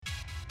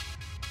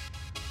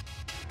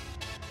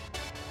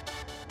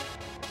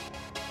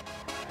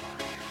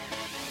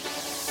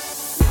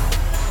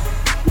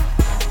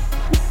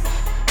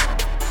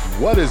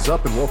What is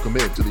up, and welcome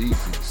into the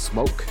Easy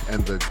Smoke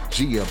and the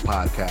GM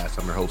podcast.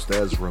 I'm your host,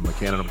 Ezra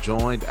McCann, and I'm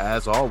joined,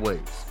 as always,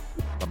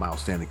 by my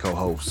outstanding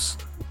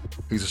co-host.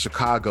 He's a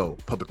Chicago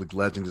Public League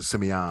legend, a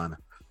Simeon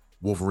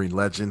Wolverine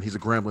legend. He's a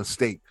Grambling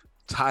State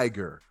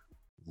Tiger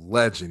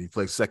legend. He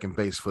played second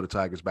base for the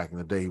Tigers back in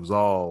the day. He was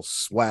all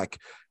SWAC.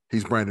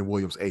 He's Brandon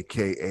Williams,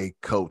 a.k.a.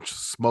 Coach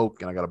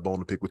Smoke, and I got a bone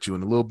to pick with you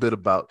in a little bit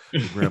about the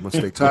Grambling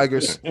State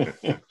Tigers.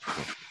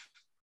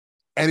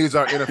 And he's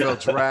our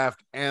NFL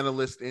draft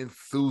analyst,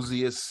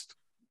 enthusiast.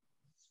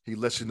 He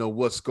lets you know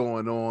what's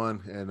going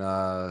on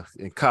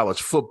in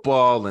college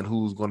football and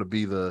who's going to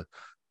be the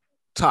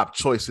top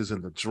choices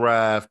in the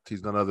draft.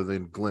 He's none other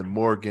than Glenn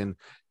Morgan.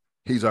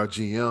 He's our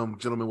GM.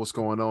 Gentlemen, what's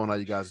going on? How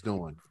you guys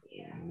doing?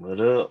 What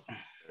up?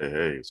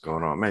 Hey, what's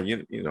going on, man?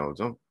 You know,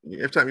 don't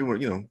every time you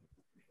want,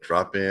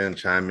 drop in,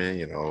 chime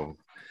in,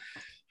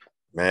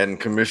 Madden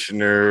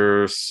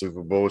commissioner,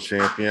 Super Bowl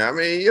champion. I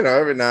mean,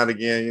 every now and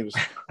again, you just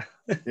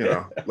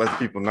let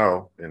people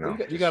know.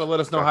 You got to let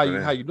us know how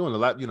you doing. A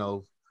lot,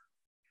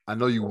 I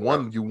know you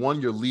won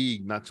your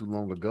league not too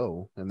long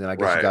ago, and then I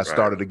guess you got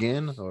started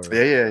again. Or?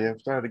 Yeah.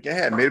 Started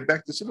again. Made it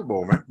back to the Super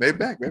Bowl, man. Made it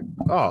back, man.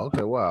 Oh,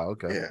 okay. Wow.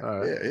 Okay. Yeah. All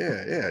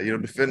right. Yeah.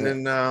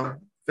 Defending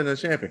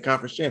champion,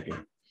 conference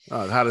champion.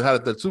 How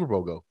did the Super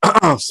Bowl go?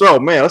 So,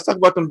 man, let's talk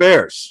about them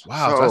Bears.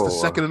 Wow, so that's the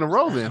second in a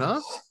row, then, huh?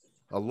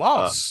 A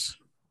loss.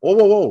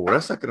 Whoa!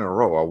 That's second in a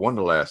row. I won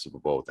the last Super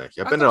Bowl. Thank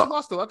you. I thought you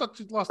lost the last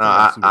Super Bowl.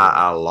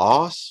 I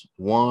lost,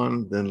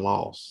 won, then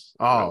lost.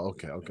 Oh,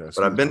 okay.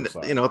 But I've been,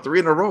 3 in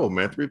a row,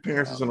 man. 3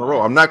 appearances in a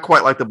row. I'm not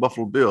quite like the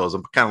Buffalo Bills.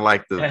 I'm kind of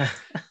like the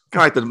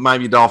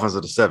Miami Dolphins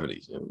of the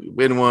 '70s.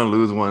 Win one,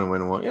 lose one,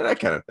 win one. Yeah, that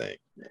kind of thing.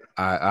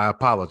 I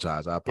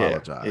apologize. Yeah.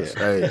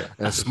 Hey,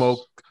 and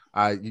Smoke,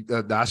 I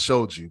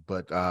showed you,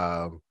 but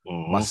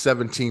my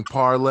 17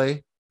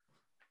 parlay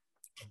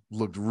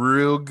looked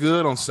real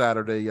good on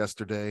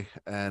yesterday,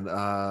 and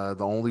the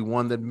only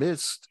one that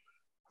missed,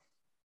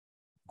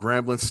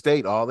 Grambling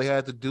State. All they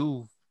had to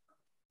do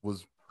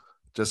was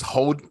just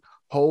hold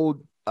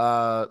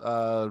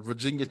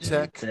Virginia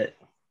Tech.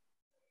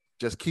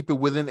 Just keep it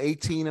within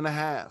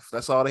 18.5.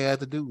 That's all they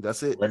had to do.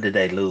 That's it. What did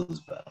they lose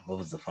by? What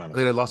was the final?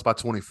 They lost by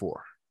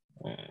 24.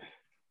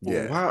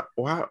 Yeah.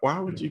 Why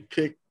would you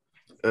pick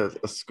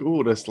a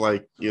school that's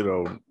like,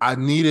 I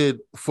needed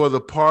for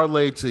the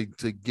parlay to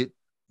get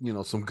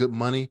some good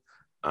money.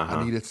 Uh-huh.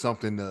 I needed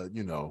something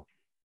to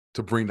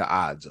bring the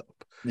odds up.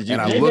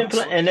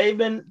 They've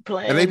been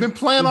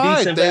playing all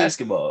right.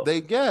 Basketball.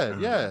 They got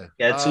 2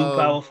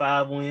 Power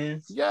 5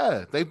 wins.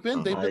 Yeah, they've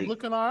been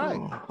looking all right.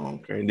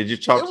 Okay. Did you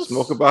talk to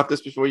Smoke about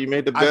this before you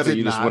made the bet, or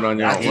you just went on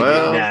your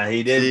own?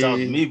 He didn't talk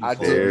to me before.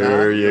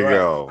 There you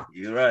go.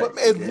 You're right. But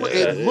it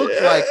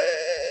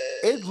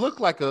looked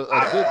like a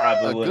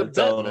good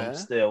bet, man.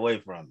 Stay away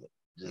from it.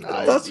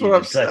 That's what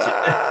I'm saying.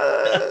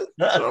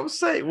 That's what I'm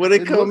saying. When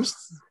it comes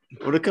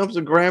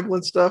to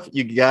Grambling stuff,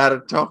 you gotta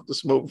talk to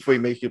Smoke before you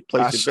make your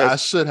place. I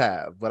should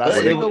have, but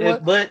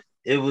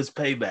it was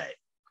payback.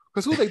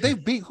 Because who they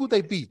beat?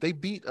 They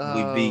beat.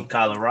 We beat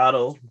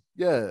Colorado.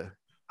 Yeah,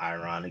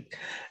 ironic,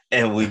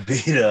 and we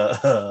beat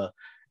and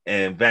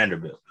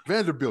Vanderbilt.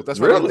 That's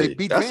really right. They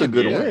beat. That's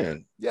Vanderbilt. A good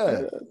win.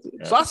 Yeah.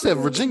 So I said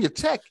Virginia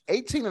Tech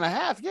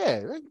 18.5.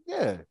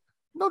 Yeah,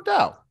 no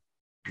doubt.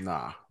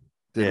 Nah.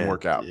 Didn't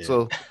work out.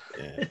 So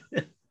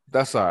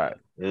that's all right.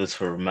 It was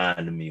for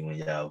reminding me when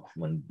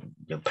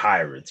your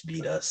Pirates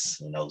beat us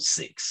in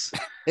 06.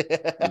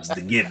 It was the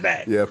get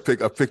back. Yeah,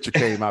 a picture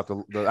came out.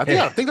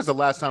 I think that's the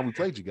last time we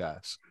played you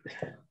guys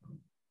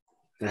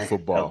in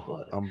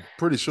football. I'm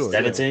pretty sure.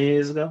 17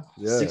 years ago?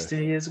 Yeah.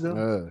 16 years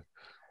ago?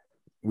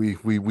 We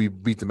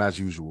beat them as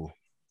usual.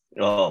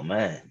 Oh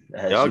man,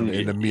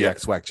 in the MEAC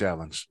SWAC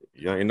challenge.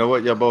 Yeah, you know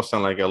what? Y'all both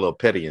sound like a little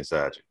petty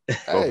inside you.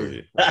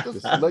 Hey,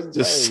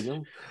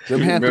 them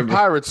Hampton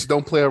Pirates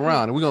don't play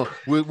around, and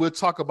we'll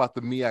talk about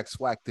the MEAC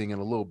SWAC thing in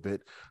a little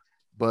bit.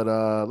 But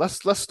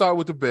let's start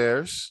with the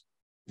Bears.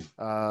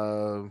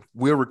 We're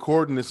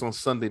recording this on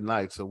Sunday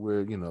night, so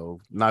we're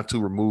not too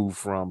removed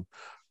from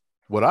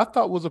what I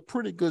thought was a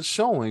pretty good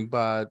showing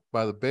by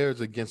the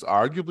Bears against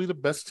arguably the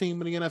best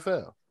team in the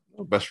NFL.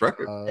 Best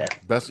record.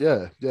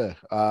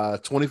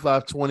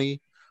 25-20.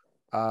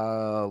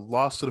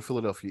 Lost to the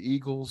Philadelphia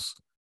Eagles.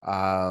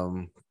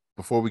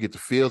 Before we get to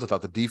Fields, I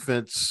thought the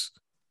defense,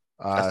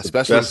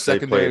 especially the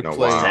secondary,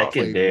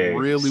 played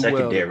really well.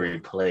 Secondary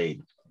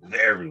played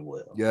very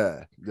well.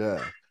 Yeah.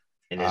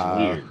 And it's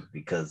weird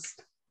because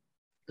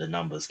the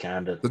numbers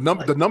kind of the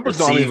numbers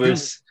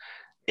receivers.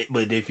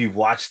 But if you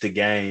watch the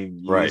game,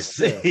 you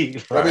see.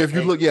 I mean, if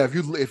you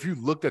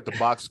looked at the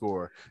box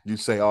score, you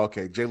say,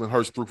 okay, Jalen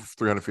Hurts threw for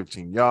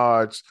 315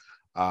 yards.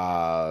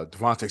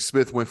 Devontae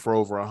Smith went for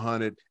over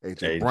 100.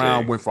 AJ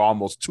Brown went for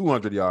almost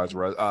 200 yards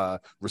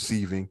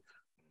receiving.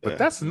 But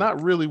that's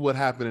not really what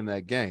happened in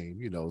that game.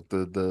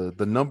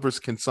 The numbers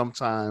can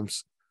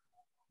sometimes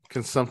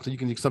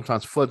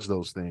fudge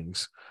those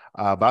things.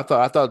 But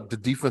I thought the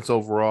defense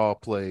overall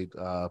played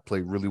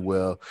really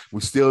well.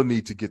 We still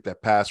need to get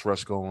that pass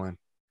rush going.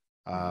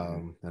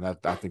 And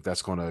I think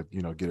that's going to,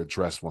 get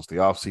addressed once the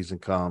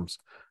offseason comes.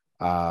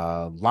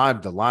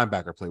 The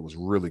linebacker play was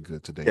really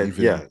good today.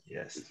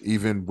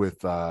 Even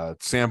with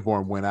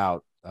Sanborn went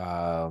out,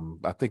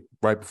 I think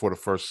right before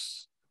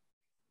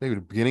maybe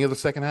the beginning of the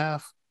second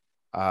half.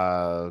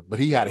 But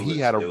he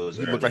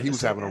looked like he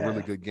was having a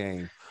really good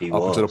game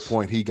until the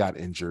point he got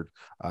injured.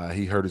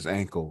 He hurt his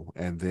ankle,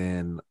 and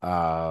then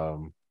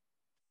but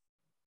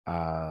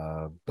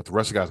the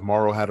rest of the guys,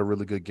 Morrow had a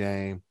really good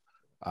game.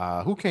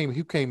 Who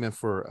came in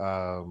for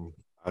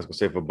I was gonna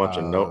say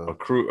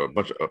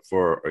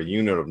for a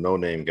unit of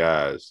no-name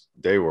guys,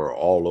 they were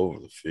all over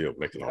the field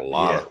making a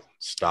lot of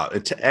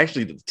stops.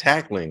 Actually, the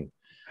tackling,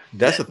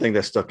 that's the thing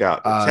that stuck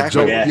out.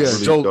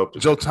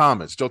 Joe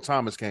Thomas. Joe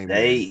Thomas came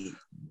in.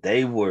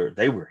 They were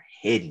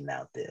hitting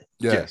out there.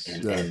 Yes.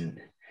 And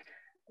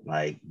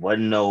like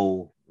wasn't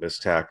no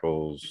missed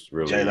tackles,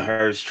 really. Jalen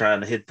Hurts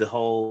trying to hit the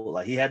hole.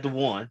 Like he had the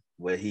one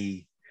where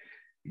he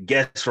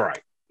guessed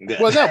right.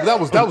 Well,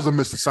 that was a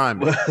missed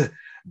assignment.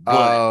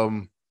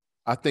 But,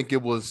 I think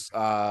it was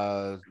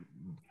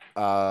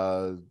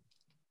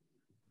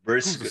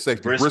Brisker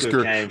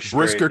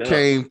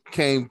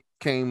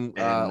came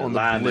on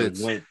the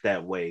blitz. Went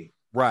that way.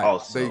 Right.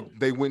 Also.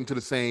 They went into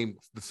the same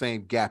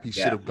gap. He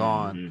should have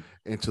gone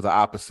into the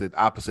opposite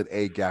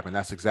A gap, and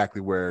that's exactly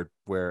where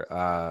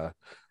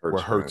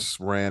Hurts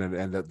ran,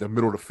 and the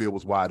middle of the field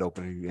was wide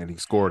open, and he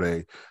scored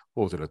a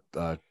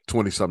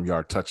 20-something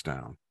yard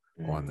touchdown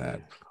on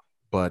that.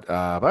 But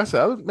like I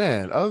said, other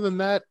than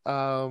that,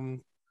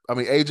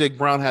 AJ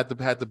Brown had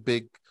the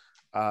big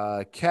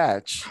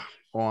catch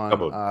on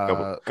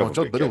Joe,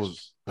 but it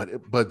was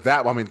but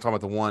that talking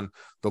about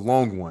the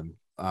long one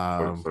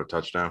for a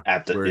touchdown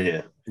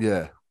after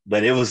yeah.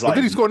 But it was like,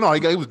 did he score? No,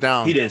 he was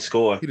down. He didn't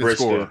score. He didn't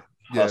score.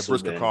 Yeah,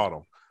 Brisker caught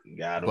him.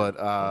 Got him.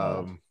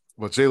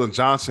 But Jalen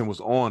Johnson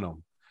was on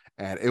him,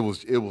 and it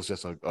was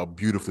just a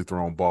beautifully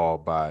thrown ball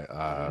by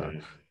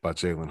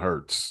Jalen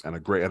Hurts and a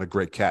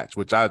great catch.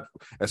 Which as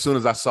soon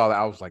as I saw that,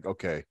 I was like,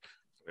 okay,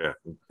 yeah.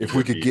 If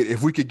we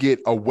could get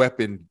a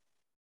weapon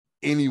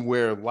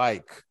anywhere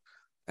like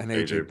an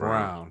AJ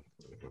Brown,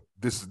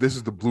 this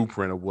is the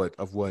blueprint of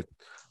what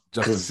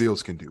Justin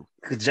Fields can do.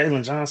 Because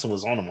Jalen Johnson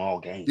was on him all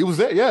game. He was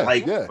there, yeah.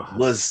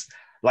 Was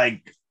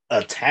like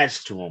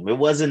attached to him. It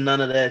wasn't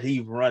none of that he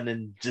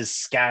running just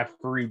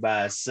sky-free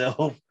by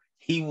himself.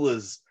 He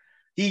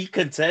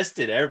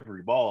contested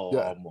every ball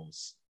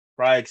almost.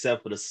 Probably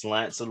except for the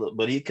slants a little,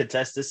 but he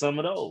contested some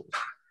of those.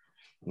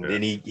 And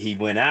then he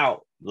went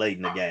out late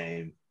in the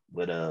game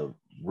with a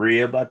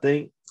rib, I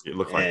think. It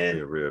looked like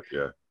a rib,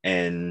 yeah.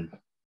 And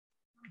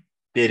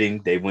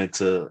they went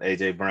to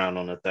AJ Brown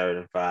on the 3rd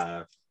and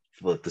 5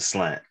 with the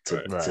slant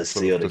to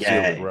seal the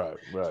game. Right.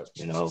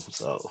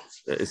 So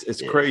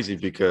it's crazy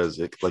because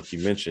like you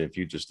mentioned, if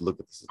you just look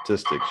at the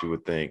statistics, you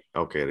would think,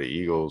 okay,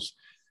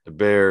 the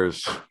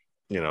Bears,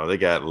 they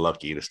got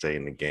lucky to stay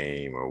in the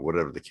game or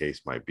whatever the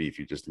case might be. If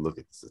you just look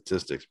at the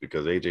statistics,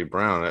 because AJ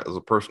Brown, that was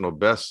a personal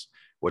best,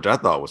 which I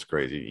thought was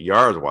crazy.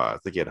 Yards wise, I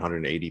think he had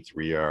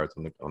 183 yards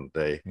on the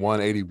day.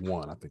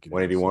 181, I think.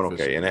 181,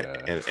 okay, and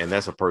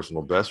that's a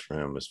personal best for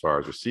him as far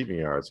as receiving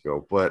yards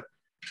go. But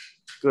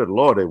good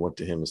Lord, they went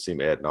to him and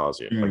seemed ad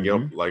nauseum.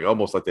 Mm-hmm. Like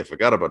almost like they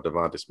forgot about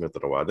Devontae Smith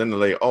in a while. Then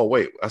they, oh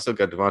wait, I still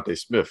got Devontae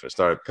Smith, and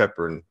started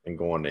peppering and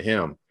going to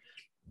him.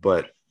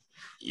 But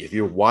if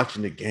you're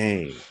watching the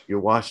game,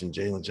 you're watching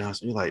Jalen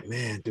Johnson, you're like,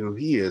 man, dude,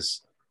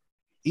 he's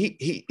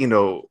making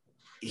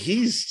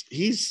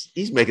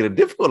it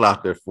difficult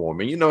out there for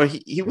me.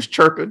 He was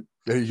chirping.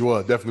 Yeah, he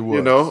was, definitely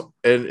was.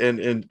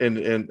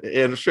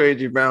 And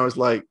Stranger Brown was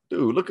like,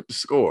 dude, look at the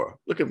score.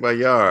 Look at my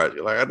yard.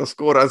 Like, I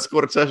scored a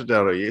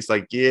touchdown on you. It's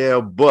like, yeah,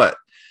 but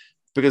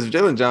because if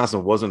Jalen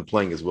Johnson wasn't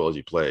playing as well as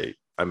he played,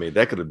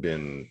 that could have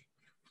been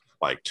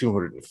like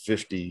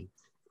 250,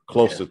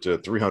 closer to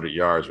 300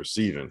 yards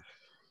receiving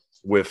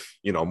with,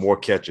 more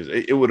catches.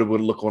 It would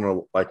look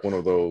like one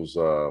of those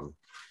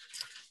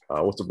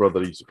what's the brother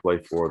that used to play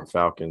for the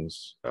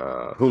Falcons?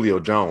 Julio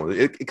Jones.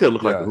 It could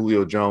look like a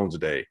Julio Jones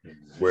day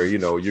where,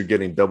 you're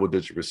getting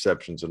double-digit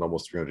receptions and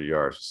almost 300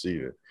 yards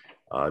receiving.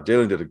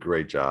 Jalen did a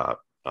great job.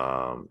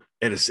 And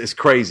it's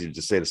crazy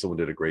to say that someone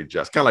did a great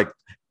job. It's kind of like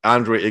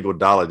Andre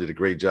Iguodala did a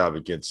great job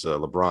against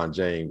LeBron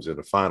James in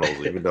the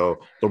finals, even though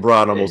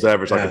LeBron almost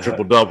averaged like a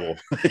triple-double.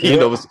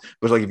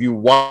 But like if you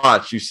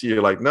watch, you see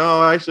you're like,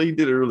 no, actually he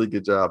did a really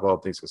good job, all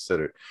things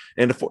considered.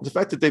 And the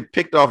fact that they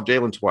picked off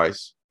Jalen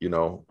twice,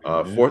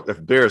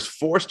 the Bears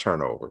forced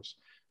turnovers.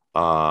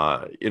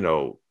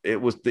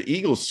 It was the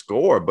Eagles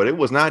score, but it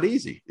was not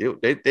easy.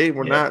 They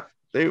were not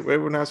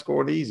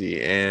scoring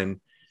easy, and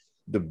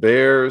the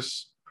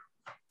Bears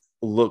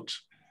looked.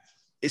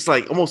 It's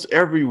like almost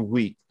every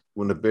week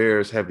when the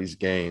Bears have these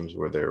games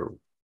where they're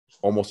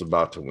almost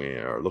about to win,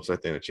 or it looks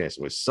like they're in a chance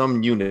to win,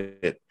 some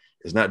unit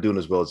is not doing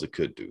as well as it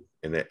could do,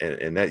 and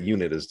that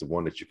unit is the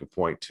one that you can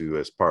point to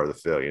as part of the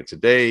failure. And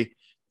today,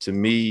 to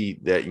me,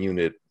 that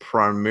unit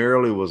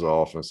primarily was an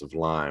offensive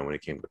line when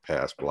it came to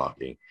pass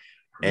blocking.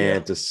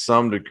 And to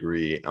some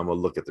degree, I'm going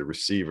to look at the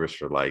receivers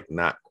for like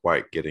not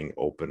quite getting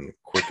open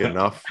quick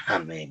enough.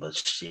 But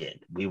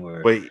shit, we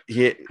were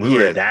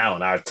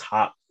down our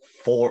top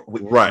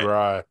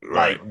Right.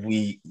 Like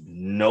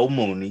no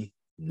Mooney,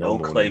 no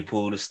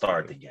Claypool to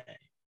start the game.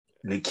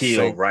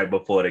 Nikhil right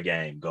before the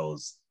game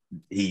goes,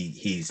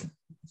 he's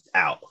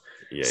out.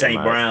 Yeah,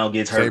 St. Brown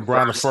gets hurt. St.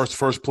 Brown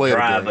first play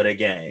drive of the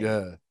game.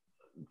 Yeah.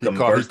 He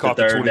caught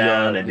the third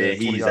down, and then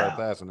he's out.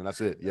 Pass, and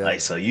that's it. Yeah. Like,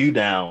 so you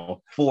down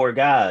 4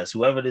 guys.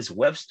 Whoever this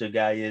Webster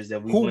guy is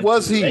that we who went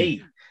was to he?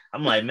 late.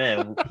 I'm like,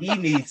 man, he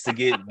needs to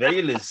get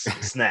Bayless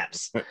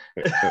snaps.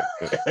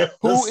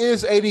 Who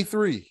is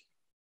 83?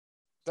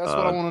 That's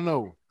what I want to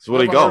know. It's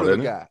Willie Gault,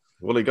 isn't it?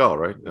 Willie Gault,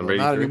 right? Well,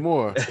 not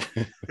anymore.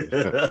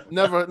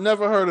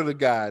 never heard of the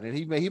guy, and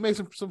he made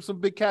some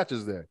big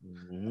catches there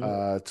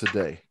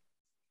today.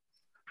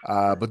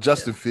 But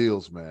Justin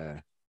Fields,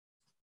 man,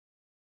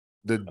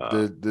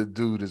 the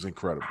dude is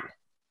incredible.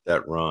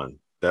 That run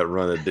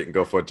that didn't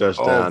go for a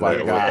touchdown. Oh my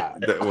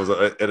God. That was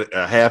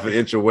a half an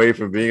inch away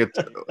from being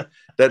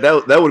that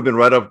would have been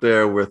right up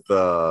there with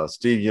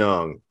Steve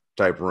Young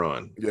type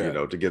run,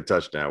 to get a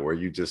touchdown, where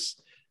you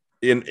just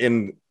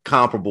in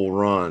comparable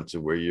run to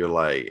where you're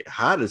like,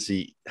 how does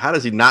he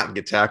not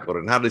get tackled,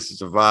 and how does he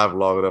survive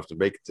long enough to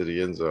make it to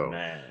the end zone?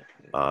 Man.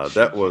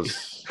 That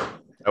was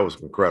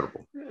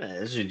incredible.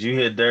 Man, did you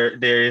hear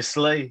Darius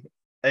Slay?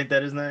 Ain't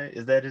that his name?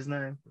 Is that his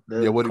name?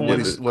 What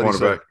he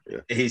said? Yeah.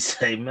 He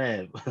say,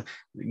 man,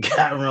 the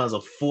guy runs a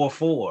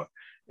 4.4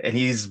 and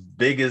he's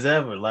big as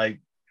ever. Like,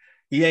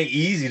 he ain't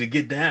easy to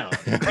get down.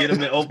 Get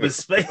him in open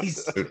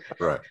space.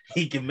 Right.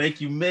 He can make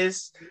you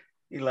miss.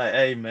 He like,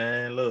 hey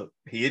man, look,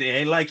 it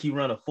ain't like he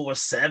run a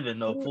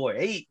 4.7 or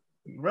 4.8.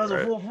 He runs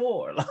a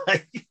 4.4.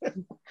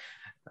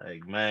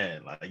 Like,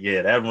 man,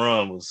 that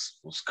run was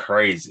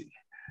crazy.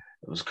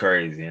 It was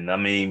crazy. And I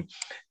mean,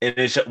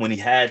 when he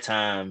had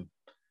time,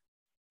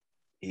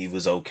 he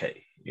was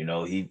okay.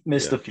 He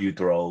missed a few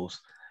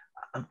throws.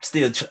 I'm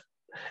still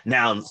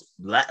now,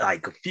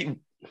 like a few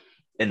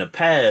in the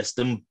past,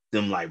 them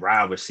like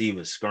wide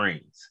receiver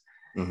screens.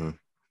 Mm-hmm.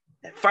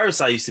 At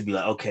first, I used to be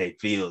like, okay,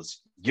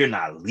 Fields, you're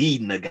not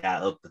leading the guy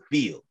up the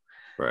field.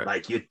 Right.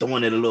 Like, you're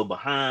throwing it a little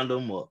behind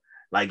him, or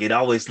like it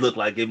always looked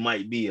like it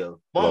might be a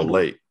fumble. A little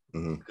late.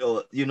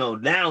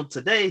 Mm-hmm. Now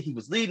today he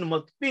was leading them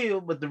up the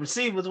field, but the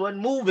receivers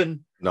wasn't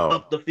moving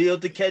up the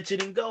field to catch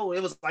it and go.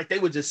 It was like they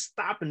were just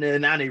stopping there,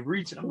 and now they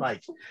reaching. I'm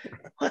like,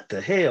 what the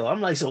hell? I'm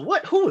like, so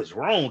what? Who is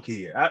wrong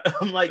here?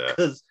 I'm like,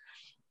 because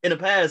in the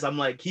past, I'm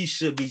like, he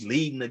should be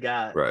leading the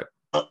guy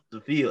up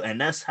the field,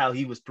 and that's how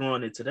he was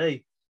throwing it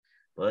today.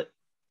 But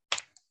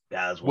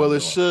guys,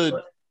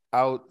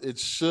 it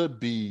should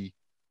be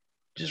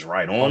just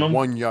right on him.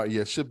 1 yard.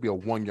 Yeah, it should be a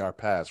 1 yard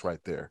pass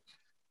right there.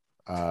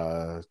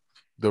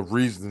 The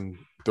reason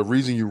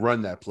you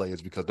run that play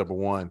is because, number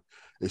one,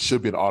 it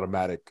should be an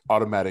automatic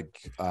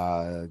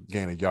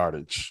gain of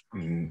yardage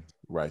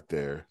right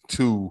there.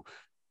 2,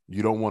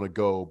 you don't want to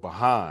go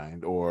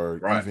behind or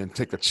even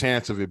take a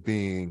chance of it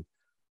being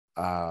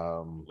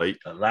late,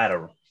 a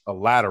lateral,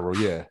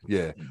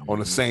 on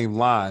the same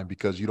line,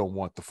 because you don't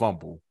want the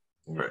fumble.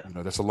 Right.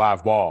 That's a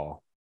live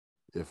ball.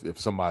 If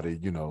somebody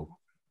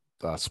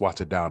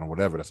swats it down or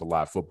whatever, that's a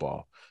live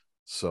football.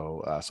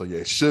 So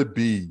it should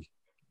be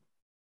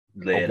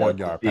a 1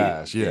 yard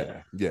pass.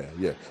 Yeah.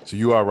 So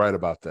you are right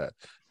about that.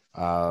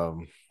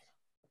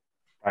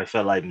 I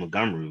felt like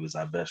Montgomery was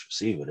our best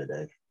receiver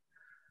today.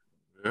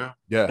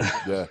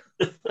 Yeah.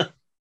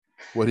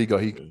 What'd he go?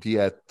 He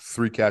had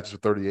 3 catches for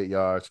 38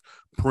 yards.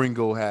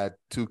 Pringle had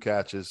 2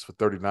 catches for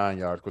 39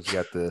 yards because he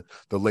got the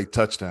late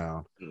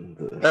touchdown.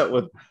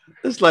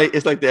 It's like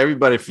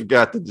everybody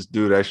forgot that this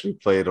dude actually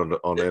played on the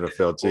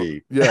NFL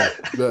team. Yeah.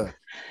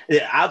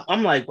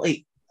 I'm like,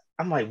 wait,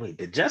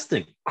 did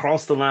Justin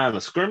cross the line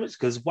of scrimmage?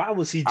 Because why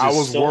was he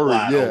just worried.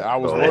 I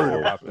was worried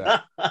about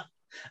that.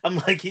 I'm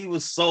like, he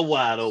was so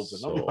wide open.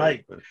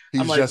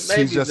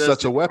 He's just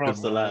such a weapon.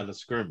 Cross the line of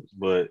scrimmage,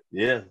 but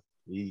yeah,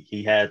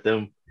 he had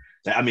them.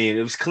 I mean,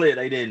 it was clear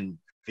they didn't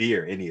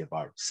fear any of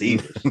our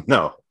receivers.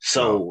 No.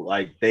 So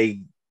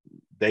they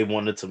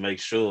wanted to make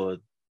sure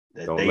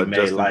that they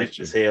made life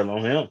as hell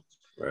on him.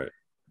 Right.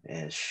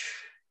 And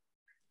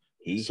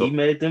he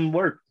made them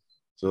work.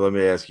 So let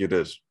me ask you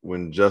this: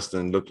 when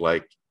Justin looked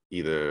like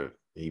either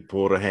he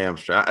pulled a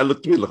hamstring, it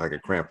looked like a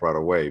cramp right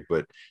away,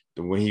 but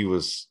when he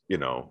was,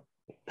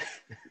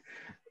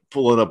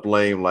 pulling up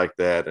lame like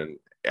that, and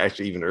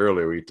actually even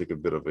earlier he took a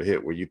bit of a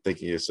hit, were you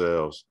thinking to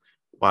yourselves,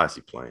 why is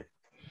he playing?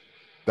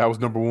 That was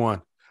number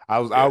one. I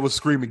was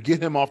screaming,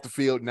 get him off the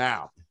field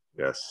now.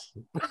 Yes.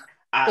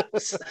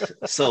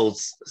 So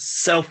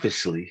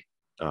selfishly,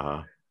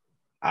 I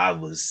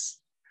was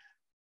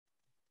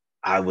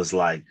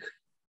like,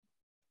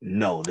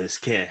 no, this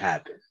can't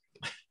happen.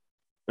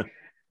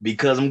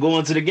 Because I'm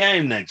going to the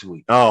game next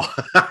week. Oh.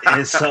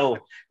 And so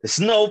there's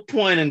no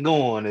point in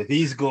going if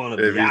he's going to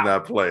be if he's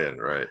not playing,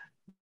 right.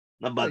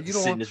 I'm about you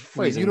don't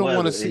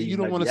want to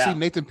see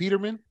Nathan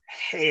Peterman?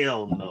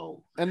 Hell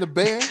no. And the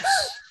Bears?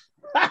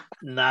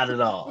 Not at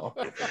all.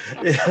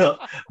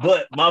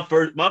 But my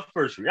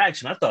first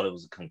reaction, I thought it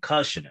was a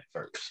concussion at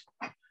first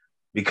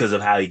because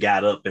of how he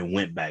got up and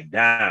went back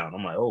down.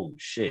 I'm like, oh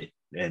shit.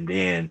 And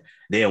then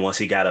once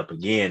he got up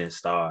again and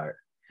started,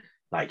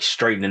 like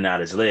straightening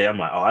out his leg. I'm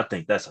like, oh, I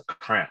think that's a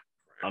cramp.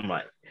 I'm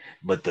like,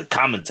 but the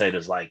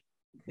commentator's like,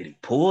 did he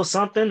pull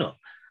something? Or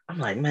I'm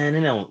like, man,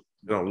 it don't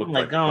look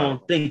like I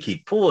don't think he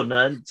pulled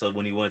nothing. So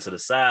when he went to the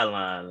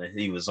sideline and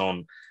he was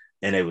on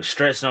and they were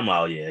stretching, I'm like,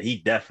 oh yeah, he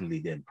definitely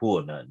didn't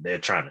pull nothing. They're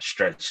trying to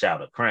stretch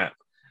out a cramp.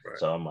 Right.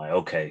 So I'm like,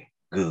 okay,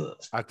 good.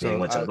 Then he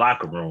went to the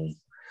locker room.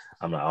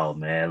 I'm like, oh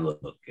man, look,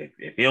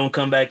 if he don't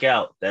come back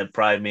out, that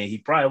probably mean he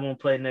probably won't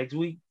play next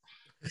week.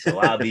 So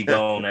I'll be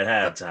gone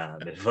at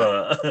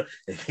halftime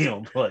if he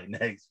don't play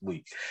next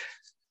week.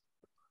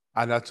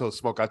 And I told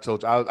Smoke,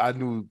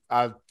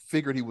 I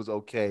figured he was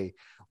okay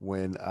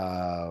when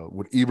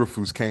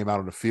Eberflus came out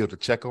on the field to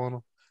check on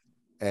him,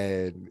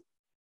 and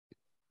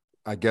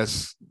I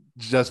guess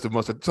Justin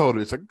must have told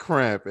him it's a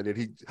cramp, and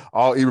then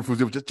all Eberflus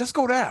did was just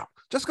go down,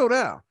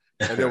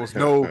 and there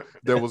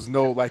was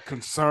no like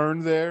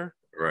concern there,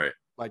 right?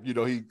 Like, you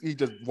know, he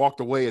just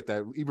walked away at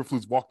that.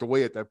 Eberflus walked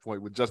away at that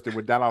point when Justin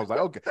went down. I was like,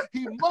 okay,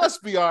 he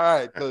must be all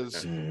right,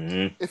 because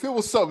if it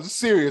was something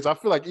serious, I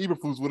feel like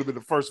Eberflus would have been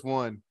the first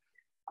one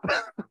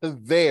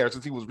there,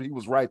 since he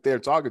was right there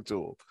talking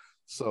to him.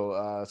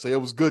 So it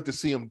was good to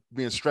see him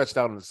being stretched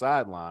out on the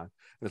sideline.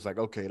 And it's like,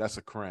 okay, that's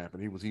a cramp,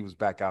 and he was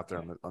back out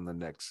there on the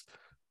next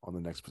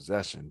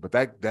possession. But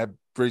that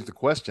brings the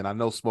question. I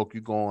know, Smoke,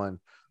 you going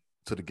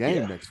to the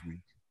game next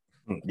week?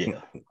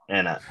 Yeah,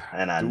 and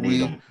I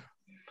need him.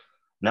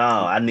 No,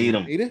 I need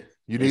him. Need it?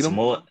 You need him?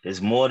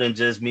 It's more than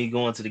just me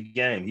going to the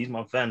game. He's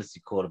my fantasy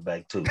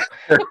quarterback too.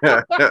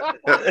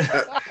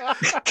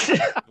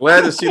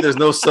 Glad to see there's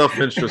no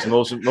self-interest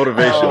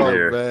motivation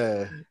here.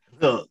 Man.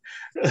 Look,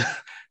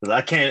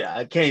 I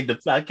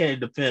can't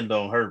depend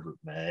on Herbert,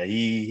 man.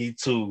 He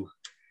too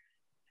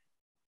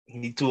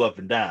up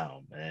and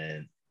down,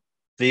 man.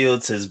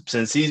 Fields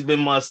since he's been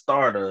my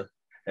starter,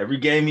 every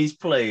game he's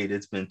played,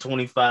 it's been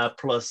 25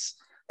 plus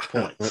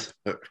points.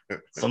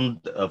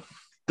 Some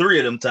 3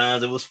 of them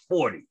times it was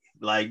 40.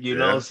 Like, you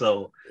know,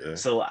 so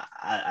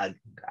I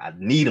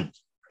need him,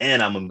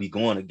 and I'm gonna be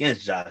going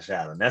against Josh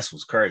Allen. That's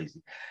what's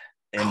crazy.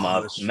 In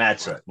my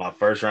matchup, my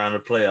first round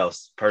of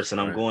playoffs, person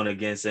I'm going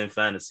against in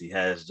fantasy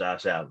has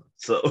Josh Allen.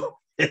 So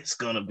it's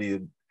gonna be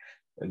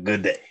a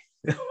good day.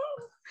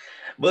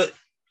 But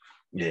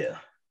yeah,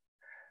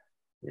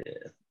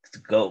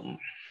 go.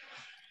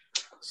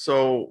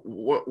 So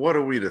what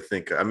are we to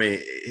think? I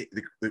mean,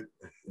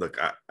 look,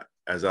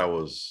 as I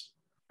was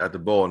at the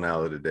bowling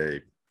alley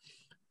today,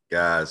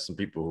 guys, some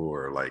people who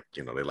are like,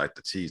 you know, they like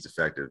to tease the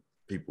fact that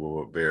people who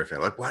are Bear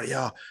fans, like, why do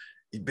y'all,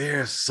 the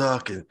Bears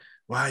suck, and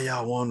why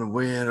y'all want to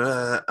win?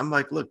 I'm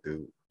like, look,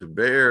 dude, the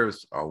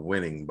Bears are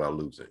winning by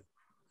losing.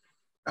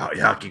 Oh,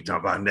 y'all keep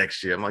talking about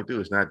next year. I'm like, dude,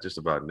 it's not just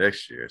about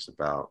next year. It's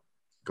about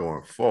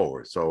going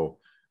forward. So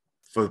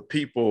for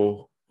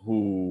people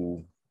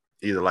who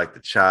either like to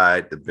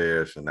chide the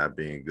Bears for not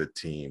being a good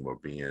team or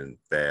being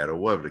bad or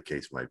whatever the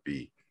case might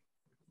be,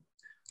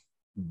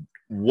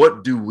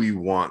 what do we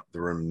want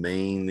the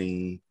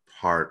remaining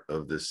part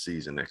of this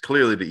season? And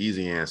clearly the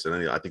easy answer,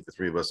 and I think the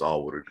 3 of us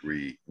all would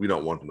agree, we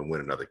don't want them to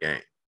win another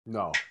game.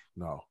 No.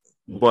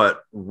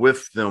 But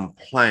with them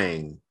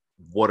playing,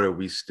 what are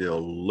we still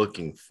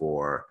looking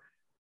for,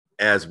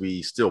 as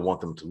we still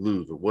want them to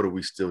lose? But what do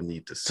we still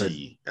need to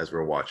see as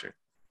we're watching?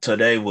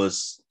 Today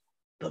was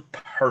the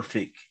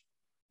perfect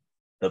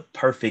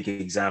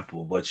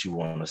example of what you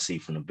want to see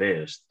from the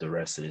Bears the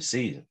rest of the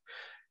season.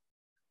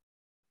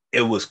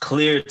 It was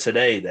clear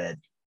today that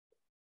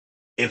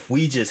if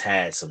we just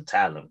had some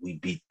talent, we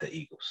beat the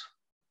Eagles.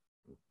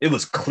 It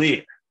was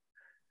clear.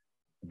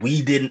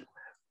 We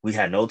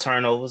had no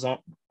turnovers on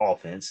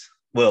offense.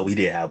 Well, we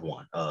did have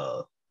one.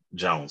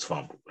 Jones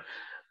fumbled.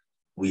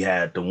 We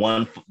had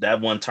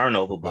that one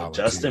turnover, but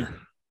Justin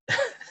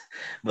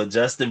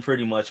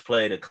pretty much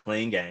played a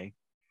clean game.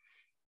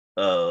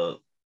 The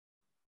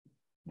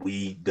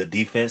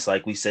defense,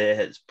 like we said,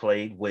 has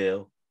played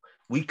well.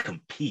 We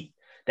compete.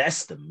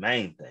 That's the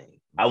main thing.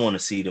 I want to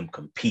see them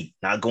compete,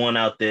 not going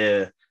out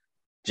there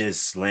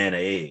just laying an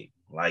egg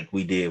like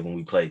we did when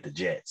we played the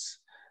Jets.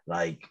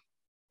 Like,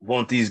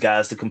 want these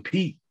guys to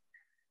compete.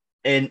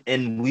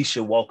 And we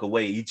should walk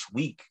away each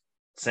week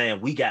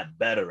saying we got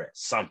better at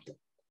something.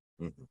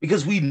 Mm-hmm.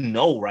 Because we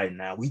know right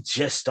now we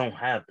just don't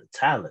have the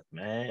talent,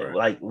 man. Right.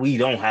 Like, we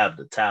don't have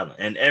the talent.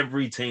 And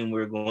every team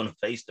we're going to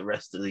face the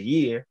rest of the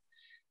year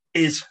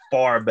is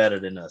far better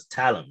than us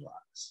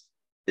talent-wise.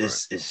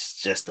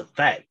 It's just a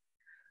fact.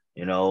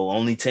 You know,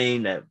 only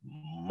team that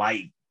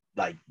might,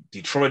 like,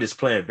 Detroit is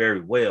playing very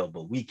well,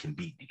 but we can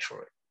beat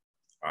Detroit.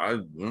 I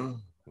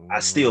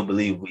still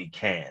believe we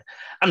can.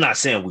 I'm not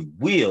saying we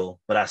will,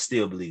 but I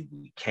still believe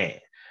we can.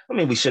 I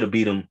mean, we should have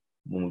beat them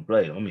when we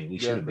played them. I mean, we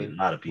should have beat a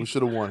lot of people. We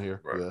should have won here.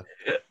 Right.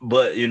 Yeah.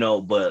 But, you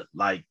know,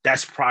 like,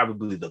 that's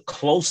probably the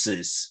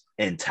closest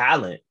in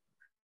talent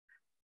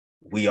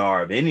we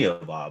are of any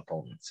of our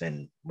opponents.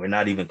 And we're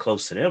not even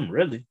close to them,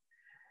 really.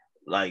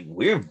 Like,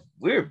 we're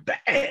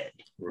bad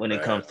when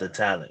it comes to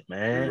talent,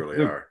 man.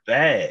 We're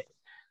bad.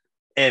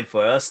 And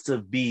for us to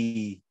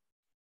be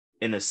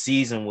in a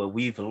season where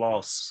we've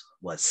lost,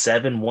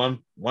 7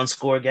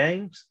 one-score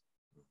games?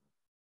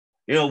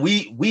 You know,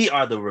 we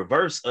are the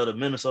reverse of the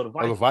Minnesota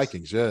Vikings. Oh, the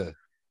Vikings, yeah.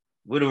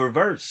 We're the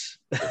reverse.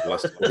 I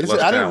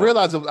didn't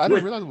realize it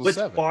was with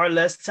 7. Far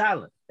less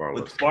talent.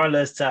 Far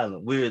less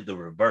talent, we're the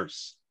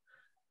reverse.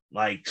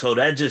 Like, so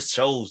that just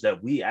shows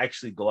that we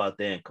actually go out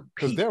there and compete.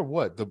 Because they're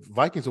what? The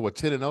Vikings are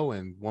 10-0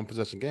 in one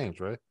possession games,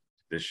 right?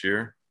 This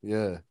year?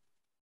 Yeah.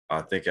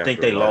 I think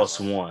they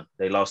lost one.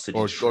 They lost to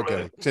Detroit.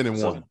 Okay,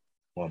 10-1.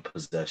 One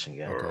possession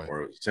game.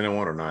 Or 10-1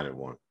 or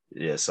 9-1.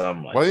 Yeah,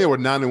 something like that. Well, they were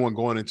 9-1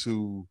 going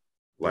into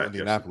the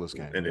Indianapolis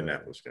game.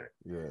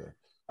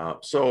 Yeah.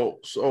 So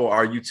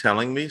are you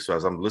telling me? So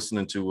as I'm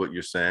listening to what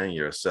you're saying,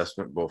 your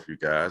assessment, both you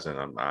guys, and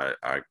I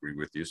agree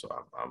with you. So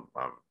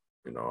I'm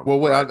well,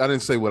 wait, I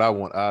didn't say what I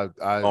want.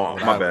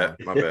 My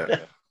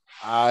bad.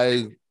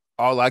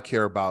 All I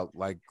care about,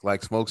 like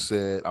Smoke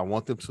said, I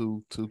want them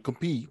to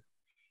compete.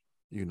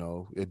 You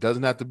know, it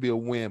doesn't have to be a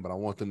win, but I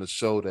want them to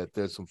show that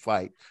there's some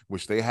fight,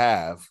 which they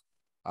have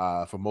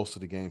for most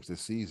of the games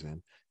this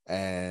season.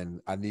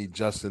 And I need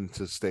Justin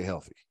to stay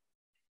healthy.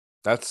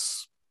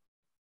 That's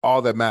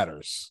all that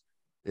matters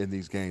in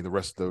these games, the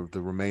rest of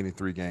the remaining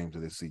 3 games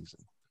of this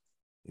season.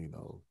 You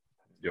know,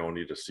 you don't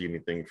need to see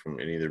anything from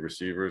any of the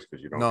receivers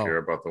because you don't care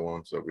about the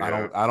ones that we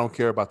have. I don't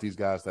care about these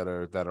guys that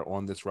are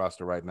on this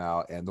roster right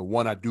now. And the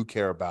one I do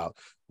care about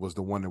was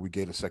the one that we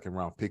gave a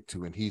 2nd-round pick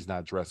to, and he's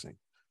not dressing.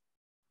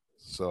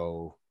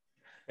 So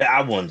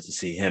I wanted to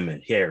see him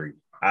and Harry.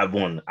 I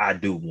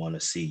do want to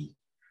see.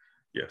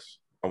 Yes.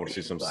 I want to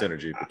see some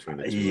synergy between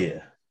the two.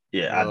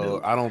 Yeah, I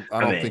do. I don't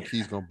think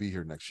he's going to be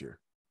here next year.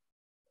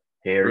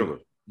 Harry? Really?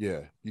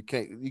 Yeah. You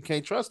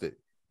can't trust it.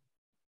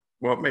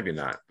 Well, maybe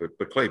not, but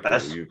Claypool.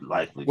 That's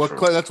likely. Well,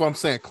 that's what I'm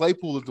saying.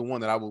 Claypool is the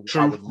one that I would.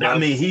 True. I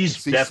mean,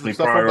 he's definitely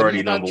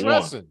priority number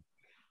one.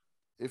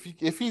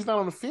 If he's not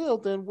on the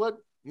field, then what?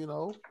 You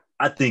know.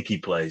 I think he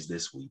plays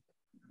this week.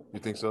 You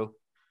think so?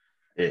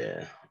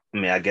 Yeah. I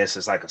mean, I guess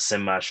it's like a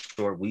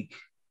semi-short week.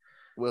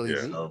 Well,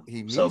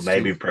 he so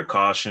maybe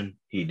precaution.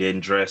 He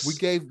didn't dress. We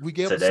gave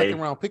today. a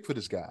 2nd-round pick for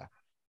this guy,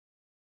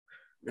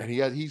 and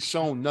he's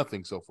shown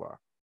nothing so far.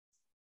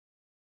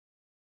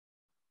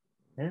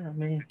 Yeah, I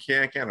mean,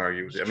 can't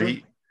argue. I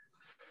mean,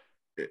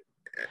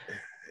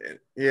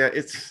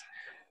 it's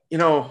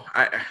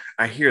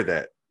I hear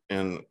that,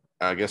 and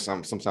I guess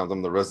sometimes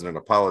I'm the resident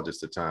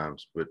apologist at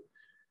times, but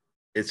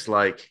it's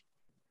like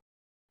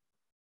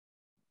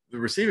the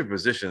receiver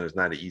position is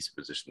not an easy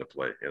position to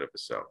play in of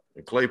itself.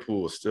 And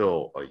Claypool is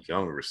still a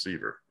young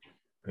receiver.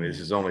 I mean, this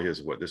is only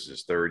his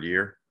 3rd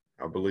year,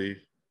 I believe.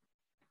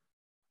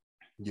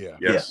 Yeah.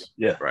 Yes.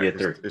 Yeah. Right.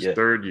 His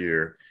 3rd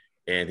year,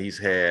 and he's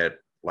had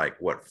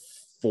 4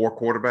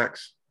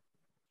 quarterbacks?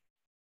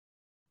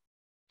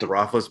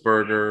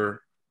 Roethlisberger,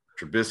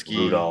 Trubisky,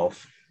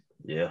 Rudolph.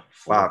 Yeah.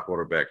 5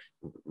 quarterbacks.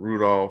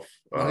 Rudolph.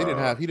 No, he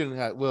didn't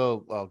have.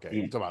 Well,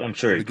 okay. I'm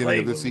sure he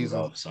played with season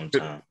Rudolph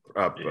sometime.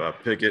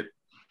 Pickett,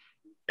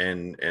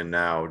 and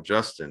now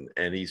Justin,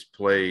 and he's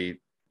played,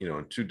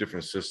 in 2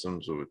 different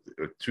systems with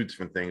 2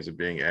 different things are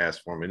being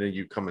asked for him, and then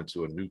you come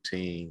into a new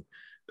team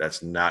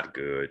that's not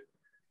good,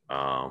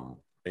 and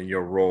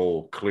your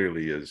role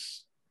clearly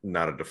is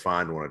not a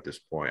defined one at this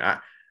point.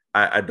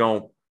 I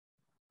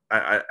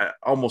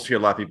almost hear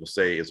a lot of people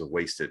say it's a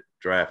wasted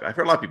draft. I've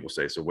heard a lot of people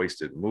say it's a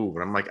wasted move,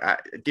 and I'm like, I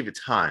give it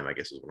time, I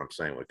guess is what I'm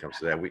saying when it comes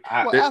to that.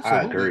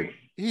 I agree.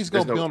 He's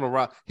going to be on the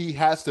roster. He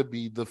has to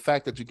be. The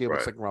fact that you gave a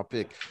 2nd-round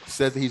pick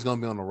says that he's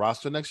going to be on the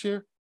roster next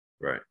year.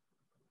 Right.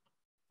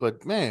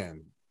 But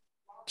man,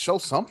 show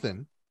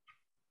something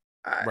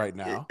right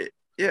now.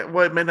 Well,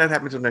 it may not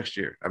happen until next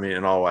year. I mean,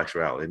 in all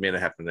actuality, it may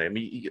not happen. I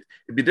mean,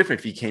 it'd be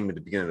different if he came at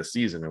the beginning of the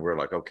season and we're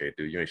like, okay,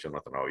 dude, you ain't shown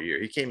nothing all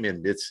year. He came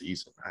in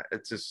mid-season.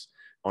 It's just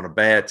on a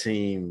bad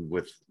team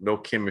with no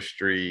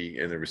chemistry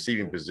in the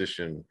receiving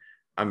position.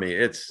 I mean,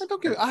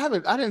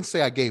 I didn't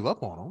say I gave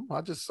up on him.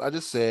 I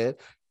just said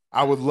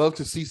I would love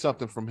to see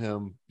something from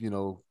him,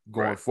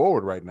 going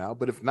forward right now.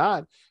 But if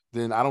not,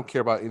 then I don't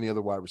care about any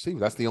other wide receiver.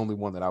 That's the only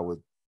one that I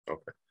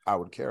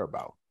would care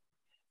about.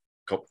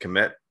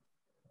 Kmet.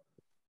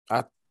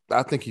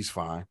 I think he's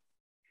fine.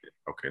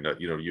 Okay, now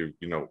you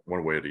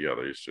one way or the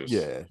other. It's just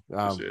yeah.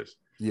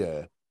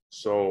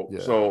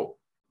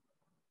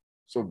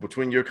 So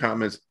between your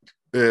comments,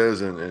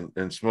 Bez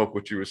and Smoke,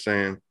 what you were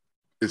saying,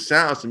 it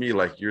sounds to me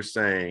like you're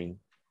saying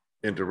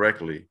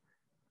indirectly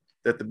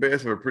that the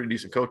Bears have a pretty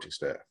decent coaching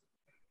staff.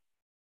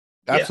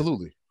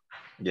 Absolutely.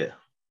 Yeah.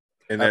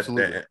 And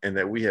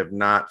that we have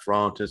not, for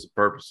all intents and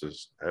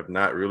purposes, have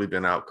not really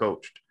been out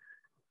coached.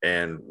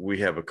 And we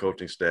have a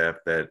coaching staff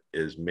that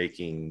is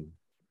making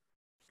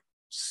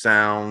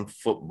sound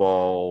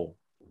football,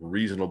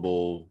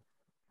 reasonable,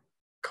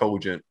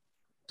 cogent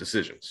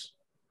decisions.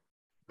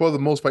 For the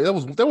most part,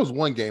 there was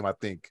one game I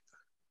think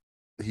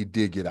he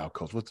did get out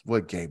coached.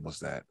 What game was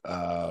that?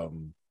 I'd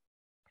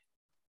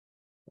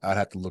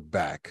have to look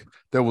back.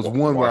 There was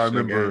one where I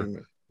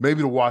remember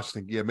maybe the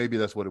Washington. Yeah, maybe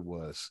that's what it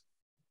was.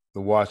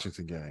 The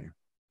Washington game.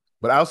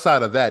 But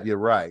outside of that, you're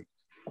right.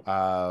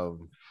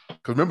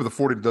 Because remember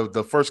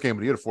the first game of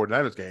the year, the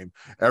 49ers game,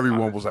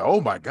 everyone was like,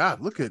 "Oh my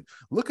God, look at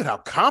how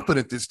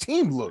competent this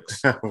team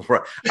looks."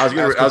 Right. I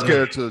was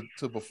compared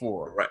to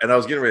before. Right. And I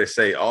was getting ready to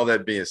say, all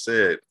that being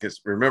said,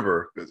 because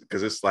remember,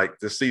 because it's like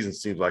this season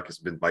seems like it's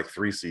been like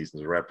 3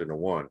 seasons wrapped into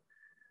one.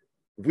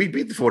 We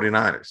beat the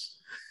 49ers.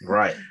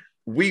 Right.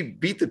 We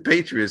beat the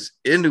Patriots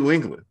in New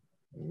England.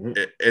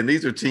 Mm-hmm. And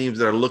these are teams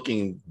that are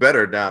looking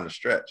better down the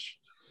stretch.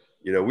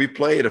 You know, we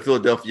played a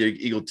Philadelphia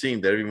Eagle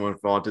team that everyone,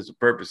 for all intents and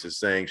purposes,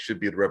 saying should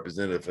be the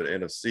representative for the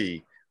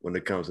NFC when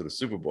it comes to the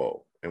Super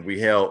Bowl. And we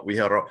held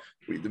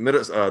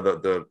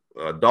the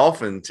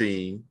Dolphin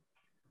team.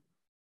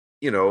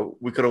 You know,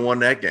 we could have won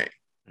that game.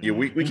 Yeah,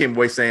 we came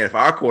away saying if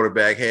our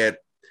quarterback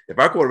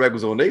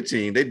was on their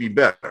team, they'd be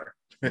better.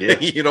 Yeah.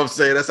 You know what I'm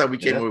saying? That's how we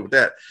came away with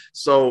that.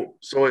 So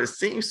it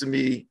seems to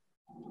me,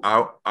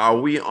 are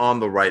we on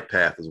the right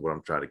path is what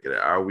I'm trying to get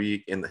at. Are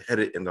we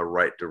headed in the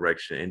right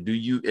direction? And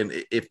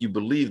if you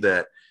believe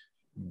that,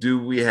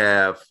 do we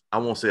have, I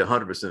won't say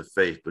 100%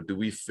 faith, but do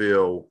we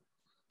feel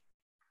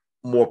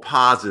more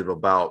positive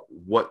about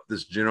what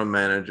this general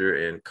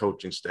manager and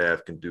coaching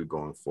staff can do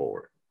going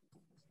forward?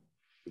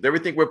 With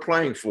everything we're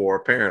playing for,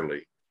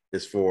 apparently,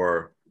 is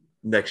for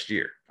next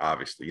year.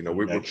 Obviously, you know,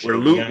 we're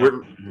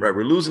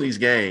losing these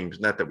games.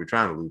 Not that we're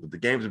trying to lose, but the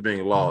games are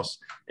being lost,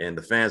 and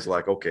the fans are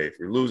like, okay, if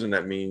we're losing,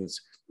 that means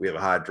we have a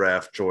high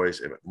draft choice.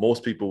 And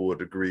most people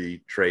would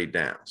agree, trade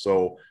down.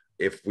 So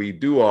if we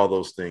do all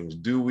those things,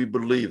 do we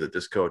believe that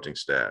this coaching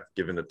staff,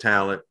 given the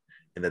talent,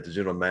 and that the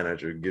general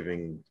manager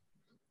giving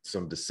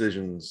some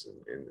decisions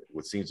and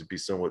what seems to be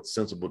somewhat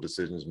sensible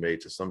decisions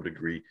made to some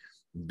degree,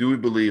 do we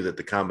believe that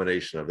the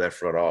combination of that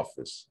front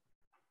office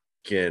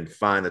can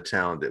find the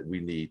talent that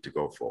we need to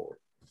go forward?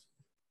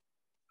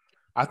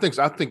 I think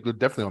we're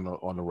definitely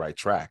on the right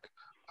track.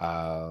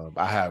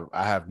 I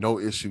have no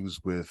issues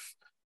with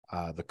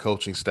the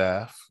coaching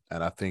staff,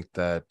 and I think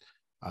that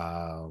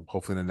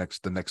hopefully in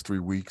the next 3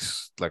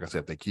 weeks, like I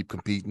said, if they keep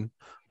competing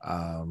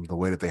the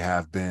way that they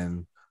have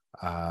been,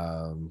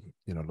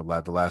 you know,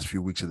 the last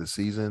few weeks of the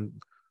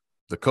season,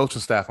 the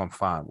coaching staff I'm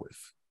fine with.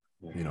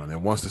 You know, and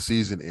then once the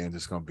season ends,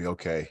 it's going to be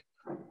okay.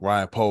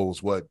 Ryan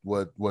Poles, what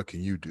can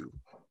you do?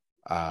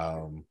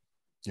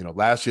 You know,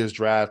 last year's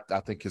draft, I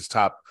think his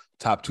top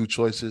 2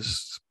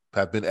 choices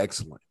have been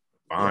excellent.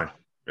 Fine.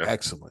 Yeah.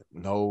 Excellent.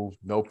 No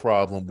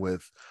problem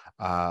with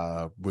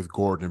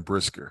Gordon and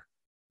Brisker.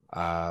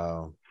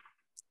 Velus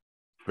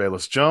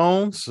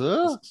Jones.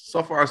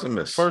 So far it's a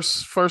miss.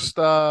 First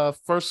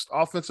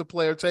offensive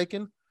player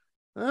taken.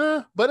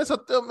 But he was a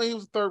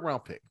 3rd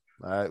round pick.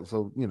 All right.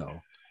 So, you know,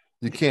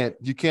 you can't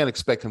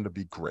expect him to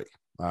be great.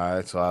 All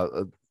right.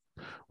 So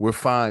we're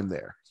fine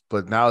there.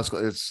 But now it's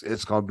going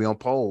to be on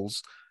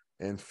Poles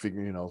and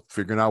figuring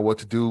out what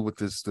to do with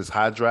this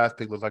high draft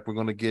pick. Looks like we're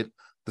going to get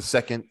the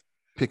 2nd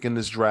pick in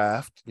this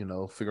draft. You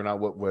know, figuring out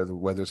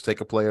whether it's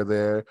take a player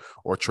there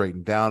or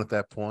trading down at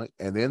that point.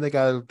 And then they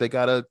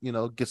gotta you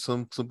know, get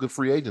some good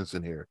free agents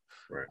in here.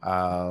 Right.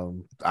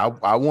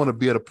 I want to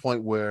be at a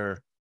point where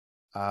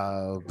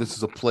this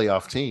is a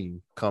playoff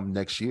team come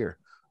next year.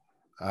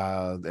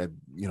 And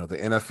you know, the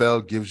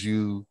NFL gives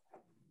you,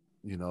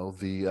 you know,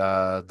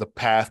 the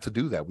path to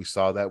do that. We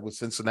saw that with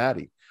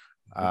Cincinnati.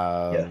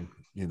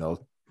 You know,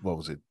 what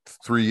was it?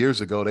 3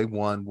 years ago, they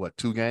won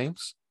 2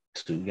 games?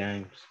 2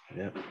 games.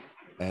 Yep.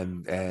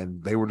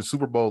 And they were in the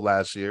Super Bowl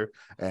last year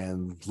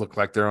and look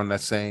like they're on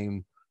that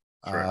same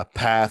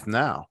path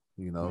now.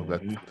 You know,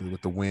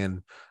 with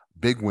the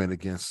big win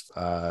against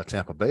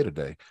Tampa Bay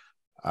today.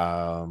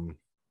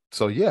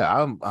 So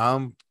yeah,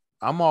 I'm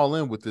all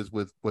in with this,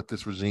 with what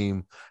this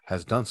regime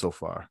has done so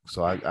far.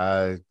 So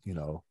I you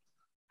know,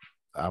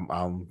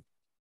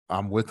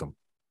 I'm with them.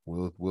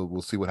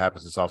 We'll see what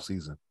happens this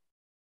offseason.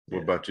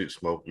 What about you,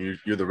 Smoke?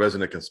 You're the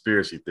resident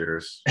conspiracy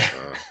theorist.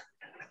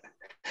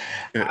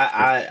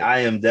 I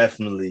am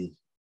definitely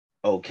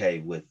okay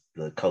with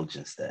the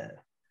coaching staff.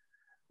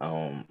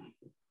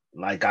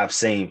 Like I've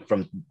seen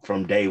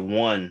from day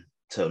one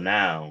till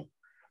now,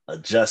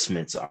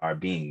 adjustments are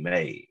being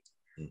made,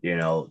 you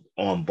know,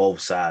 on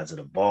both sides of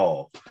the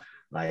ball.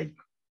 Like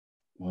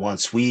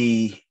once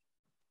we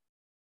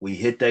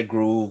hit that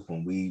groove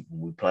when we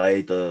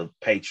played the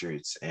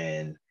Patriots,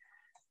 and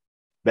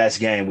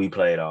best game we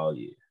played all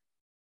year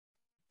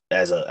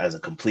as a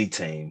complete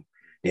team.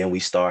 Then we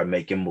start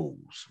making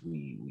moves.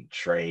 We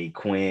trade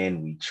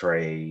Quinn, we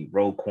trade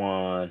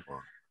Roquan,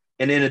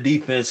 and then the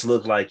defense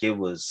looked like it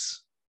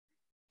was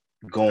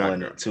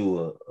going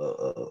into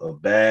a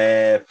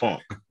bad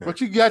funk.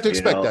 But you got to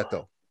expect that,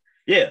 though.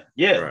 Yeah.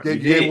 Right. You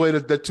gave away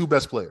the 2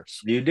 best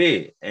players. You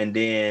did, and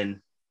then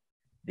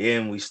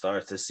we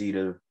start to see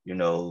the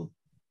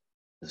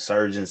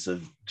surgence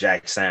of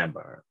Jack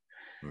Sandberg.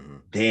 Mm-hmm.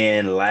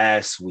 Then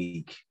last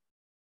week,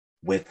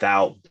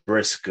 without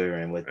Brisker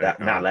and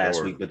not last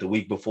Gordon. Week, but the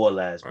week before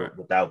last, right. But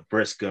without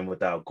Brisker and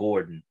without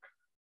Gordon,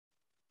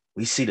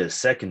 we see the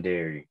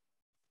secondary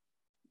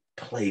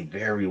play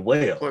very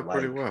well.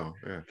 Pretty well,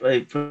 yeah.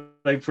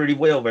 Play pretty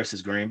well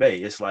versus Green Bay.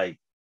 It's like,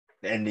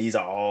 and these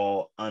are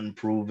all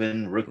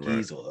unproven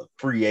rookies or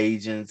free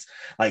agents.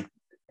 Like,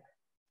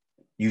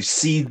 You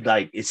see,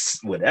 like,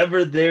 it's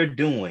whatever they're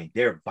doing,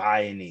 they're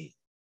buying in.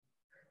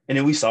 And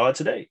then we saw it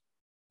today.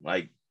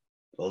 Like,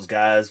 those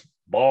guys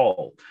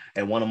ball.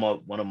 And one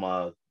of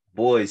my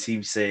boys,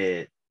 he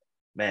said,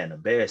 man, the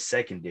Bears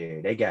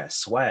secondary, they got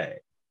swag.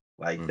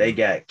 Like, they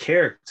got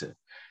character.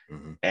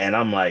 And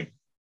I'm like,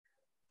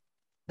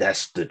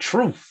 that's the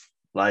truth.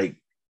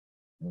 Like,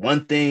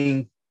 one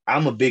thing,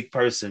 I'm a big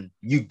person.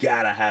 You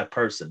gotta have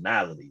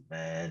personality,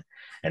 man.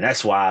 And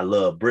that's why I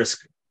love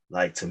Brisker.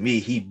 Like, to me,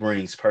 he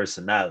brings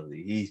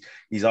personality.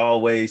 He's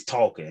always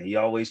talking. He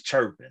always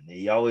chirping.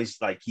 He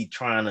always, like, he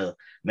trying to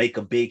make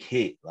a big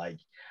hit. Like,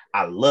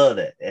 I love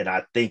that. And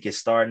I think it's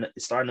starting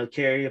to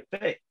carry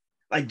effect.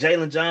 Like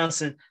Jalen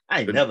Johnson,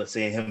 I ain't never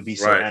seen him be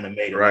so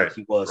animated like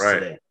he was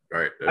today.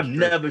 Right. I've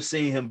never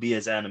seen him be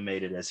as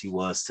animated as he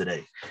was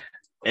today.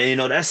 And, you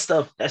know, that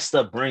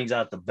stuff brings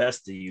out the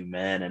best of you,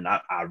 man. And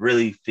I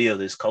really feel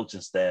this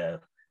coaching staff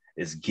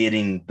is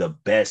getting the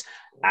best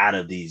out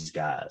of these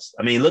guys.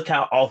 I mean, look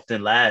how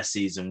often last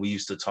season we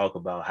used to talk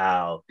about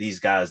how these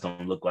guys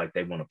don't look like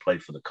they want to play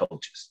for the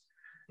coaches.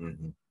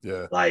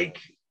 Yeah. Like,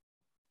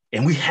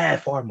 and we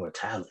had far more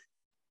talent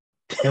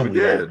than we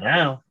have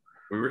now.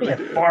 We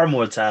have far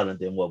more talent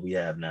than what we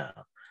have now.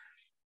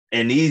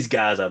 And these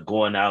guys are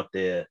going out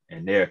there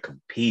and they're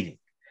competing.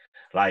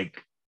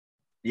 Like,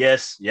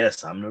 yes,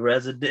 I'm the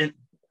resident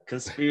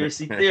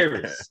conspiracy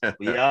theorist.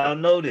 We all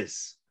know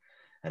this.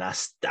 And I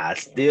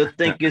still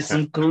think it's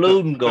some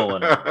colluding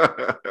going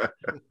on.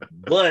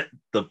 But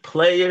the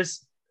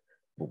players,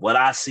 what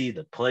I see,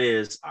 the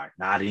players are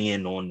not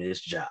in on this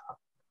job.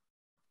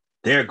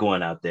 They're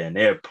going out there and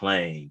they're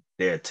playing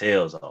their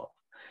tails off.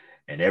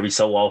 And every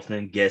so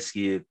often,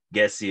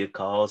 Gessia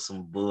calls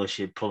some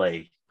bullshit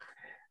play.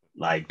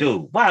 Like,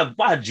 dude,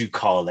 why'd you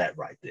call that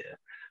right there?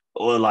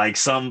 Or like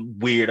some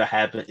weird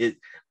happened.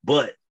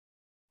 But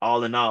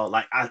all in all,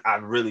 like I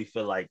really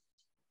feel like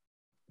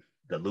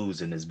the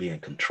losing is being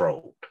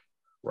controlled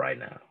right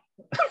now.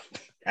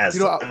 as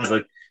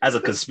a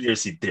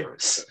conspiracy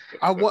theorist.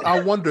 I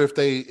wonder if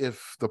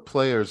the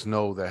players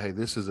know that, hey,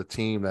 this is a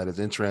team that is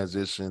in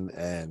transition,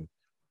 and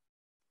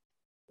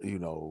you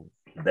know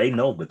they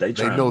know, but they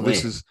know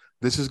this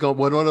is going.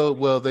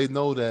 Well, they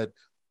know that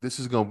this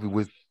is going to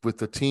be with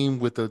the team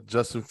with the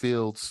Justin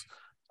Fields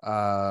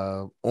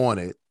on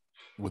it,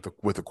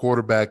 with a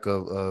quarterback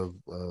of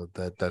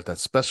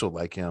that's special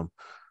like him.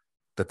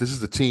 That this is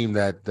the team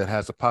that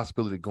has a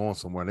possibility of going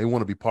somewhere, and they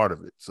want to be part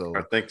of it. So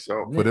I think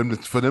so.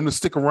 For them to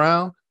stick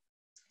around,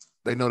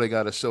 they know they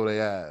got to show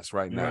their ass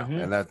right now,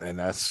 and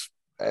that's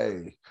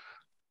hey,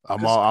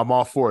 I'm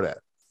all for that.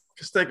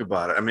 Just think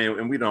about it. I mean,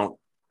 and we don't.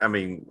 I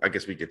mean, I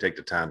guess we could take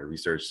the time to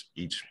research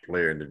each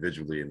player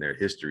individually and their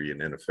history in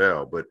the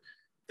NFL, but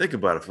think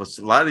about it. For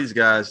a lot of these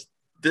guys,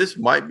 this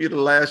might be the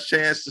last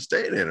chance to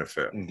stay in the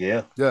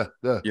NFL.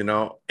 Yeah. You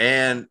know,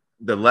 and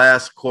the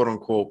last quote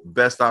unquote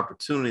best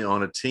opportunity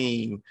on a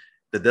team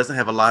that doesn't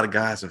have a lot of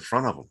guys in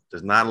front of them.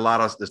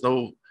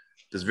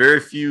 There's very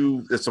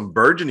few, there's some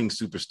burgeoning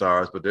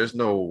superstars, but there's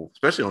no,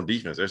 especially on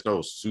defense, there's no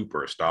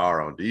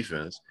superstar on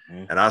defense.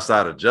 And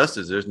outside of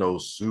Justice, there's no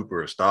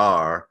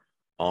superstar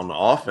on the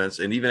offense.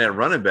 And even at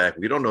running back,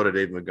 we don't know that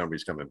David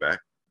Montgomery's coming back.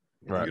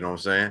 Right. You know what I'm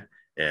saying?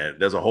 And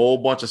there's a whole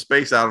bunch of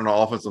space out on the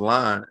offensive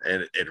line,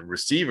 and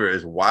receiver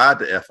is wide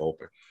the F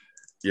open,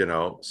 you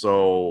know?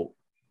 So,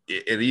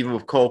 and even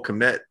with Cole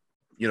Kmet,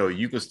 you know,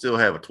 you can still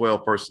have a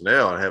 12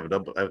 personnel and have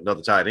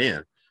another tight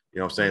end. You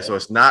know what I'm saying? Yeah. So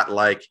it's not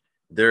like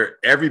they're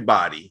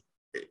everybody,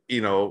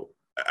 you know,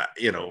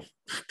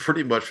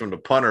 pretty much from the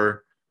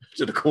punter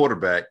to the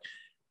quarterback,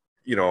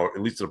 you know, at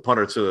least to the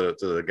punter to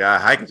the guy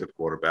hiking to the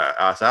quarterback,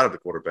 outside of the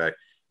quarterback,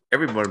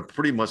 everyone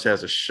pretty much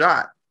has a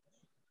shot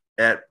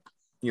at,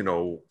 you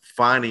know,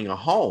 finding a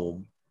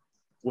home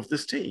with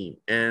this team.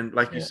 And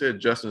like you said,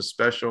 Justin's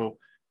special.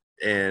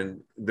 And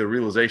the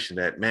realization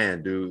that,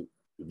 man, dude,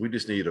 we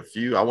just need a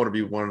few. I want to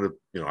be one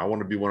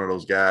of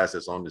those guys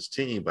that's on this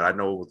team, but I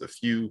know with a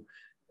few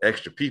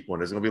extra people,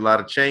 and there's going to be a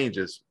lot of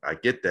changes. I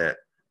get that.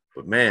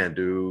 But, man,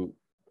 dude,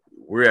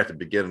 we're at the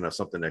beginning of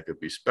something that could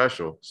be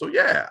special. So,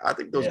 yeah, I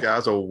think those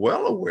guys are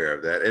well aware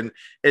of that. And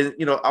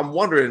you know, I'm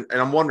wondering,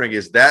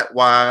 is that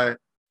why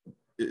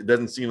it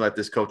doesn't seem like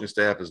this coaching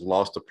staff has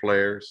lost the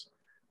players?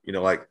 You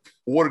know, like,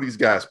 what are these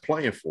guys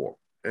playing for?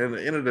 And at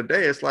the end of the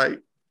day, it's like,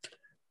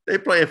 they're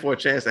playing for a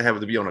chance to have it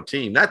to be on a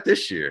team, not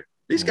this year.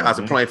 These guys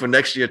are playing for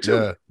next year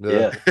too.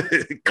 Yeah.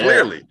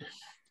 Clearly.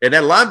 And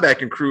that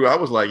linebacking crew, I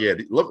was like, yeah,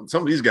 look,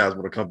 some of these guys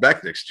want to come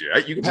back next year.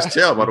 You can just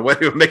tell by the way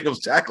they were making those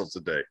tackles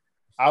today.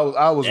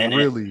 I was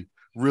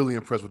really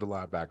impressed with the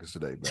linebackers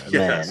today,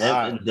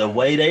 man. The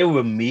way they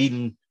were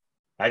meeting,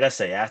 like I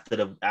say,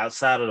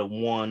 outside of the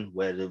one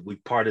where we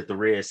parted the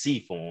Red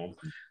Sea for them.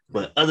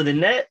 But other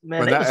than that,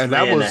 man,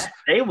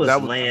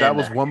 that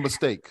was one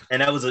mistake,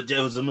 and it was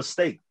a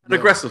mistake, an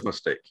aggressive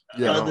mistake.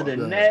 Yeah. Other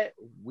than that,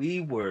 we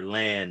were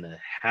laying the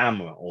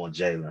hammer on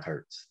Jalen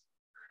Hurts.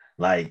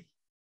 Like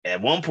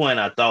at one point,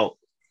 I thought,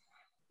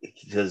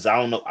 because I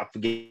don't know, I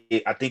forget.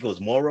 I think it was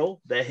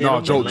Morrow that hit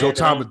him. Joe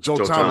Thomas.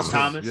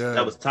 Yeah.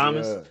 That was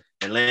Thomas. Yeah.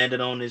 and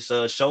landed on his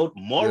shoulder.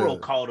 Morrow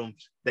caught him.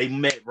 They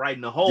met right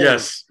in the hole.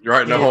 Yes,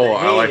 right in the hole.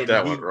 I like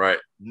that one. Right.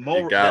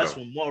 Morrow, that's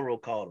when Morrow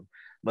caught him.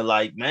 But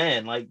like,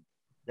 man, like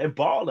they're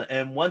balling.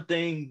 And one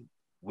thing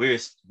we're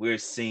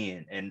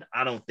seeing, and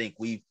I don't think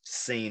we've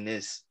seen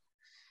this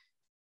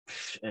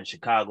in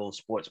Chicago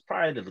sports.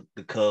 Probably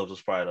the Cubs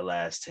was probably the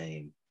last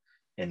team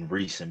in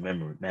recent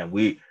memory. Man,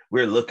 we're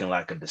looking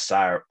like a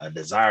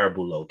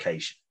desirable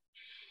location.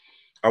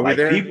 Are we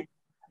there? People,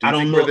 I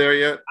don't know. We're there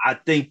yet?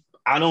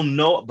 I don't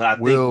know, but I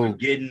think we're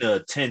getting the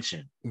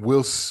attention.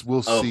 We'll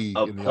see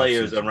of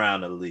players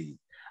around the league.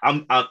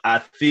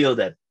 I feel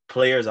that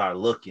players are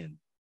looking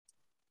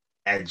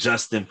at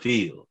Justin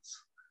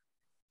Fields,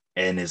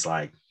 and it's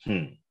like,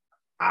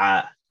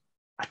 I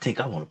think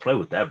I want to play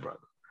with that brother.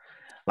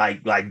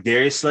 Like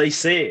Darius Slay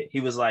said, he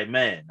was like,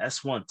 man,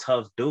 that's one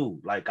tough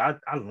dude. Like our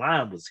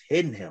line was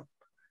hitting him.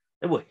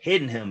 They were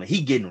hitting him, and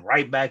he getting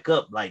right back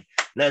up. Like,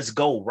 let's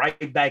go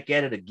right back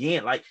at it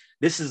again. Like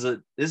this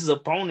is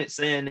opponent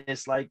saying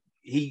it's like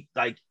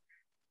I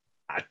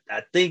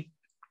think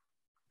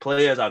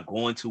players are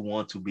going to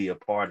want to be a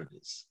part of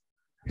this.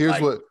 Here's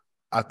what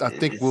I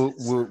think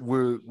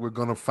we're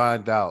gonna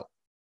find out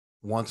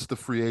once the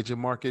free agent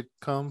market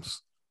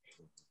comes,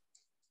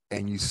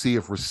 and you see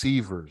if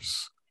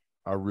receivers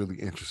are really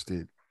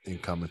interested in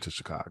coming to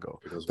Chicago.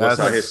 Because what's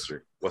our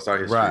history? What's our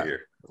history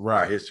here?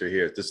 Right. Our history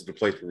here. This is the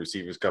place where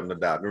receivers come to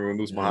die. Remember when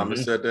Moose Muhammad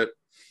said that?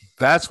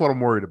 That's what I'm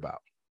worried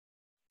about.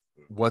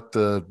 What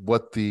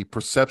the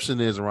perception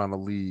is around the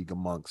league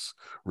amongst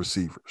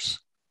receivers.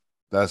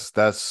 That's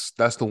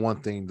the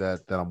one thing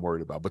that I'm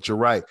worried about. But you're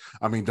right.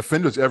 I mean,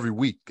 defenders every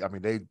week. I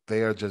mean,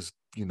 they are just,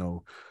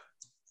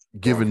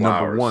 giving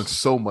number one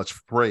so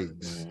much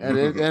praise,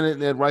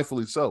 and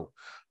rightfully so.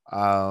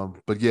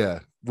 But yeah,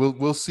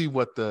 we'll see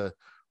what the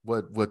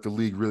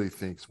league really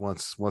thinks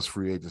once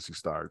free agency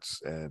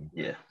starts, and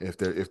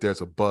if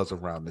there's a buzz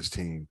around this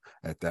team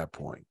at that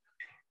point.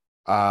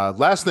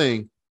 Last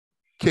thing,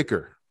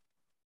 kicker.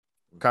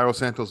 Cairo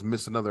Santos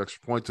missed another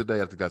extra point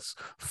today. I think that's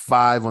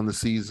 5 on the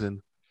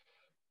season.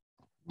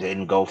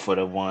 Didn't go for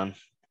the one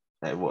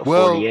at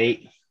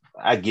 48.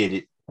 I get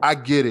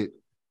it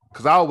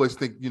because I always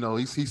think,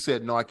 he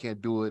said no, I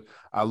can't do it.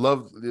 I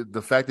love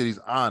the fact that he's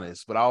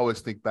honest, but I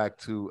always think back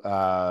to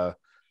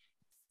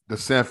the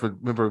Sanford.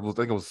 Remember, I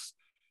think it was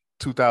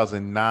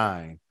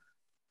 2009.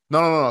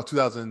 No,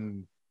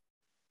 2000.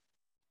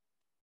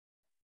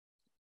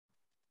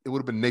 It would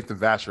have been Nathan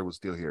Vasher was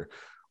still here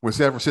when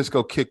San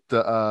Francisco kicked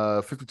the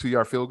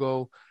 52-yard field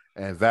goal,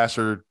 and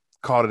Vasher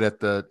caught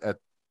it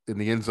in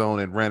the end zone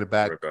and ran it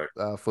back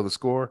for the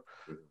score.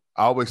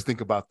 I always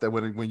think about that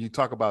when you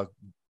talk about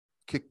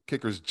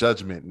kickers'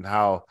 judgment and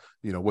how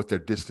what their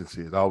distance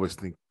is. I always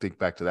think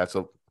back to that.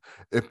 So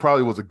it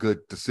probably was a good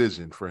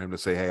decision for him to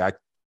say, "Hey,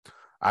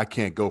 I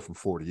can't go from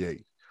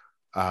 48."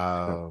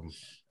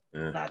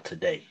 Not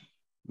today.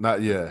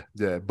 Not yeah.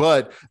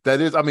 But that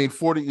is,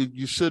 40.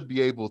 You should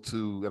be able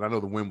to, and I know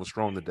the wind was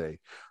strong today.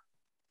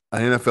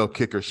 An NFL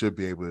kicker should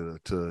be able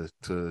to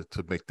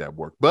make that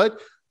work.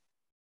 But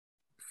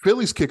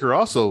Philly's kicker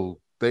also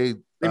he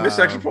missed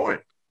extra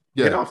point.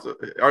 Yeah,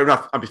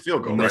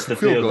 field goal. He missed the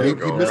field goal. He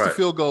missed the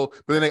field goal,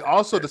 but then they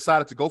also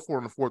decided to go for it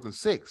on the 4th and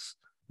 6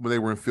 when they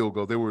were in field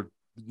goal. They were,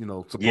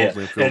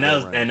 supposedly in field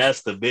goal range. And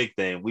that's the big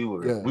thing. We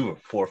were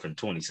 4th and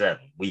 27.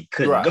 We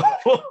couldn't go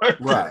for it.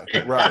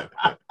 Right.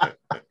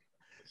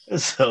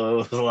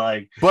 So it was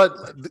like, but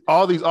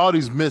all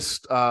these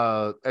missed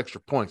extra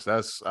points.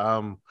 That's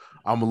I'm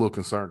a little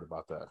concerned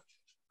about that.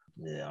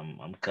 Yeah,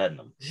 I'm cutting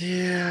them.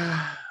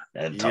 Yeah.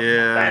 And talking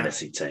about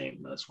fantasy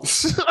team. That's one.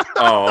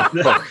 Oh,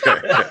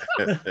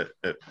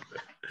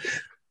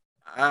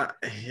 okay.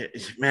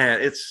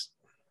 Man, it's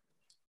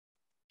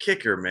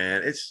kicker,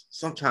 man. It's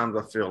sometimes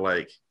I feel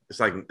like it's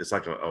like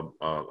a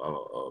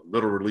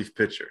middle relief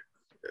pitcher.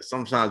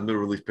 Sometimes middle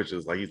relief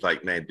pitchers he's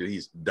like, man, dude,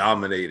 he's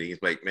dominating.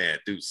 He's like, man,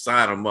 dude,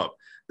 sign him up.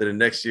 Then the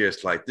next year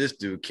it's like, this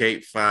dude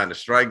can't find the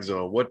strike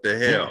zone. What the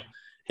hell?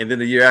 And then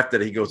the year after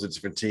that, he goes to a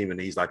different team and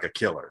he's like a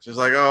killer. It's just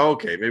like, oh,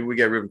 okay, maybe we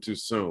got rid of him too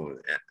soon.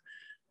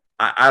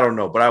 I don't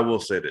know, but I will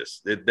say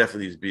this: there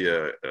definitely needs to be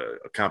a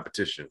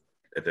competition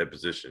at that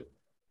position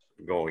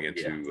going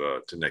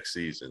into to next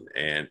season.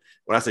 And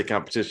when I say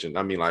competition,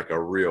 I mean like a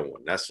real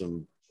one. That's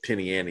some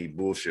penny ante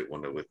bullshit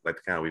one like the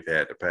kind we've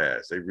had in the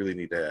past. They really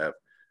need to have,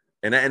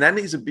 and that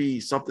needs to be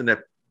something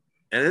that.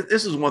 And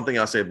this is one thing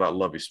I'll say about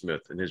Lovie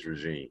Smith and his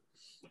regime.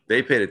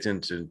 They paid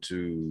attention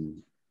to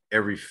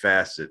every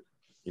facet.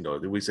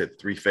 We said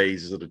 3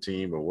 phases of the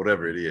team or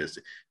whatever it is.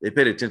 They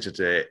paid attention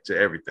to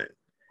everything.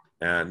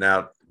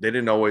 Now they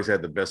didn't always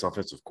have the best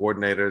offensive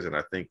coordinators, and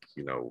I think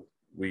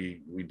we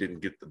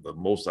didn't get the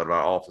most out of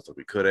our offense that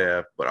we could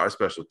have. But our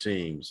special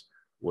teams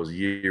was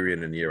year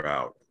in and year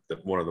out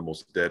one of the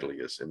most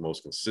deadliest and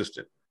most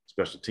consistent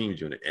special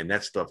teams unit, and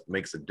that stuff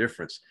makes a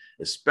difference,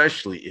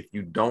 especially if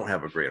you don't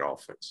have a great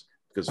offense,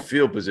 because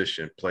field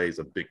position plays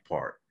a big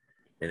part.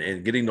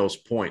 and getting those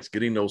points,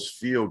 getting those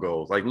field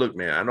goals. Like, look,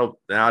 man, I know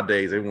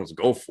nowadays everyone's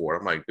go for it.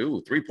 I'm like,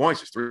 dude, 3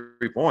 points is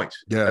 3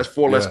 points. Yeah, that's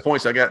 4 less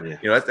points I got. Yeah.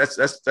 You know,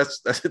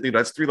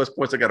 that's 3 less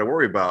points I got to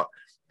worry about,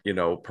 you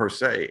know, per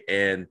se.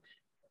 And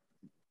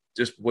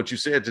just what you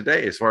said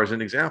today, as far as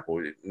an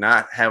example,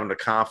 not having the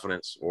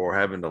confidence or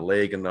having the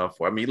leg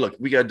enough. I mean, look,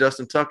 we got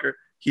Justin Tucker.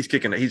 He's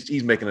kicking.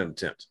 He's making an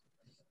attempt.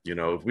 You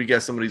know, if we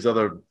got some of these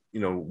other, you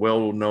know,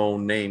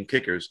 well-known name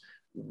kickers,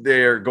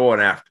 they're going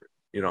after it.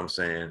 You know what I'm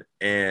saying?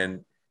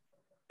 And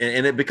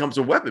it becomes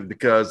a weapon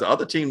because the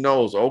other team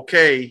knows,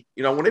 okay,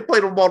 you know, when they play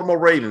the Baltimore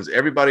Ravens,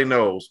 everybody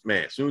knows,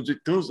 man, as soon as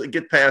they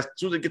get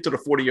to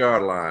the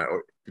 40-yard line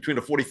or between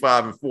the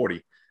 45 and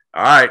 40,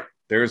 all right,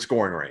 they're in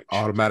scoring range.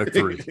 Automatic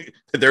 3.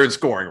 They're in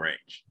scoring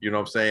range. You know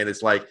what I'm saying?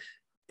 It's like,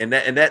 and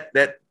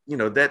that you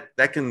know,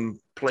 that can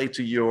play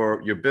to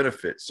your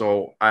benefit.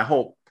 So I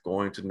hope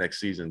going to next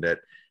season that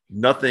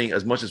nothing,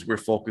 as much as we're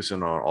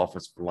focusing on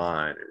offensive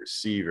line and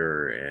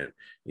receiver and,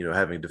 you know,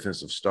 having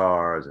defensive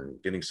stars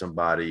and getting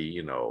somebody,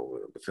 you know,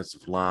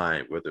 defensive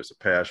line, whether it's a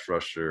pass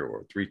rusher or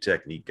a 3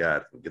 technique guy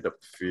that can get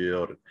up the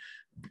field and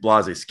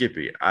blase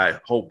Skippy. I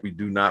hope we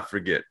do not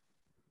forget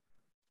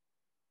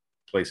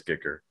place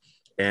kicker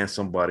and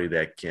somebody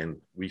that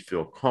we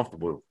feel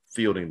comfortable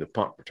fielding the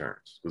punt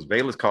returns, because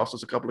Bayless cost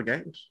us a couple of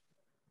games.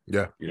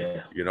 Yeah.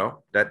 You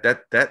know,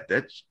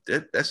 that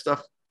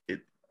stuff,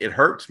 it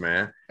hurts,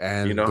 man.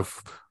 And you know,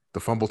 the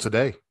fumble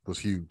today was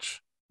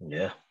huge.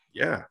 Yeah.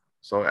 Yeah.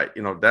 So,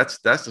 you know, that's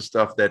the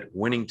stuff that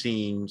winning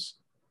teams,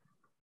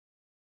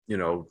 you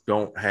know,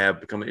 don't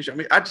have become an issue. I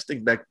mean, I just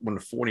think back when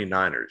the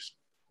 49ers,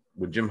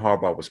 when Jim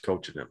Harbaugh was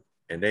coaching them,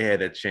 and they had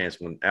that chance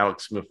when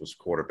Alex Smith was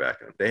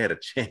quarterbacking, they had a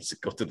chance to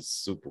go to the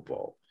Super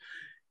Bowl.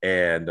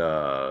 And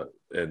the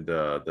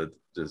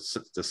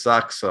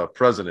Sox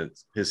president,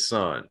 his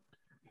son,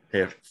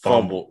 had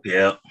fumbled.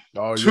 Yeah.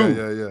 Oh,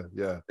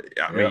 yeah.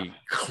 I mean,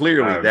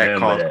 clearly that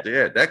cost.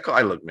 That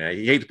cost. Look, man,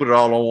 he hates to put it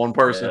all on one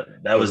person. Yeah,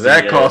 that was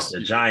cost.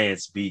 The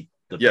Giants beat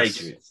the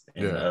Patriots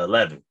in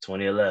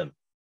 2011.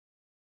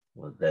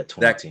 Was that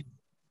 2010?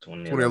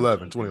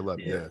 2011.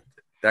 Yeah.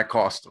 That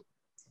cost them.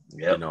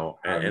 Yeah. You know,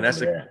 and that's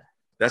the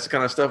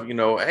kind of stuff. You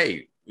know,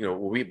 hey, you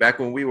know, back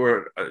when we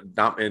were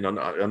under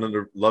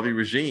the Lovey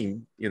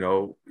regime, you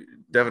know,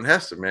 Devin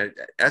Hester, man,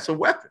 that's a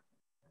weapon.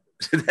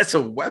 That's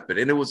a weapon.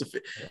 And it was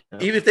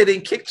even if they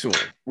didn't kick to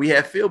him, we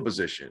had field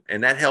position,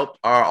 and that helped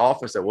our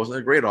offense. That wasn't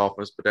a great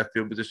offense, but that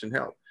field position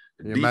helped.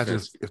 Imagine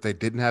if they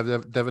didn't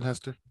have Devin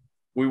Hester,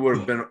 we would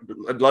have been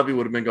Lovey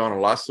would have been gone a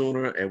lot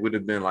sooner, and would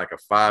have been like a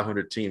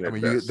 500 team. I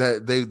mean,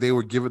 they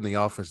were given the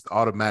offense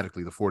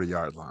automatically the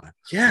 40-yard line.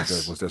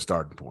 Yes, was their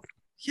starting point.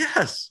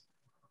 Yes,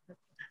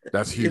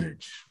 that's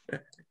huge.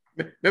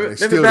 Remember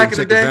still back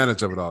didn't in the day,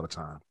 advantage of it all the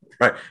time.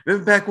 Right.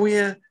 Remember back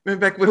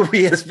when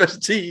we had special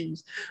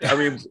teams. I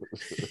mean,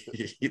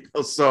 you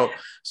know, so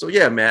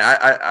yeah, man.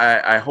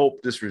 I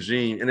hope this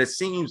regime, and it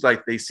seems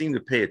like they seem to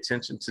pay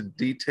attention to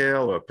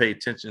detail or pay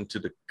attention to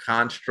the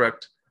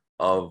construct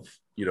of,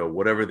 you know,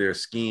 whatever their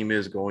scheme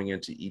is going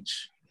into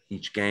each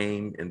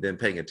game, and then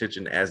paying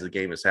attention as the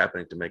game is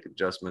happening to make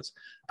adjustments.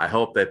 I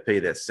hope they pay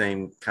that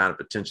same kind of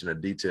attention to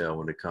detail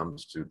when it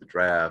comes to the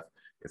draft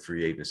and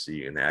free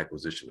agency and the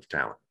acquisition of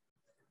talent.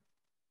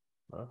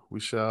 Well, we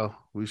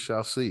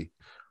shall see.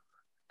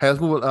 Has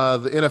moved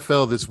the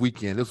NFL this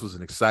weekend. This was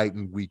an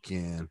exciting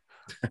weekend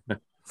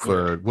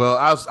for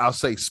I'll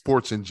say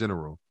sports in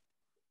general.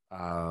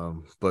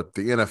 But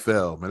the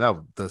NFL,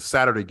 man, the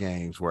Saturday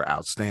games were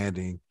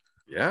outstanding.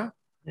 Yeah.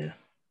 They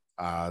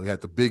had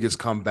the biggest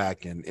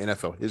comeback in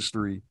NFL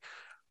history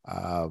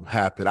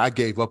happen. I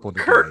gave up on the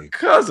Kirk game.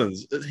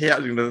 Cousins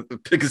having the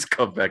biggest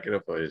comeback in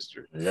NFL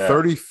history. Yeah.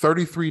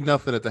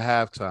 33-0 at the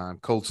halftime.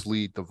 Colts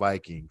lead the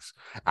Vikings.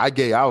 I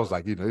was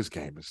like, you know, this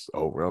game is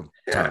over. I'm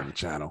turning the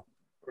channel.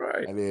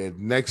 Right. And then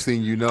next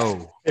thing you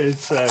know,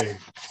 insane.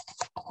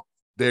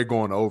 They're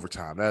going to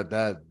overtime.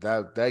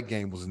 That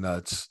game was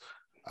nuts.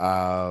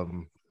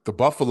 The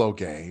Buffalo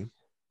game,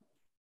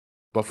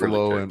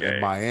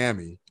 and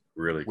Miami.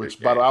 Really, which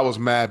by the way, I was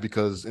mad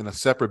because in a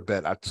separate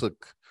bet I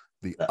took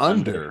the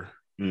under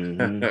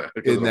in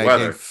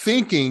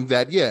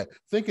that game,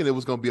 thinking it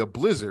was going to be a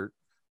blizzard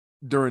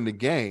during the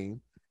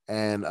game,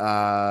 and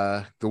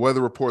the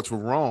weather reports were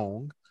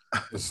wrong.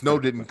 The snow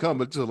didn't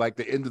come until like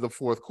the end of the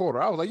fourth quarter.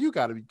 I was like, you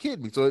got to be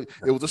kidding me. So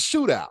it was a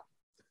shootout.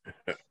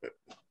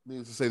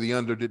 Needless to say, the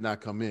under did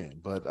not come in,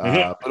 but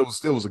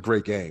it was a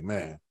great game,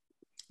 man.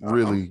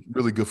 Really,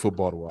 really good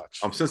football to watch.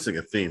 I'm sensing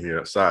a theme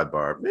here.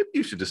 Sidebar. Maybe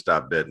you should just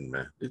stop betting,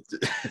 man.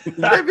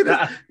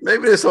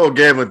 maybe this whole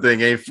gambling thing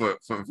ain't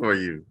for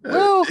you.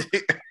 Well,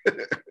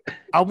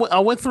 I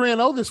went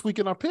 3-0 this week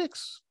in our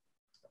picks.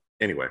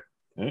 Anyway,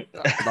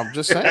 I'm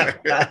just saying.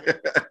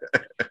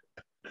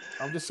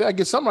 I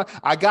get something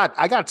right.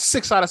 I got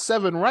 6 out of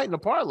 7 right in the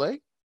parlay.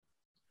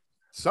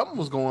 Something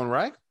was going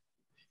right.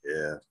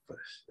 Yeah,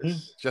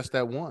 just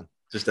that one.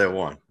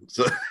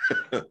 So.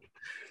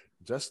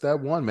 Just that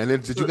one, man.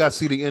 Did you guys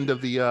see the end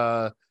of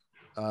the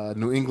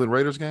New England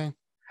Raiders game?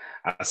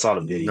 I saw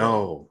the video.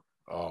 No.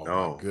 Oh,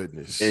 no. My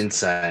goodness.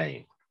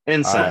 Insane.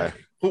 I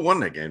Who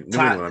won that game? New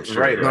England, I'm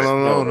sure. Raiders. Right?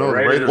 No. The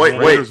Raiders, Wait.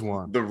 Raiders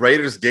won. The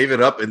Raiders gave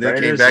it up and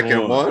then came back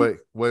and won.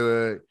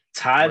 Wait.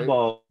 Tie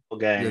ball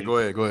game. Yeah,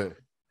 go ahead.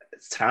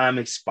 Time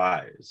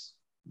expires.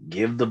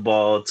 Give the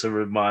ball to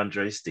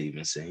Ramondre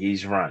Stevenson.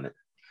 He's running.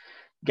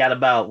 Got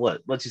about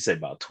what you say,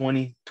 about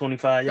 20,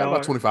 25 yards?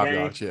 About 25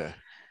 yards, yeah.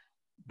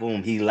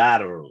 Boom, he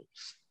laterals.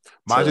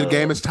 Mind you, the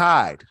game is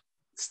tied.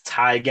 It's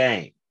tie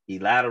game. He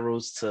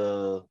laterals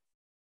to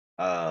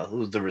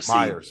who's the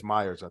receiver?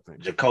 Myers, I think.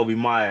 Jacoby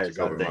Myers.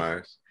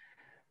 Myers.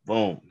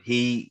 Boom.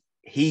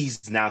 He's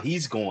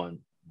going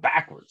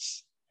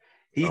backwards.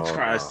 He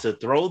tries to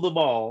throw the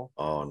ball.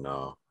 Oh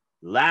no.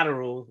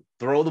 Lateral,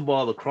 throw the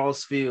ball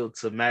across field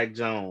to Mac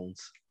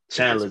Jones.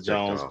 Chandler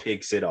Jones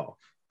picks it off.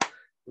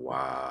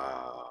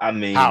 Wow. I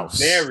mean,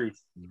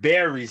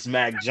 buries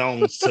Mac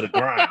Jones to the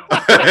ground.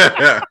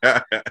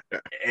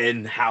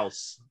 And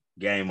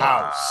game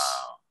on.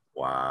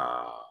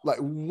 Wow. Like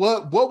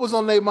what was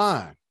on their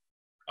mind?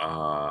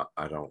 I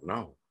don't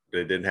know.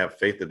 They didn't have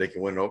faith that they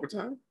can win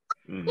overtime?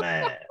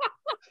 Man.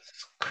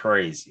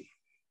 Crazy.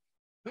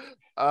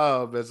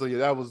 Oh man, so yeah,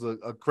 that was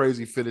a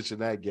crazy finish in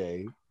that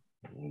game.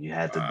 You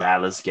had the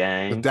Dallas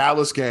game. The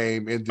Dallas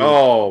game in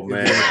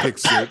the pick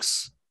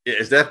six.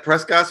 Is that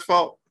Prescott's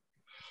fault?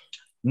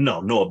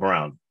 No, Noah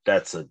Brown.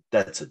 That's a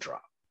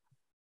drop.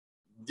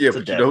 Yeah,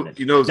 but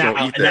you know,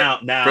 gonna eat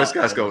that. Now,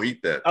 Prescott's gonna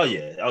eat that. Oh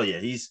yeah.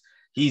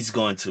 He's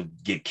going to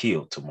get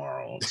killed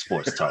tomorrow on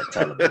Sports Talk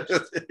Television.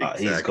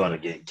 Exactly. He's going to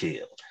get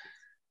killed.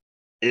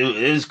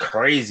 It was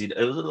crazy.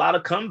 It was a lot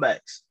of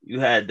comebacks. You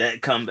had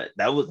that comeback.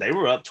 They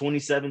were up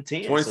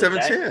 27-10.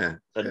 27-10.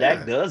 So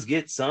Dak does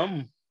get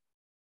some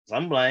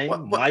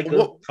blame.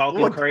 Micah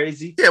talking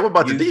crazy. Yeah, what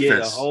about the defense? You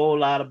get a whole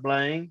lot of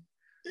blame.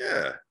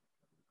 Yeah.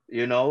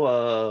 You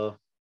know,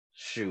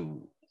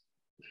 shoot.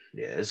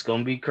 Yeah, it's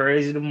gonna be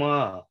crazy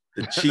tomorrow.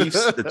 The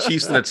Chiefs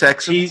and the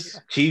Texans.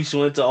 Chiefs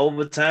went to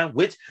overtime,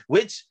 which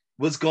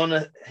was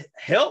gonna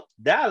help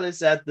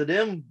Dallas after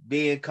them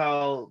being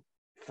called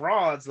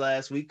frauds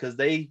last week because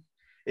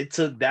it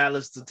took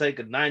Dallas to take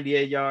a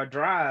 98-yard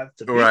drive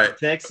to beat the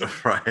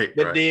Texans. Right.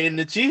 But then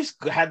the Chiefs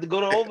had to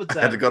go to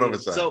overtime.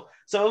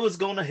 So it was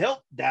gonna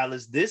help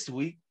Dallas this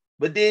week,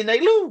 but then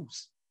they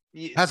lose.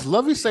 Has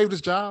Lovey saved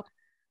his job?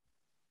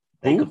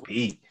 They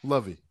compete.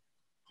 Lovey.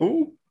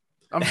 Who?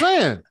 I'm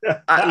saying.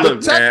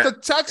 The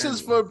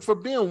Texans for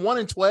being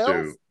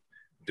 1-12.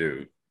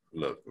 Dude,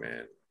 look,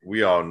 man.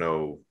 We all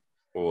know.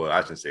 Well,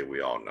 I shouldn't say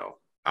we all know.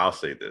 I'll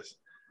say this.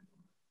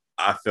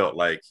 I felt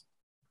like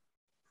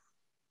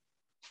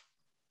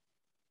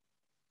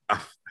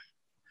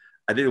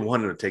I didn't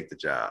want him to take the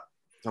job.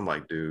 I'm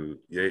like, dude,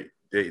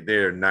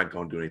 they're not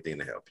going to do anything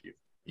to help you.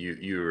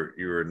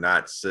 You're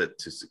not set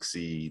to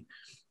succeed,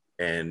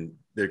 and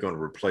they're going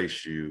to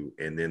replace you,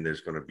 and then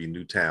there's going to be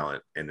new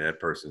talent, and that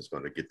person's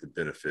going to get the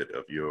benefit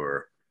of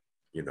your,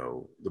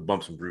 the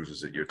bumps and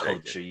bruises that you're taking.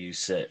 Culture you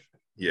set.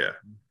 Yeah.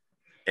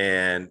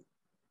 And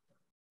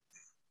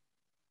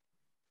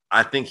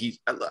I think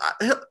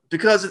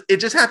because it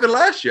just happened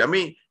last year. I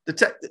mean,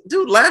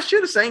 last year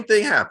the same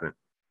thing happened.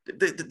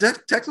 The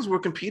Texans were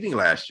competing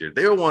last year.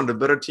 They were one of the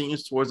better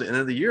teams towards the end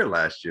of the year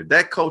last year.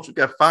 That coach who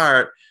got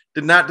fired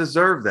did not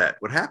deserve that.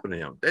 What happened to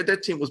him?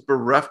 That team was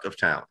bereft of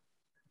talent.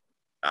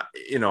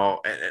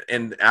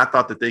 And I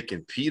thought that they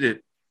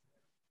competed.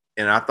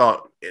 And I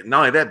thought not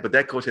only that, but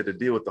that coach had to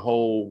deal with the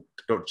whole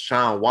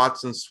Sean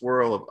Watson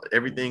swirl of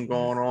everything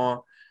going on.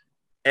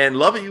 And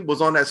Lovey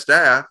was on that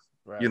staff.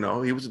 Right.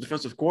 He was a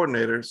defensive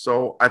coordinator.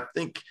 So I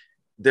think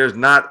there's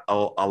not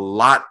a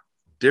lot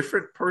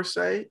different per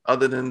se,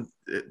 other than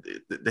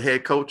the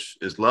head coach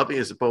is Lovey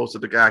as opposed to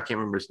the guy, I can't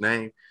remember his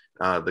name,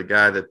 the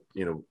guy that,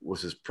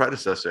 was his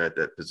predecessor at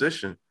that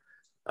position.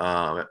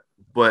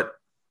 But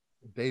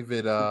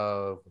David, it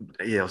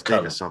was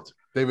David something.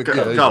 David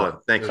Cullen.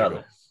 Thank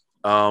you.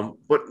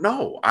 But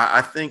no,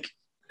 I think,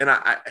 and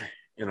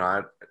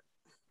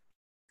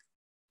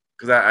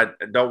because I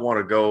don't want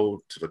to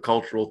go to the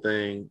cultural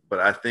thing, but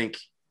I think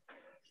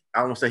I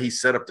don't want to say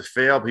he's set up to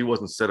fail, but he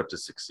wasn't set up to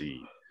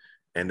succeed.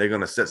 And they're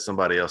going to set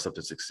somebody else up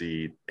to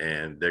succeed,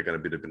 and they're going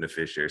to be the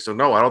beneficiary. So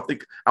no, I don't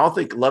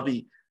think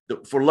Lovey,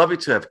 for Lovey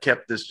to have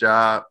kept this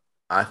job,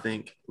 I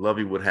think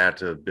Lovey would have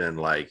to have been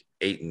like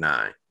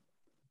 8-9.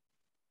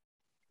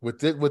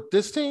 With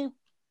this team?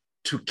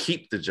 To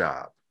keep the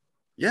job.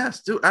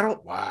 Yes, dude. I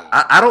don't. Wow.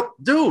 I don't.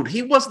 Dude,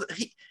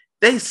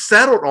 they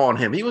settled on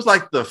him. He was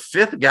like the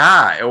fifth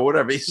guy or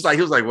whatever. He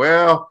was like,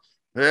 well,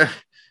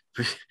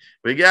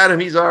 we got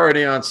him. He's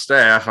already on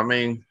staff. I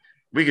mean,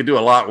 we could do a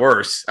lot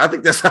worse. I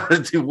think that's how the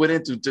dude went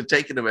into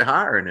taking him and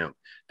hiring him.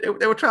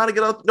 They were trying to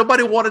get out.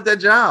 Nobody wanted that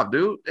job,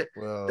 dude.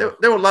 Well,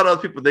 there were a lot of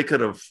other people they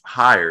could have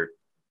hired.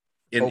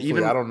 And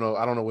hopefully, I don't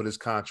know what his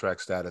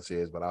contract status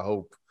is, but I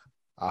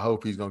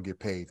hope he's going to get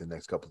paid the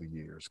next couple of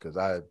years because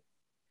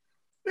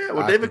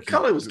David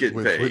Culley was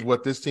getting paid. With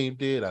what this team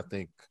did, I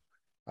think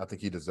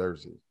he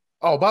deserves it.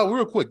 Oh, but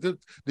real quick, did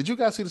you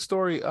guys see the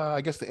story?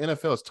 I guess the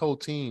NFL has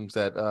told teams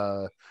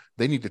that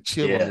they need to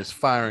chill on this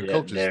firing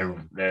coaches.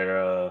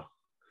 They're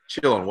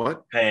Chill on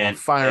what? On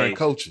firing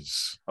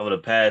coaches. Over the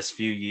past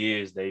few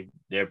years,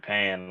 they're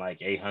paying like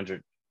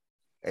 $800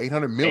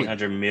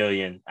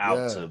 million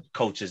out to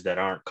coaches that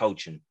aren't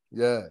coaching.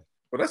 Yeah.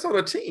 Well, that's on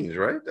the teams,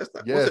 right? That's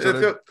not. Yeah.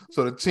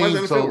 So the teams.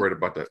 Why is the NFL worried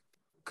about that?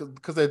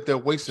 Because they're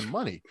wasting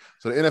money.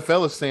 So the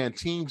NFL is saying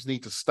teams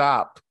need to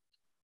stop,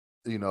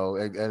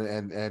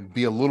 and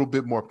be a little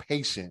bit more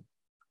patient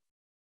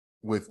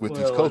with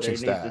these coaching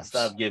staffs. They need to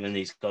stop giving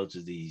these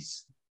coaches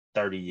these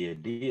 30-year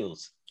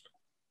deals.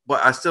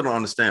 But I still don't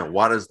understand,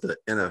 why does the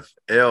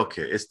NFL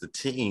care? It's the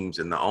teams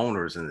and the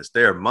owners, and it's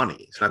their money.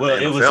 It's not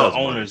it was an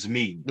owners'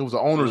 meeting. It was an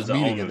owners'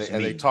 meeting, and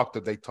they talked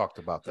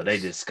about that. So they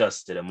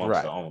discussed it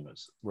amongst the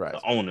owners. Right.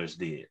 The owners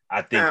did.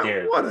 I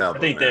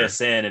think they're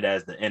saying it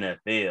as the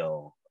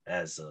NFL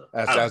as a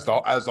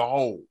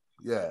whole.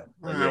 Yeah.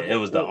 It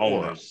was the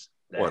owners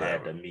that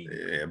had the meeting.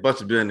 Yeah, a bunch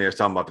of billionaires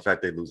talking about the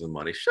fact they're losing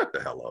money. Shut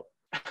the hell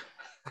up.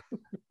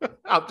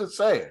 I'm just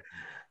saying.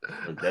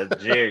 Look,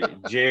 that's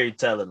Jerry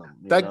telling them.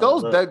 That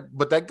goes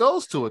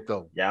to it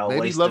though.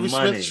 Maybe Lovie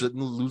Smith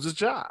shouldn't lose his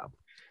job.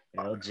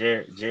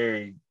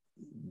 Jerry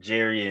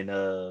and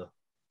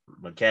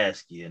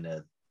McCaskey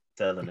and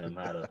telling him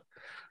how to.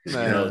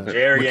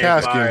 Jerry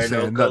ain't firing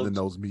no coach in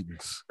those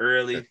meetings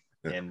early,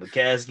 and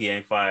McCaskey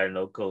ain't firing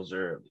no coach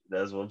early.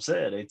 That's what I'm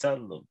saying. They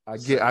telling them.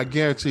 I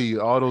guarantee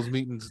you, all those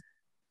meetings,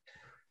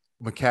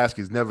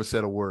 McCaskey's never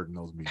said a word in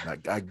those meetings.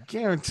 I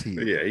guarantee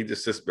you. Yeah, he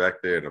just sits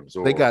back there and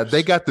absorbs.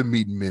 They got the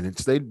meeting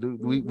minutes. They do.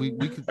 We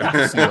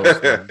can see those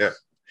things.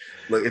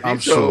 Look,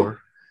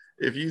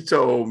 if you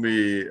told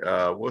me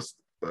what's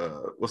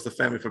the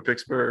family for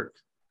Pittsburgh?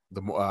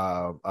 The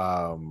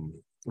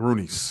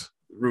Rooney's.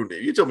 Rooney.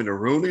 You told me the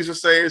Rooneys are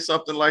saying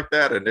something like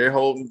that, and they're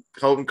holding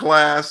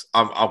class.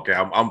 I'm okay.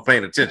 I'm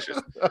paying attention.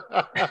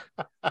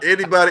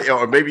 Anybody,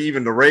 or maybe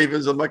even the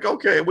Ravens. I'm like,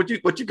 okay, what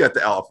you got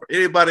to offer?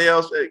 Anybody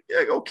else? Hey,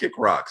 go kick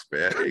rocks,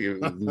 man. You're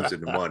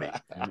losing the money.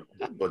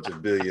 Bunch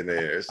of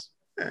billionaires.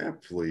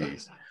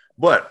 Please.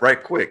 But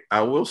right quick,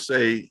 I will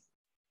say,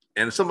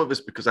 and some of it's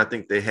because I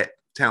think they had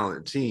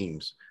talented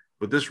teams,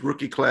 but this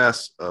rookie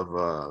class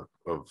of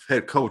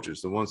head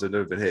coaches, the ones that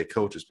never been head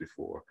coaches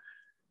before,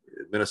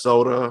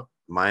 Minnesota,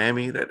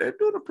 Miami, they're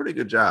doing a pretty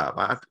good job.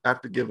 I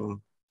have to give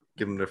them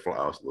their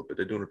flowers a little bit.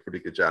 They're doing a pretty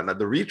good job. Now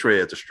the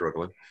retreads are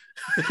struggling.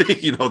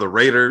 The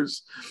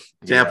Raiders,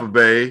 Tampa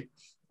Bay,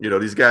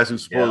 these guys who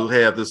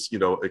supposedly have this,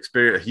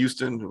 experience.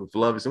 Houston with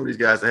Lovie, some of these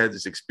guys that had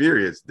this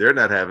experience, they're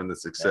not having the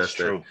success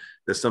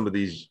that some of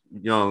these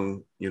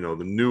young,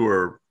 the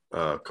newer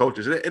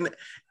coaches.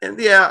 And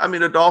yeah, I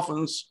mean the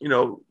Dolphins,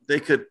 they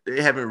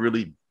haven't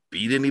really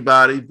beat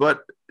anybody,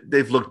 but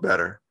they've looked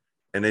better.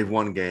 And they've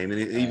won game, and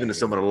even in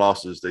some of the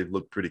losses, they've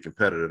looked pretty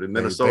competitive. In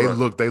Minnesota,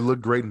 they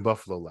looked great in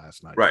Buffalo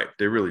last night. Right,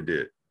 they really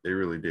did.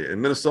 In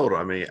Minnesota,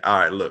 I mean, all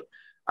right, look,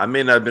 I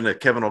may not have been a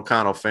Kevin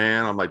O'Connell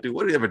fan. I'm like, dude,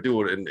 what did he ever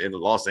do in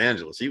Los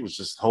Angeles? He was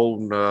just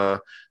holding,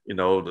 the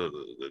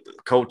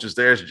coaches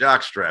there as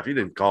jockstrap. He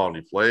didn't call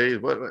any plays.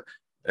 But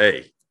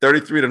hey,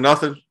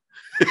 33-0.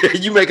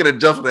 You make an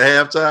adjustment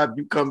at halftime.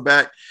 You come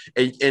back,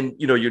 and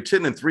you're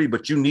 10-3,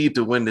 but you need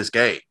to win this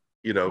game.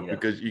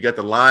 Because you got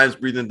the lines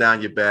breathing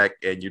down your back,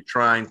 and you're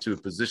trying to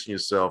position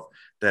yourself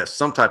to have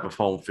some type of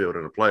home field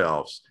in the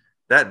playoffs.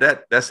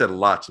 That said a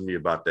lot to me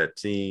about that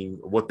team,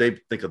 what they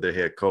think of their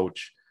head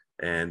coach,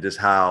 and just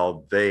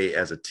how they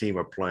as a team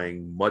are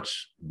playing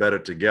much better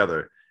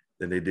together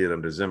than they did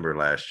in December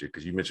last year.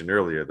 Because you mentioned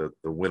earlier the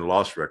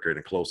win-loss record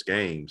in close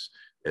games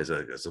is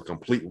a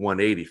complete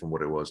 180 from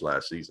what it was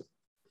last season.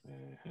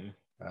 Mm-hmm.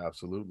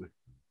 Absolutely.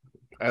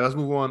 All right, let's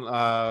move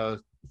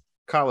on.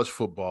 College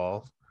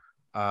football.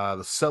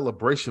 The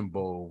Celebration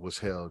Bowl was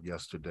held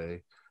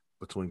yesterday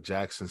between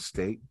Jackson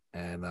State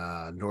and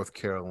North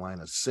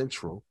Carolina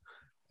Central.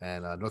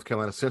 And North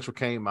Carolina Central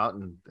came out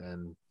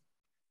and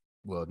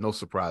well, no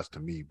surprise to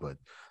me, but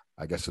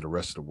I guess to the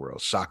rest of the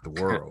world, shocked the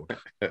world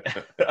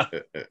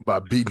by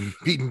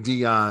beating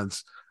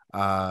Deion's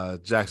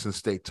Jackson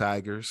State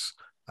Tigers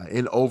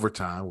in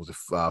overtime. Was it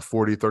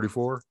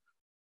 40-34?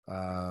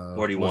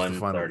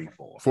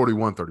 41-34.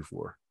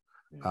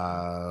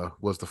 41-34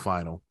 was the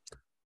final.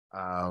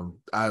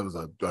 I was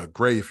a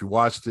great, if you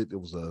watched it, it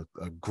was a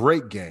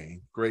great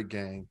game.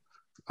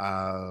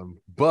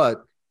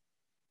 But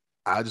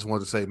I just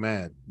wanted to say,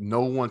 man,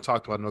 no one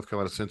talked about North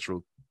Carolina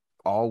Central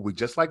all week,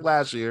 just like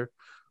last year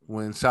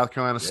when South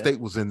Carolina State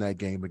was in that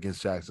game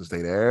against Jackson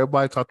State.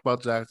 Everybody talked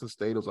about Jackson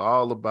State. It was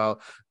all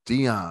about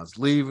Deion's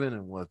leaving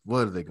and what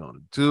are they going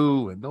to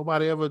do? And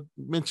nobody ever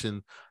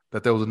mentioned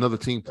that there was another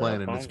team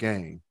playing in this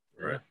game.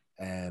 Right.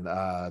 And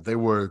they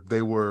were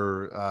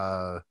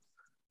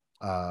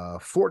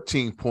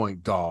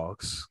 14-point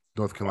dogs,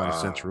 North Carolina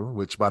Central,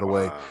 which, by the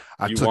way,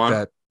 I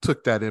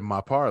took that in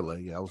my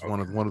parlay. Yeah, I was one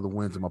of the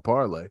wins in my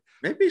parlay.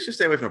 Maybe you should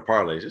stay away from the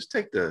parlay. Just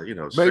take the,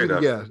 straight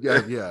up. Yeah.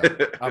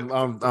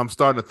 I'm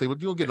starting to think, well,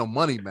 you don't get no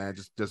money, man.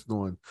 Just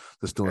doing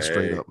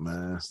straight up,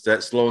 man.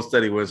 That slow and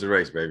steady wins the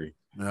race, baby.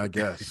 I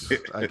guess.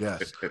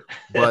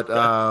 But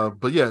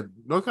yeah,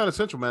 North Carolina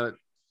Central, man.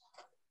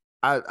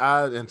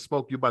 and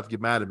Smoke, you're about to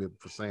get mad at me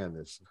for saying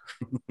this.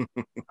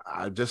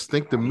 I just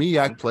think the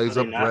MEAC plays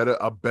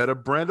a better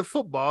brand of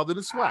football than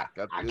the SWAC.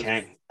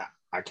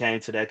 I came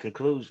to that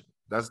conclusion.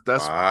 That's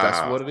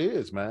what it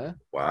is, man.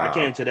 Wow. I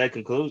came to that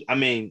conclusion. I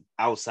mean,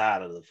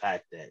 outside of the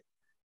fact that,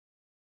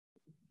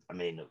 I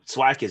mean, the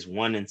SWAC is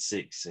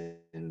 1-6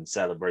 in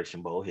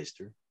Celebration Bowl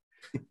history.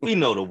 We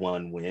know the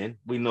one win.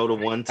 We know the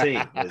one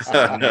team.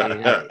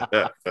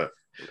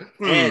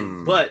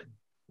 But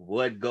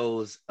what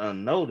goes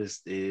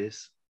unnoticed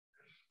is,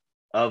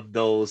 of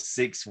those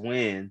 6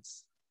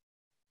 wins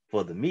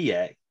for the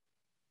MEAC,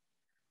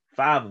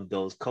 5 of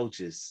those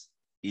coaches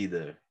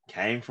either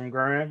came from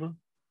Granville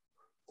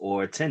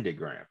or attended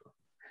Granville.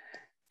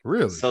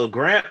 Really? So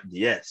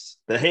yes,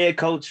 the head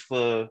coach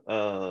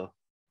for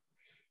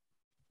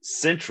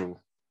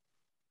Central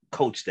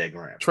coached at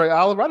Granville. Trey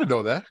Oliver, I didn't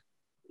know that.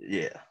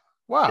 Yeah.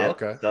 Wow. Yeah.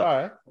 Okay. So, all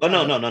right. Oh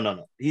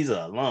no. He's an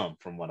alum,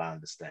 from what I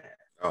understand.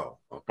 Oh,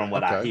 okay. From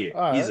what I hear,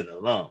 he's an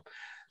alum.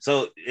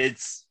 So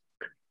it's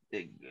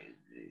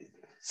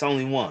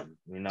only one.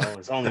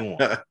 It's only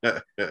one.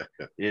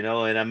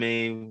 And I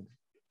mean,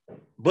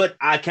 but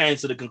I came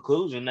to the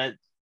conclusion that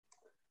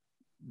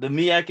the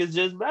MEAC is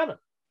just better.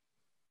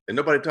 And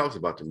nobody talks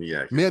about the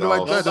MEAC. That's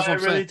what I'm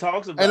really saying.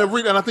 Talks about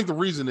and I think the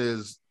reason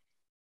is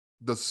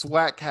the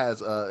SWAC has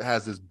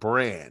this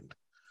brand.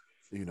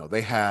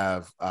 They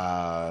have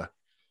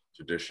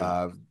tradition.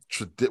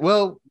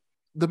 Well,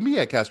 the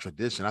MEAC has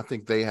tradition. I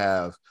think they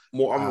have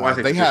more.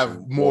 They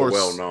have more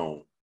well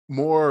known,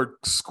 more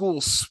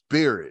school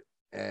spirit,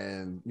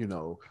 and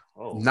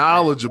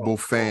knowledgeable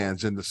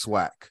fans in the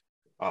SWAC.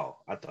 Oh,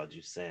 I thought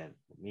you said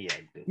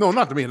MEAC. No,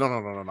 not the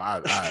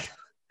MEAC.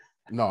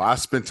 No. I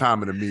spent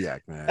time in the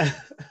MEAC, man.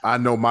 I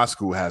know my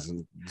school has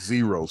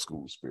zero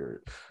school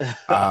spirit.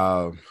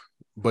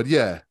 But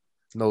yeah,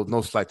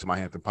 no slight to my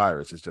Hampton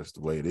Pirates. It's just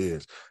the way it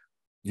is.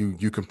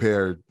 You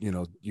compare,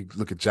 you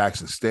look at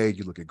Jackson State,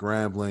 you look at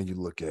Grambling, you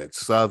look at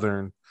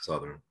Southern,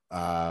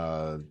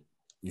 Alabama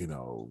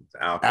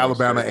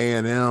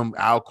A&M,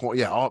 Alcorn.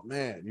 Yeah, oh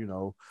man,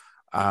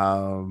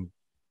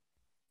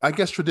 I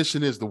guess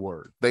tradition is the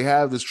word. They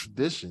have this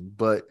tradition,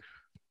 but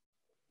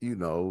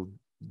the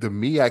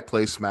MEAC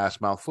plays smash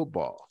mouth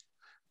football,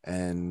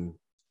 and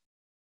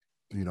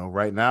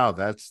right now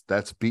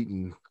that's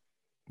beating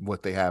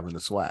what they have in the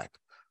SWAC.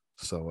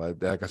 So,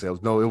 like I said,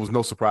 it was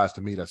no surprise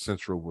to me that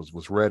Central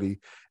was ready,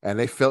 and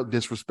they felt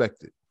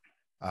disrespected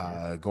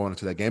going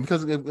into that game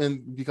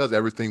because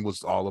everything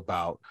was all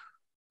about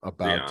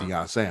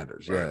Deion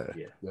Sanders.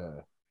 Right.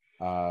 Yeah.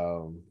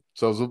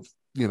 So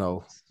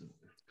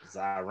it's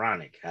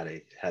ironic how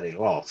they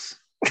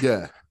lost.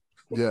 Yeah.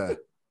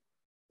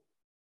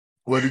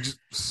 Well,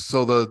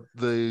 so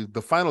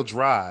the final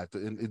drive,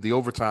 the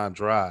overtime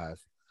drive,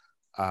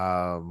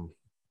 3rd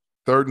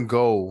and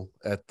goal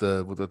at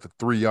the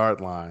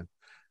 3-yard line,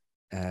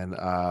 and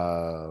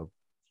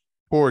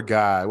poor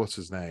guy, what's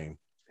his name?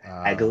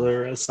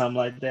 Hagler or something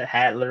like that.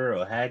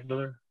 Hagler.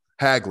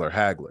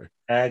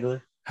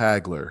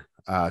 Hagler.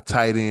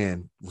 Tight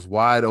end was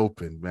wide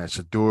open, man.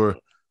 Shedeur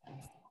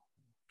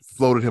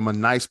floated him a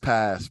nice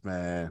pass,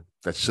 man,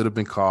 that should have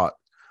been caught,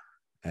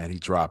 and he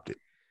dropped it.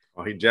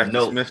 Oh, he Jackie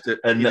Smithed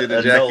it. He did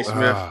a Jackie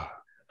Smith.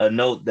 A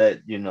note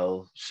that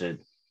should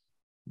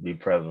be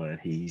prevalent.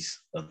 He's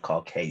a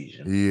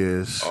Caucasian. He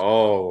is.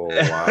 Oh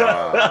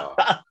wow.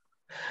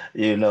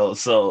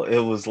 So it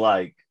was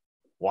like,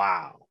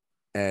 wow.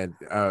 And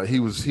he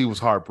was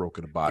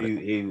heartbroken about it.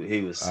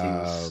 He was.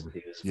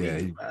 Yeah,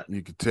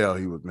 you could tell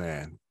he was,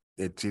 man.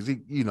 He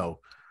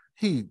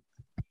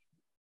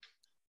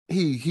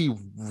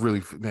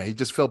really, man, he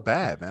just felt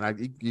bad,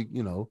 man.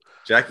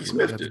 Jackie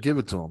Smith to give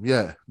it to him.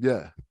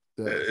 Yeah.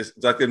 It's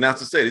like the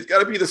announcer said, he's got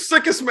to be the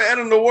sickest man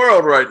in the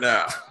world right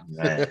now.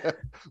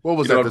 What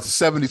was that? The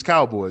 70s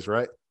Cowboys,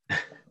 right?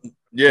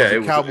 Yeah, it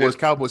was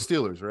Cowboys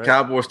Steelers, right?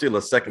 Cowboys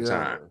Steelers second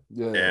time.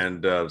 Yeah.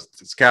 And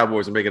it's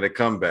Cowboys are making a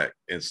comeback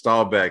and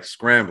Staubach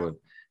scrambling.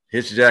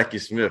 Hits Jackie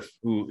Smith,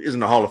 who isn't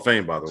the Hall of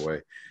Fame, by the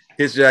way.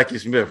 Hits Jackie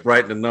Smith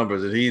right in the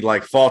numbers, and he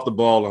fought the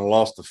ball and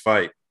lost the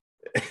fight.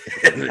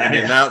 and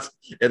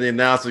the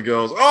announcer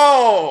goes,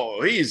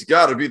 "Oh, he's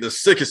got to be the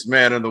sickest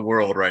man in the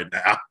world right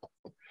now."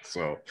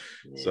 So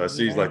it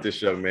seems like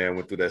this young man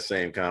went through that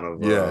same kind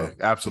of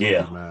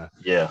absolutely, man.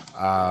 Yeah.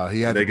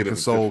 He had to be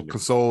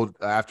consoled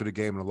after the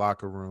game in the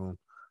locker room.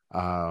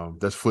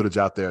 There's footage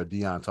out there of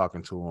Deion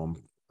talking to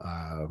him,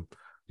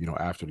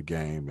 after the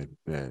game,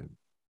 and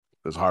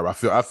it's hard. I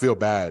feel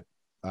bad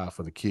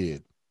for the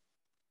kid.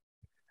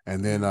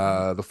 And then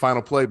the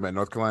final play, man,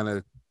 North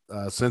Carolina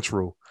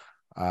Central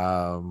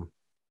made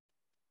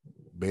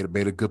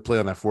a good play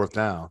on that 4th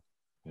down.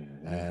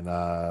 And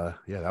that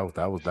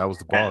was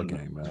the ball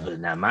game, man.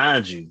 Now,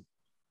 mind you,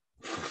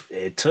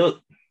 it took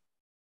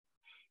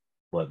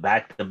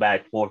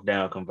back-to-back 4th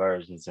down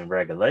conversions in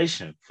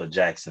regulation for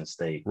Jackson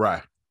State,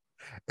 right?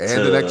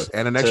 And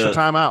an extra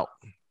timeout.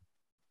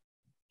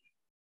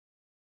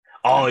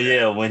 Oh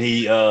yeah, when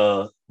he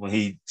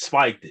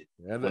spiked it,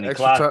 when he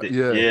clocked it,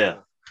 yeah.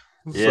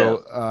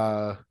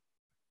 So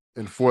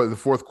in the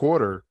fourth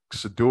quarter,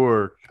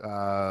 Shedeur,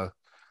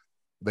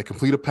 they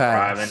complete a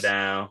pass. Driving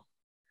down.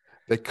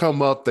 They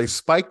come up, they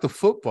spike the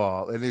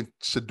football, and then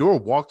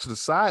Shedeur walks to the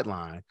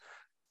sideline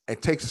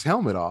and takes his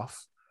helmet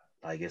off.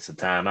 Like it's a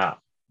timeout.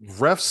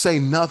 Refs say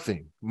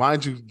nothing.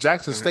 Mind you,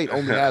 Jackson State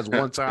only has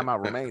one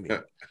timeout remaining.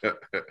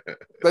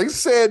 They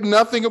said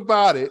nothing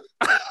about it.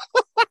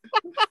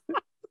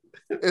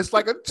 It's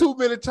like a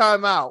 2-minute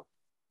timeout.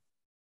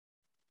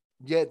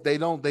 Yet they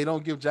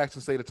don't give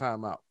Jackson State a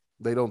timeout.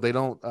 They don't take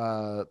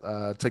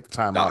the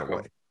timeout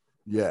away.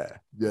 Yeah.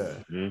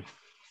 Mm-hmm.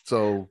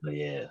 So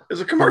yeah,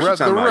 it's a commercial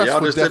timeout.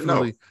 Y'all just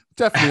definitely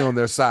on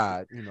their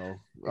side, you know.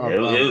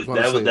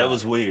 That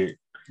was weird.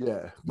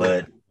 Yeah.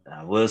 But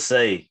I will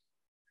say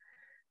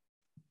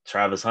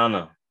Travis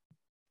Hunter,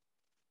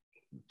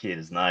 kid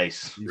is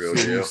nice.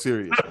 He's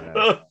serious,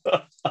 man.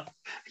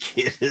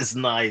 Kid is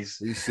nice.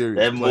 He's serious.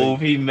 That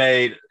move he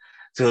made,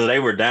 so they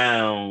were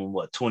down,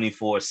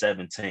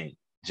 24-17.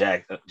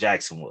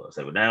 Jackson was.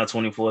 They were down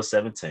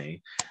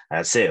 24-17.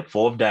 I said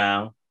 4th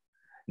down.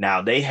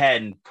 Now they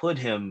hadn't put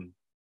him.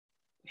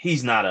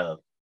 He's not a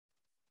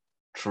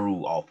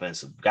true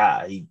offensive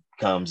guy. He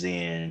comes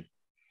in,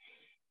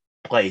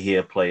 play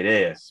here, play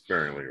there.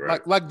 Sparingly,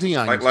 right? Like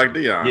Deion. Like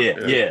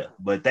Deion. Yeah.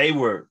 But they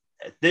were,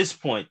 at this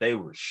point, they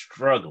were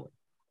struggling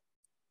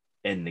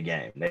in the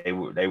game. They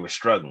were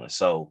struggling.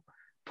 So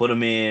put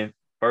him in.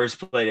 First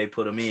play they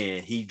put him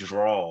in, he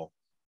draw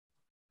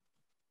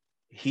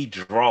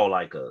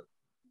like a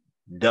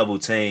double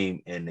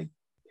team, and the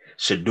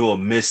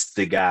Shedeur missed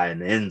the guy in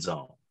the end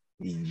zone.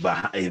 He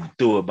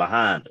threw it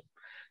behind him.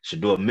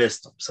 Shedeur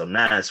missed him. So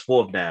now it's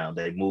 4th down.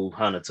 They move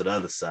Hunter to the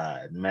other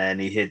side. Man,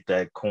 he hit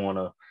that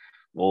corner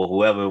or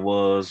whoever it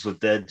was with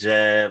that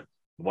jab,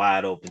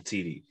 wide open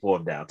TD.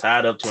 4th down.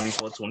 Tied up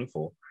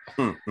 24-24.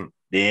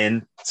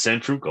 Then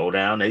Central go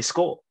down. They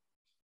score.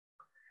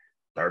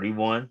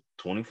 31-24.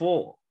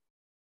 Or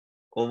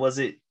was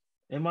it?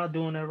 Am I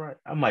doing that right?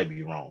 I might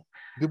be wrong.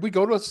 Did we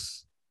go to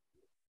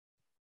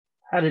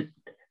How did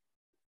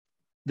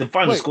the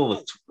final score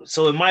was?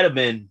 So it might have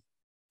been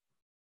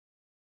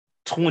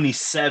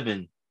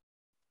 27-20.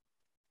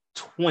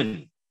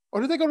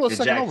 Or did they go to a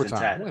second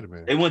overtime? Wait a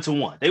minute. They went to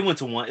one. It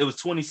was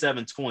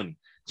 27-20.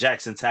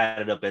 Jackson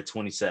tied it up at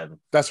 27.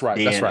 That's right.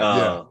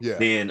 Yeah.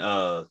 Then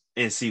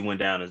NC went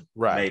down and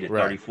made it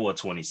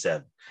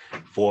 34-27.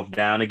 4th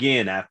down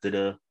again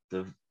after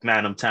the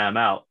Phantom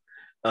timeout.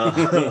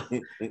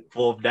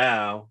 4th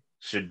down,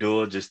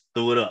 Shedeur just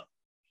threw it up.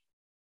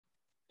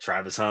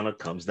 Travis Hunter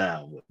comes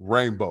down with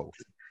rainbow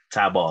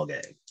tie ball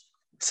game.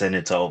 Send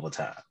it to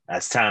overtime.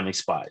 As time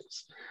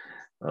expires.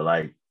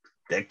 Like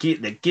that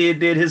kid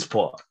did his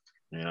part,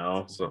 you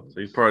know. So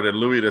he's part of that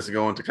Louis that's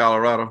going to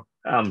Colorado.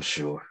 I'm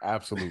sure.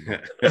 Absolutely.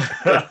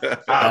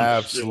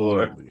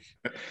 Absolutely.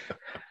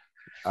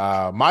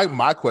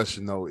 My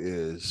question though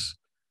is,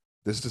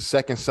 this is the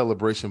second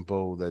Celebration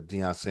Bowl that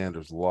Deion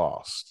Sanders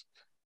lost.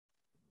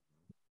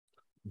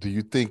 Do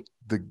you think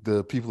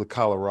the people of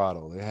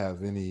Colorado, they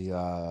have any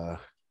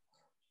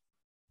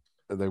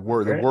they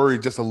worry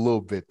just a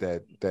little bit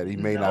that he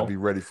may not be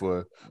ready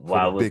for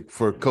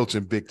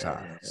coaching big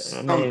time?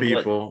 Some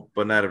people,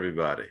 but not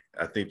everybody.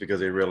 I think because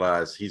they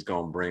realize he's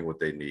going to bring what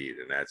they need,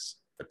 and that's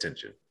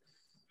attention.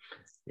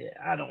 Yeah,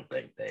 I don't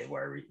think they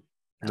worry.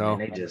 No,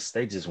 they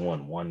just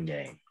won one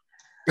game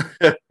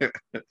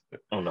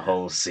on the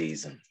whole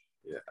season.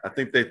 Yeah, I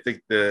think they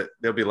think that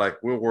they'll be like,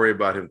 we'll worry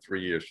about him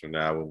 3 years from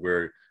now when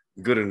we're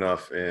good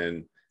enough,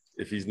 and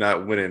if he's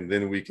not winning,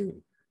 then we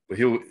can. But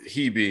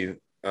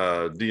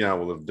Deion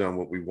will have done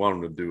what we want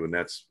him to do, and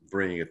that's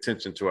bring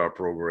attention to our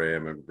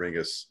program and bring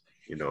us,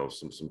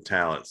 some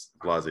talents,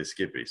 blase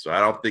Skippy. So I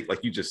don't think,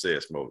 like you just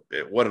said, Smoke,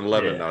 at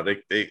 1-11 now,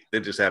 they're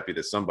just happy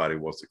that somebody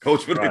wants to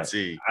coach for the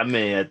team. I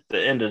mean, at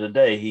the end of the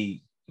day,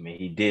 he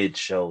did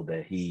show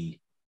that he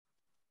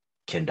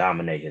can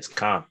dominate his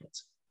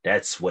conference.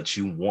 That's what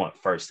you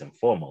want first and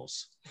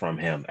foremost from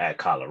him at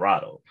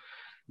Colorado.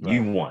 Right.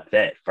 You want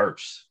that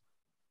first.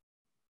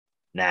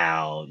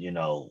 Now,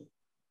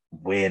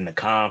 win the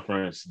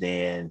conference,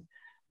 then,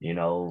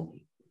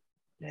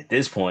 at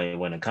this point,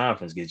 when the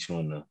conference gets you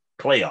in the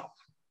playoff.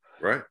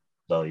 Right.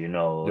 So,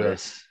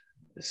 it's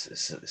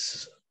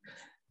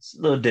a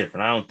little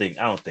different. I don't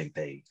think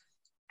they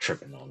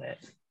tripping on that.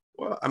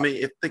 Well, I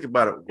mean, think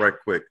about it right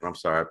quick. I'm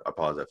sorry, I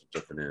apologize for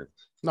jumping in.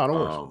 No, don't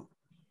worry.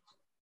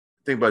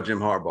 Think about Jim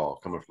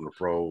Harbaugh coming from the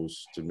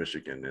pros to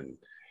Michigan, and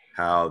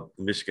how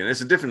Michigan,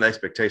 it's a different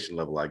expectation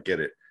level. I get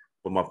it.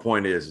 But my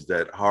point is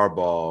that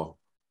Harbaugh,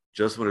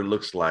 just when it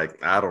looks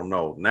like, I don't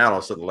know, now all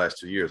of a sudden the last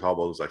 2 years,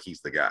 Harbaugh looks like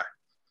he's the guy.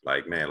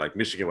 Like, man, like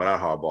Michigan without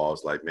Harbaugh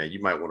is like, man, you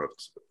might want to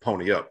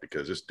pony up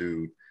because this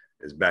dude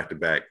is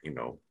back-to-back,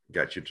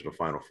 got you to the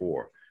Final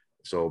Four.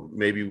 So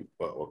maybe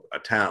a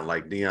talent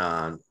like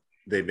Deion,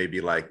 they may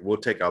be like, we'll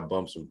take our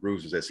bumps and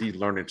bruises as he's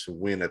learning to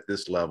win at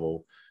this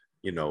level,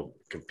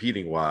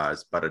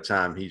 competing-wise. By the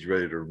time he's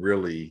ready to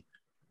really,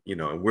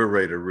 and we're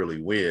ready to really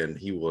win,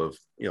 he will have,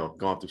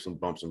 gone through some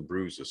bumps and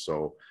bruises.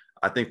 So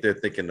I think they're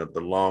thinking that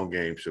the long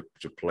game should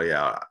play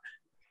out,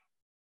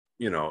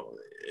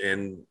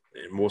 and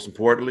And most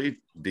importantly,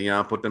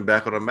 Deion put them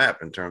back on the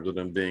map in terms of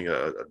them being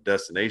a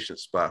destination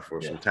spot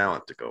for some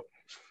talent to go.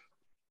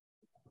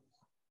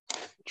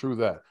 True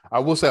that. I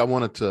will say I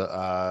wanted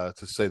to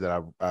say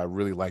that I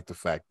really like the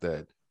fact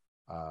that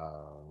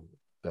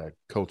that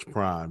Coach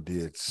Prime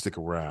did stick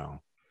around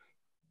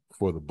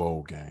for the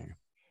bowl game.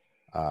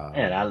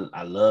 And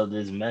I love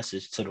this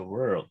message to the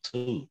world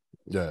too.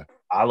 Yeah.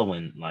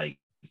 Following like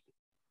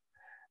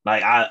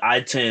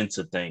I tend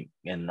to think,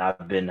 and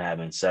I've been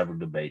having several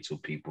debates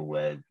with people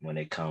when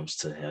it comes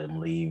to him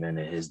leaving and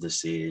his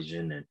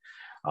decision and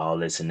all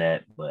this and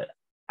that, but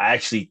I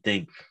actually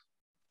think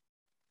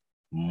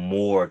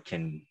more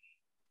can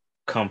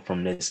come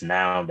from this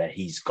now that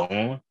he's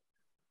gone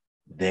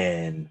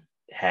than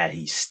had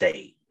he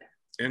stayed.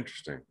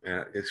 Interesting.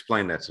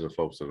 Explain that to the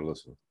folks that are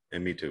listening,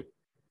 and me too.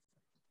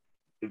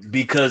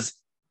 Because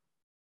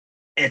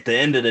at the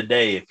end of the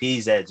day, if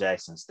he's at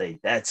Jackson State,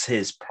 that's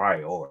his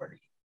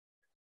priority.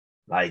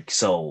 Like,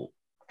 so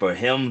for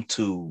him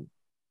to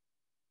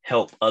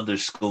help other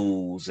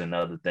schools and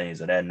other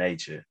things of that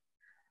nature,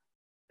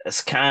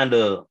 that's kind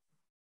of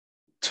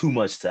too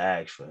much to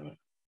ask for him,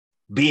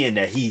 being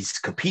that he's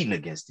competing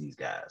against these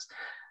guys.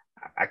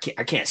 I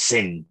can't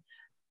send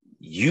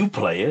you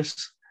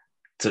players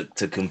to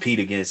compete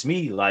against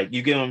me. Like,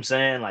 you get what I'm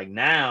saying? Like,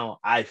 now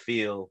I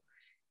feel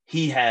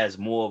he has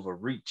more of a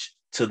reach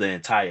to the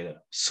entire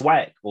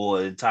SWAC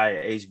or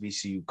entire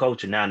HBCU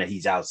culture now that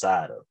he's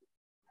outside of it.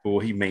 Will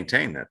he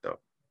maintain that, though?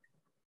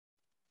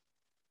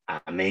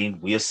 I mean,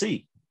 we'll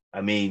see.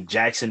 I mean,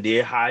 Jackson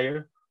did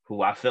hire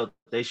who I felt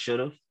they should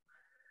have,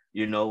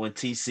 in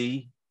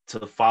TC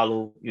to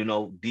follow,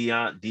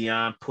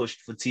 Deion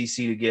pushed for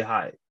TC to get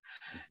hired,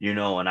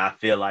 and I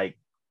feel like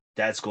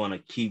that's going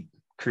to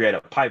create a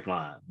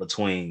pipeline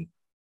between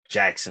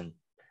Jackson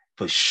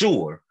for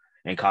sure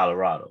and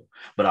Colorado.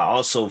 But I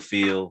also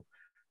feel,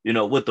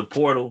 with the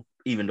portal,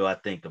 even though I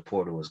think the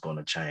portal is going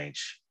to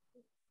change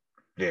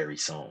very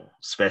soon,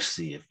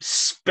 especially if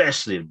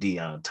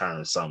Deion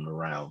turns something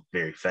around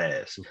very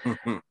fast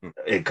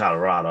in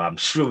Colorado. I'm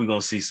sure we're going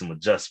to see some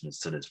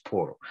adjustments to this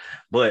portal.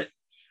 But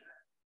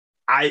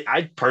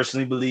I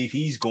personally believe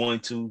he's going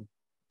to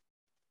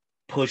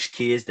push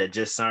kids that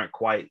just aren't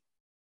quite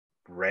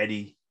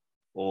ready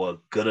or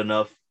good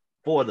enough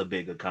for the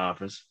bigger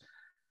conference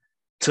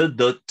to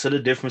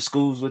the different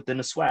schools within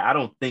the SWAC. I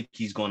don't think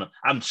he's going to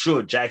 – I'm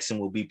sure Jackson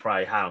will be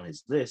probably high on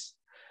his list,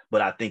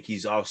 but I think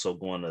he's also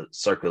going to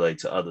circulate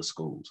to other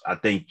schools. I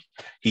think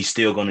he's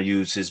still going to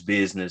use his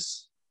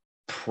business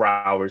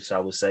prowess, I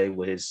would say,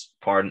 with his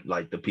partner,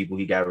 like the people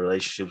he got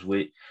relationships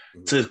with,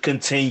 to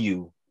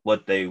continue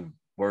what they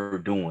were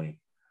doing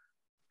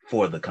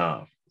for the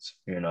conference.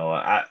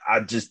 I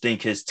just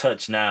think his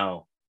touch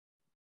now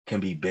can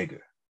be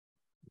bigger.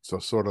 So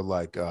sort of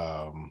like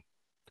I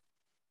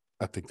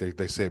think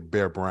they said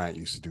Bear Bryant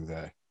used to do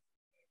that.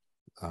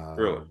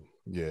 Really?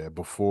 Yeah,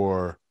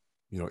 before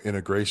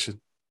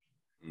integration,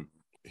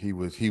 he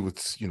would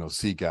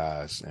see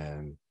guys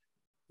and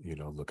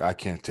look, I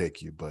can't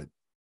take you, but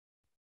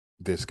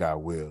this guy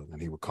will,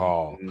 and he would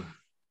call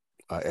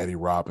Eddie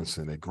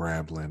Robinson at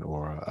Grambling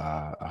or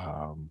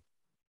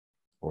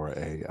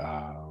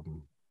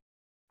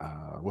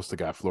what's the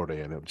guy Florida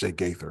A&M, Jay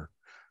Gaither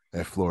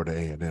at Florida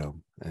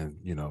A&M, and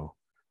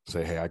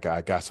say, hey, I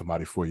got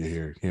somebody for you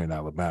here in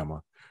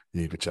Alabama.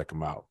 You need to check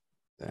them out,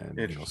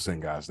 and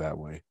send guys that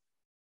way.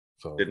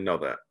 So didn't know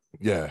that.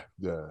 Yeah.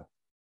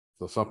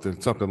 So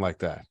something like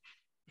that.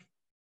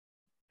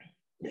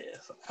 Yeah,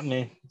 I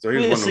mean, so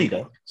he was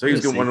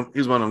one of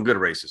them good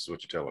racists.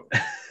 What you're telling me?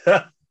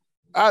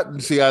 I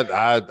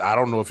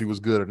don't know if he was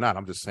good or not.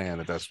 I'm just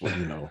saying that's what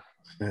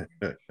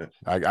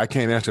I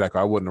can't answer that because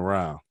I wasn't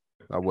around.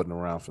 I wasn't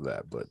around for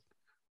that, but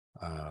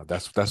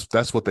that's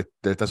what they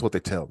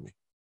tell me.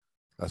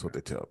 That's what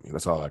they tell me.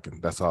 That's all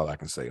I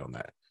can say on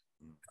that.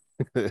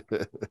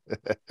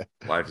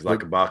 Life is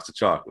like a box of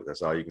chocolate.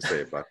 That's all you can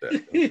say about that.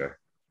 Okay.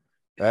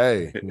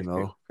 Hey,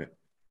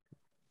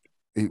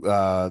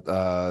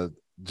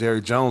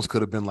 Jerry Jones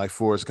could have been like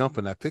Forrest Gump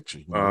in that picture.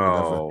 You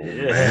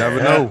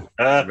never know.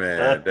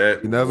 Man,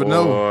 you never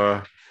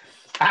know.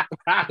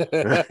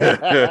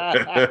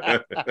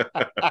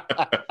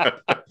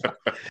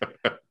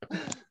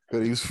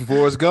 He was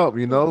Forrest Gump,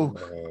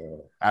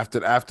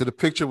 After the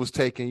picture was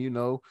taken,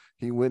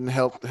 he went and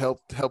helped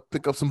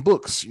pick up some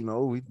books. We don't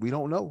know. We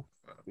don't know.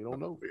 We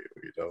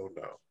don't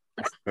know.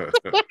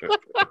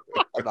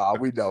 No,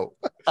 we don't.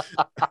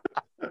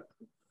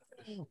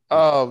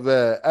 Oh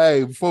man!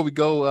 Hey, before we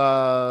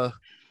go,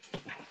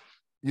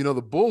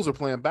 the Bulls are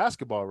playing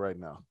basketball right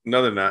now.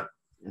 No, they're not.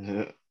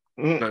 No,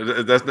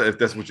 if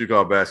that's what you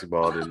call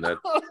basketball, then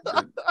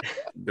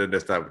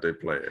that's not what they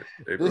play.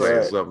 They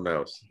play something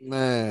else.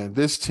 Man,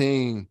 this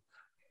team.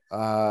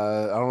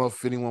 I don't know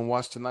if anyone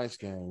watched tonight's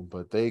game,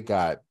 but they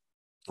got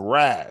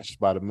thrashed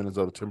by the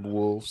Minnesota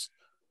Timberwolves,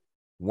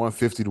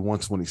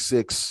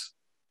 150-126.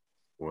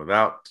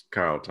 Without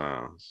Karl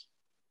Towns.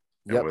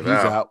 Yep, he's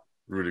out.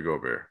 Rudy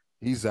Gobert.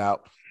 He's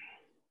out.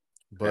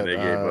 But and they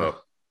gave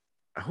up.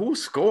 Who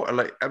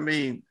scored?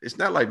 It's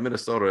not like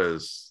Minnesota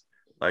is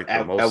like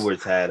the most.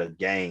 Edwards had a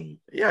game.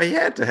 Yeah, he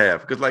had to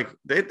have because like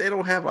they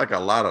don't have like a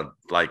lot of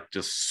like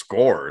just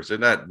scorers. They're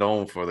not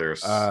known for their.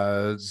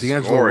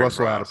 D'Angelo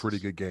Russell had a pretty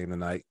good game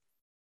tonight.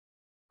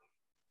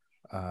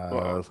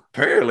 Well,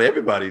 apparently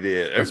everybody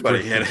did.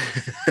 Everybody had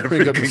a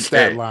pretty good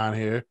stat line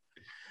here.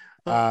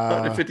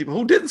 150.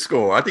 Who didn't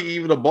score? I think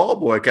even the ball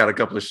boy got a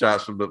couple of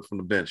shots from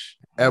the bench.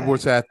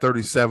 Edwards had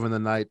 37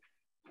 tonight.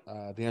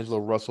 D'Angelo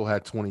Russell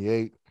had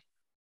 28.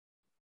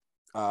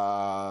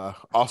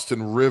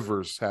 Austin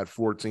Rivers had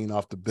 14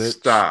 off the bench.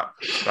 Stop.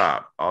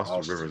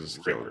 Austin Rivers is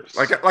killer.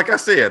 Like I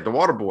said, the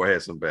water boy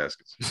had some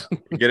baskets.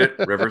 You get it?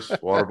 Rivers,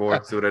 water boy.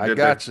 See what I did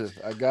I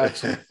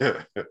got you.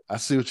 I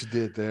see what you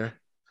did there.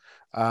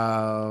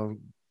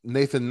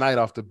 Nathan Knight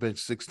off the bench,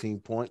 16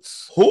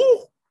 points.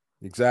 Who?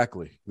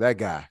 Exactly. That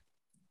guy.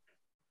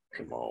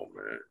 Come on,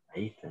 man.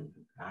 Nathan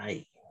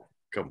Knight.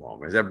 Come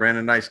on, man. Is that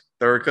Brandon Knight's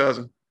third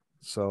cousin?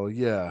 So,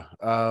 yeah.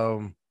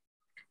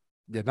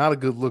 Not a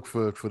good look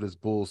for this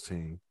Bulls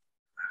team.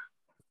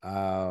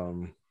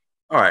 All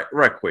right,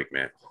 right quick,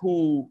 man.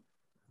 Who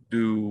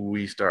do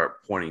we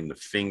start pointing the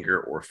finger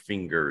or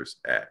fingers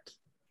at?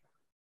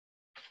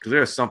 Because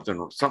there's something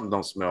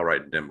don't smell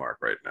right in Denmark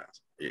right now.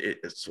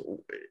 It's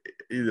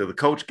either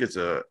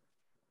the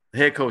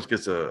head coach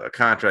gets a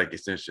contract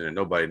extension and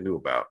nobody knew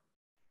about,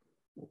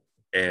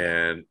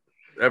 and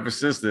ever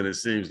since then it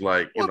seems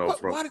like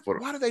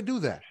why do they do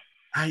that?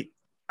 I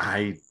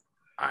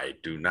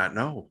do not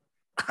know.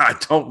 I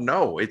don't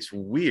know. It's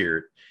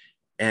weird.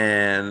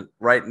 And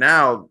right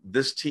now,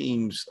 this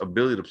team's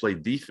ability to play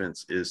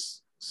defense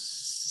is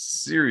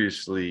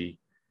seriously,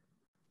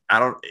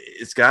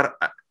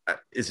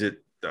 is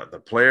it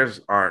the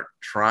players aren't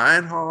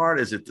trying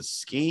hard? Is it the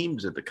scheme?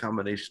 Is it the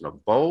combination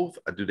of both?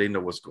 Do they know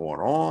what's going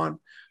on?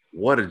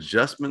 What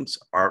adjustments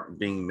are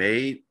being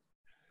made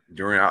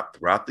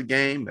throughout the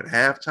game at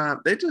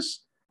halftime?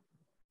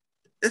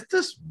 It's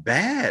just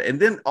bad. And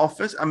then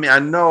offense. I mean, I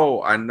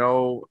know,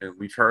 and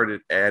we've heard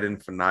it ad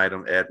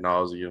infinitum, ad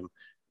nauseum.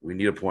 We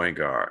need a point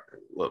guard.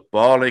 Look,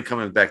 Ball ain't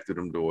coming back through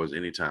them doors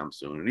anytime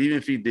soon. And even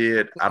if he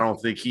did, I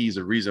don't think he's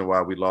the reason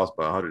why we lost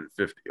by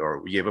 150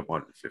 or we gave up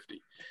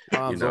 150.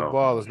 Lonzo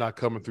Ball is not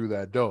coming through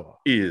that door.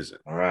 He isn't.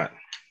 All right.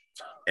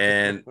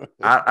 And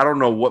I don't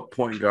know what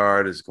point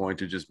guard is going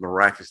to just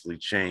miraculously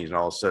change, and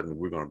all of a sudden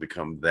we're going to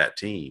become that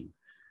team.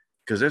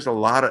 Because there's a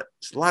lot of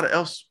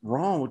else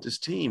wrong with this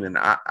team, and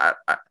I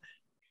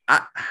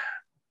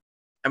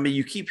mean,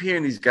 you keep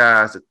hearing these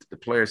guys that the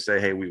players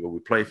say, "Hey, we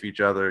play for each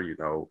other."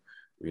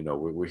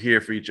 We're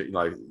here for each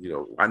other.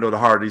 I know the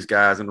heart of these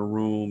guys in the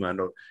room. I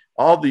know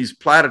all these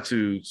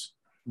platitudes,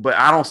 but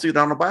I don't see it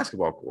on the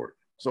basketball court.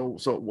 So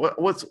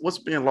what's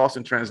being lost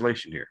in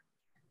translation here?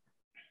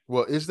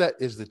 Well, is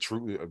the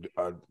truth?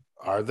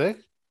 Are they?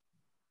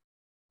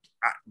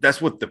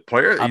 That's what the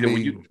players.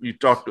 When you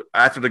talk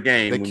after the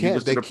game, when you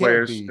listen to the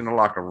players in the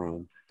locker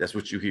room, that's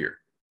what you hear.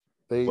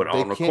 But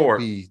on the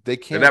court,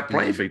 they're not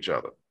playing for each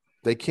other.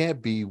 They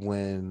can't be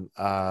when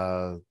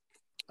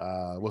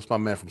what's my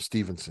man from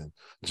Stevenson,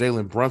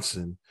 Jalen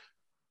Brunson,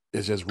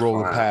 is just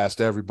rolling past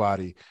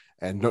everybody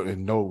and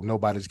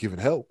nobody's giving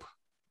help.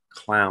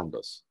 Clowned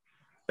us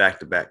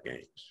back-to-back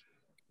games.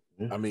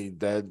 I mean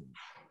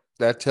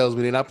that tells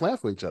me they're not playing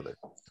for each other.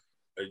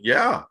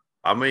 Yeah,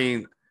 I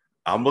mean.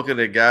 I'm looking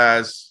at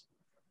guys,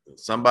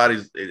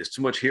 it's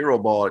too much hero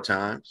ball at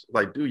times.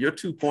 Like, dude, your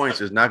 2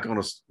 points is not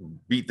going to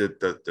beat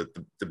the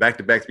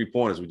back-to-back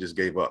 3-pointers we just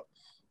gave up.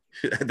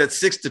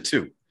 That's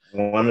 6-2.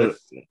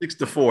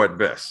 6-4 at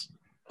best.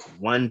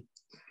 One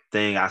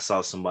thing I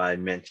saw somebody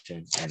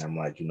mention, and I'm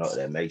like,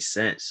 that makes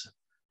sense.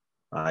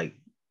 Like,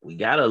 we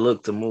got to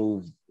look to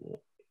move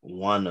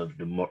one of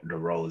the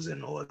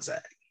DeRozan or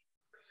Zach.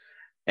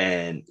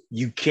 And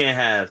you can't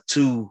have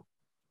two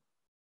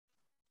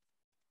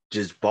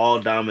just ball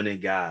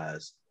dominant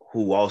guys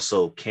who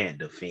also can't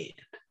defend.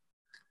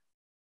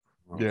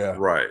 Yeah.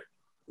 Right.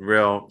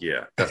 Well,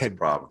 yeah, that's the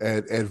problem.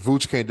 And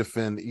Vooch can't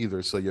defend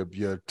either. So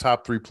your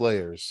top three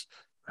players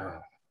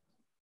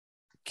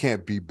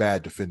can't be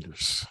bad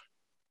defenders.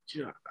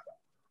 Yeah.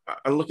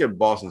 I look at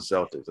Boston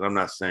Celtics, and I'm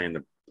not saying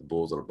the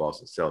Bulls are the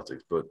Boston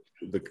Celtics, but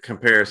the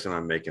comparison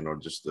I'm making, or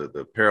just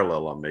the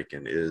parallel I'm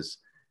making, is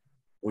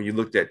when you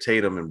looked at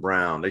Tatum and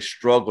Brown, they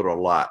struggled a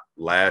lot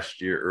last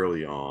year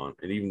early on,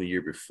 and even the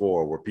year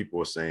before, where people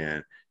were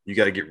saying, you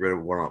got to get rid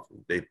of one of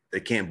them. They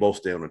can't both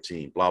stay on the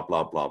team, blah,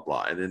 blah, blah,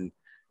 blah. And then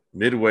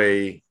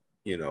midway,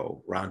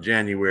 around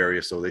January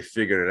or so, they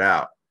figured it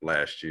out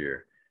last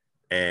year,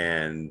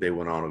 and they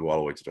went on to go all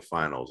the way to the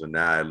finals. And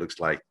now it looks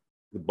like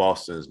the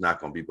Boston is not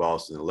going to be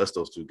Boston unless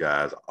those two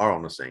guys are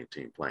on the same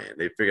team playing.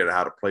 They figured out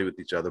how to play with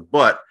each other.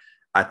 But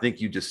I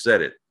think you just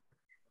said it.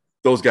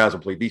 Those guys will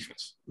play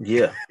defense.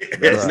 Yeah.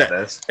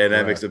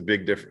 That makes a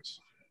big difference.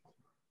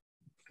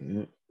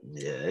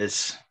 Yeah,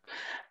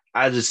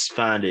 I just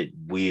find it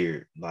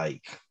weird,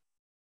 like,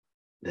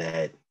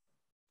 that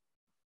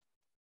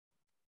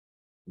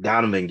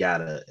Donovan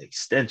got an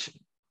extension.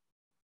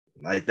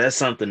 Like, that's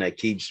something that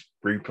keeps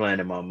replaying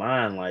in my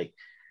mind. Like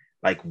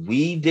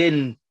we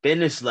didn't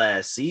finish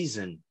last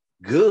season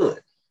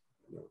good.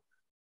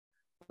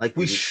 Like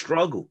we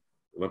struggled.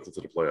 Limped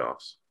into the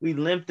playoffs. We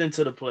limped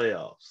into the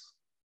playoffs.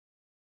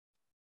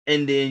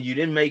 And then you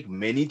didn't make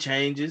many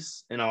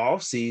changes in the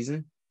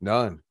offseason.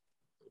 None.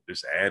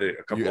 Just added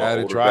a couple You of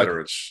added older Dragic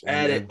veterans.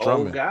 Added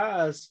old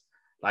guys.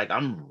 Like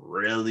I'm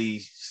really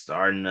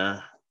starting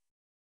to,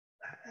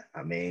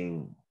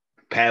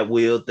 Pat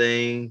Will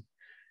thing.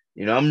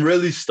 You know, I'm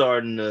really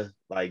starting to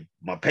like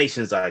my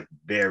patience like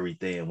very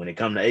thin when it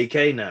comes to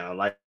AK now.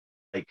 Like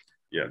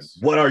yes,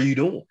 what are you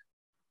doing?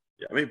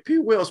 Yeah, I mean P.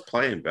 Will's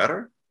playing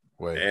better.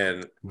 Wait,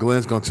 and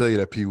Glenn's gonna tell you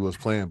that P. Will's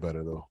playing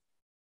better though.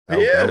 I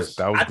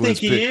think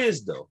he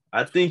is though.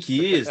 But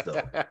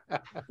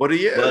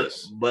he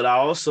is. But I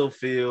also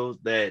feel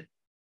that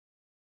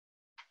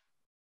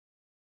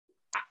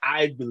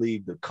I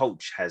believe the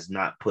coach has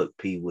not put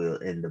P. Will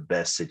in the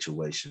best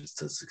situations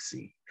to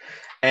succeed.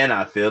 And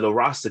I feel the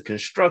roster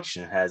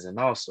construction hasn't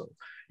also.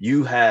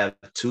 You have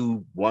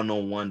 2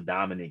 one-on-one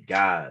dominant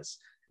guys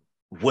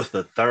with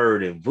a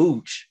third in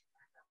Vooch.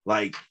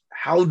 Like,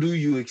 how do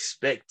you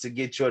expect to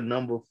get your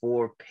number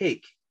 4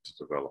 pick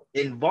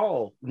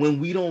involved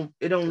when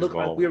it don't look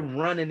like we're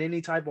running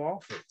any type of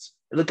offense?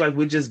 It looks like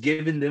we're just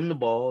giving them the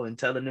ball and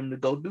telling them to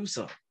go do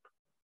something.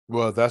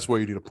 Well, that's where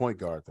you need a point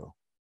guard, though,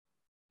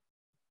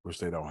 which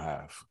they don't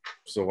have.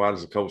 So why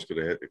does the coach get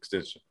an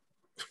extension?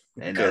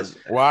 And that's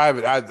why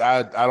I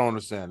don't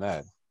understand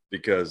that.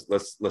 Because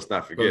let's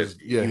not forget,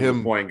 he was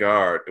a point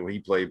guard when he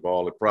played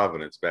ball at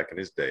Providence back in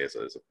his day as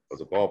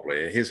a ball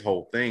player. And his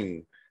whole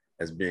thing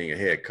as being a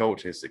head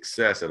coach, his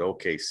success at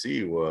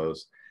OKC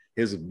was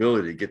his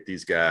ability to get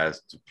these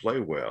guys to play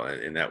well,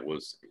 and that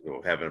was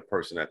having a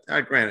person at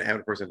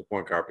the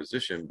point guard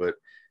position, but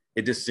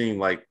it just seemed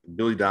like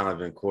Billy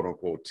Donovan quote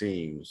unquote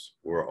teams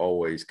were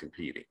always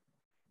competing.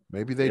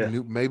 Maybe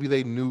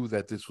they knew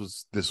that this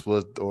was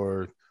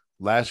or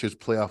last year's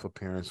playoff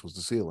appearance was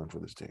the ceiling for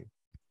this team.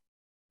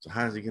 So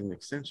how does he get an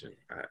extension?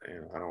 I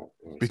don't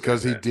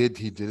because he did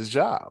his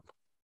job.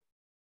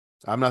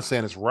 I'm not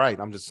saying it's right.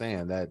 I'm just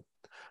saying that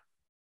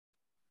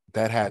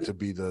had to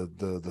be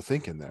the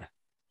thinking there.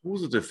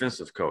 Who's a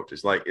defensive coach?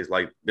 It's like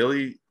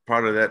Billy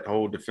part of that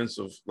whole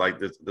defensive, like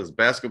does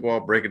basketball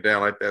break it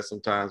down like that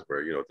sometimes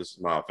where, this is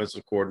my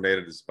offensive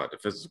coordinator, this is my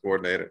defensive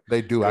coordinator.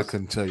 They do. I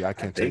couldn't tell you. I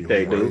can't tell you.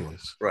 They do.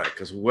 Right.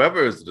 Because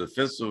whoever is the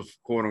defensive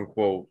quote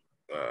unquote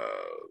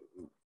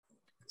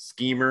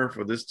schemer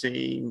for this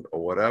team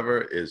or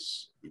whatever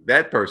is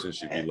that person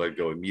should be let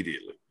go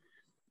immediately.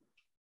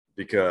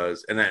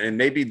 Because and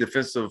maybe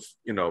defensive,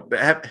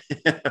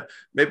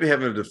 maybe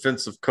having a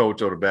defensive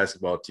coach on a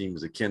basketball team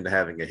is akin to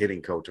having a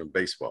hitting coach on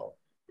baseball.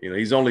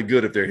 He's only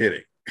good if they're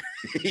hitting.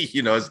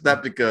 It's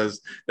not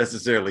because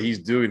necessarily he's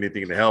doing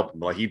anything to help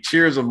them. Like he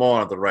cheers them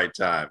on at the right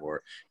time,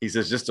 or he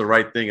says just the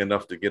right thing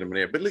enough to get them in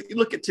there. But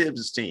look at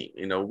Tibbs' team.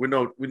 We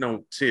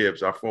know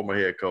Tibbs, our former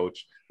head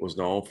coach, was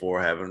known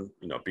for having,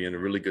 being a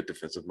really good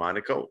defensive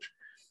minded coach.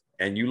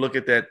 And you look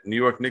at that New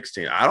York Knicks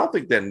team. I don't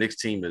think that Knicks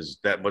team is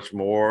that much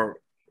more.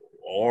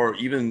 Or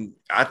even,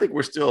 I think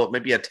we're still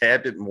maybe a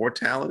tad bit more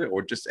talented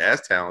or just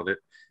as talented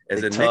as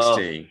the Knicks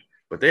team,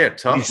 but they're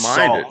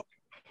tough-minded.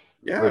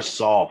 Yeah, we're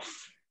soft.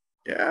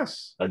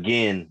 Yes.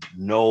 Again,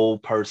 no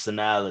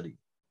personality.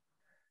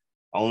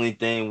 Only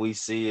thing we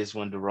see is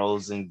when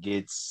DeRozan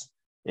gets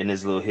in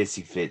his little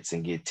hissy fits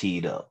and get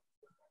teed up.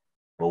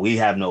 But we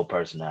have no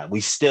personality. We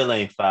still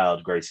ain't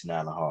filed Grayson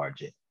Allen hard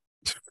yet.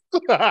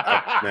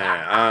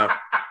 Man,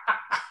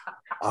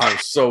 I'm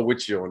so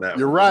with you on that.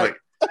 You're right.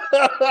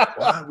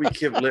 Why we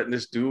keep letting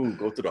this dude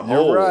go through the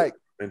hole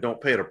and don't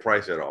pay the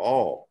price at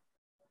all?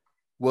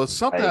 Well,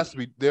 something has to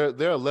be. They're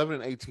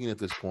 11-18 at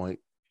this point.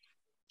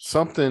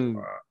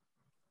 Something,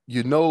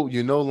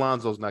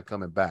 Lonzo's not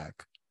coming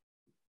back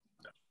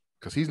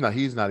because he's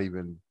not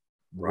even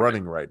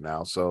running right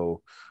now.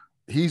 So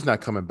he's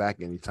not coming back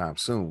anytime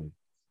soon.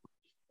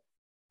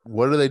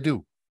 What do they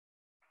do?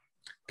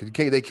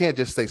 Because they can't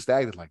just stay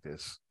stagnant like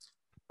this,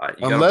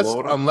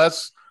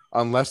 unless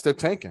they're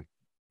tanking.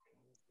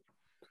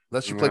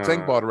 Unless you play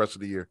tank ball the rest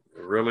of the year.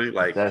 Really?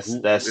 Like that's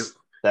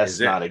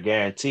not a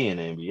guarantee in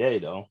the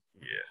NBA though.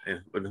 Yeah,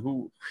 but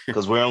who?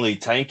 Because we're only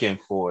tanking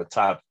for a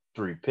top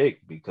 3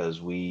 pick because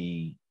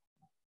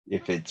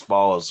if it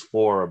falls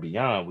 4 or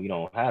beyond, we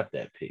don't have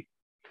that pick.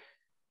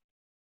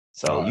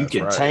 So you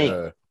can tank.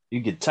 Yeah.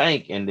 You can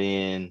tank, and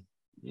then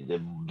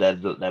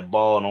that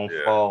ball don't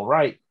fall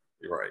right.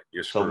 You're right.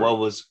 So what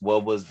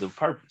was the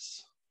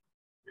purpose?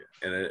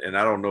 And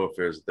I don't know if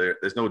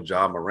there's no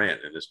Ja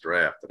Morant in this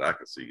draft that I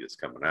can see is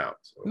coming out.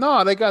 So.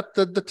 No, they got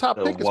the top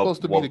pick is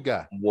supposed to be the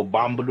guy. I don't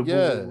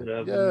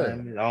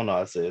know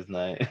how to say his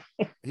name.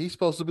 He's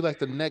supposed to be like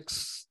the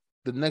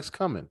next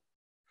coming.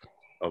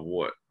 Of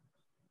what?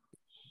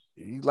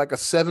 He's like a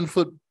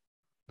 7-foot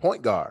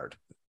point guard.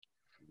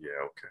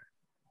 Yeah, okay.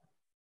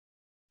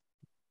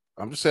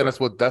 I'm just saying that's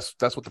what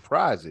the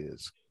prize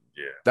is.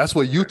 Yeah. That's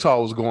what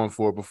Utah was going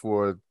for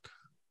before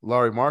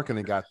Lauri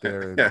Markkanen got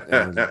there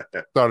and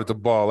started to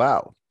ball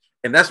out.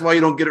 And that's why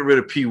you don't get rid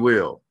of P.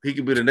 Will. He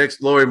could be the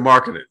next Lauri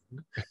Markkanen.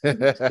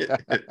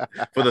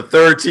 For the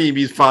third team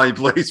he's finally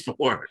plays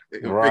for. He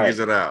figures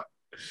it out.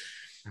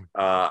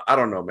 I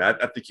don't know, man.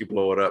 I think you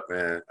blow it up,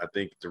 man. I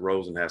think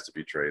DeRozan has to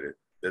be traded.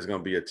 There's going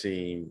to be a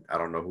team. I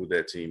don't know who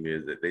that team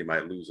is that they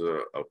might lose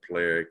a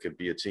player. It could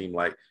be a team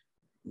like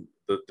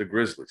the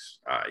Grizzlies.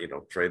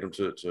 Trade him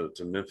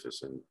to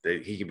Memphis, and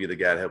he could be the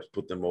guy that helps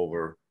put them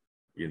over,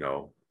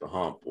 the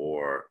hump.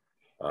 Or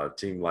a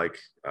team like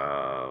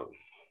I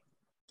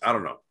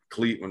don't know,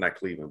 Cleveland, not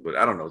Cleveland, but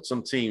I don't know,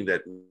 some team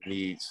that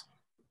needs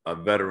a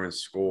veteran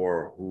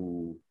scorer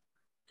who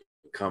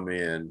come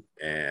in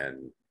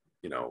and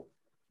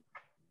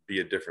be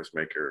a difference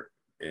maker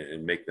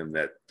and make them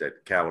that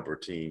caliber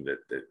team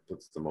that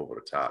puts them over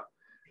the top.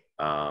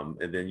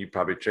 And then you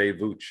probably trade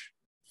Vooch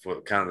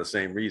for kind of the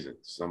same reason.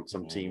 Some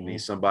team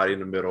needs somebody in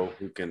the middle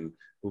who can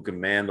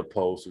man the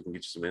post, who can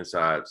get you some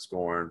inside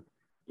scoring,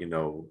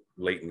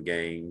 late in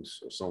games,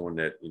 or someone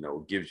that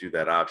gives you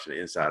that option,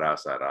 inside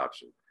outside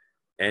option.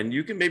 And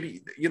you can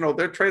maybe,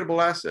 they're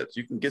tradable assets.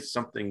 You can get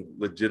something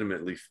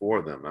legitimately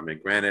for them. I mean,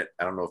 granted,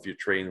 I don't know if you're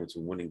trading with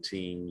some winning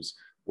teams,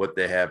 what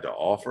they have to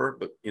offer,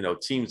 but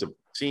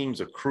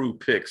teams accrue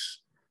picks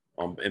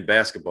in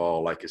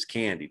basketball like it's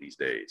candy these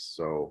days.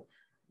 So,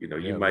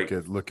 you might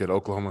look at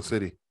Oklahoma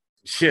City.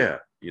 Yeah,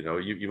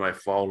 you might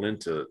fall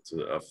into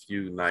a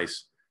few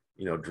nice,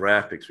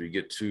 draft picks where you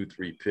get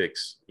 2-3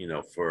 picks,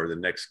 for the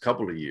next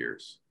couple of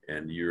years,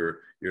 and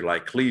you're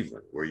like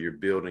Cleveland, where you're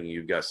building,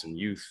 you've got some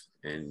youth,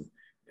 and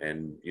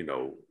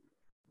you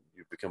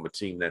become a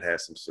team that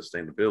has some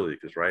sustainability.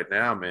 Because right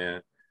now,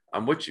 man,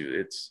 I'm with you.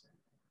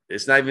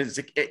 It's not even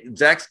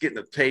Zach's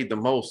getting paid the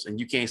most, and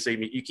you can't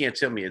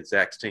tell me it's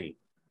Zach's team.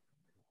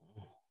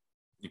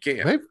 You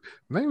can't.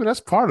 Maybe that's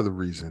part of the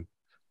reason.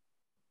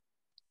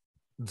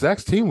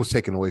 Zach's team was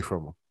taken away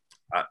from him.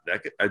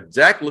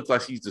 Zach looks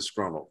like he's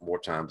disgruntled more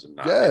times than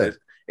not. Yeah.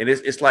 And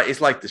it's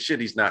like the shit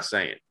he's not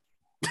saying.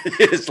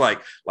 It's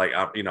like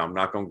I'm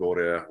not gonna go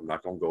there. I'm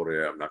not gonna go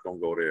there. I'm not gonna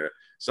go there.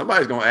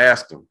 Somebody's gonna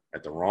ask him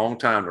at the wrong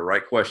time the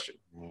right question,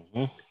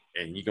 and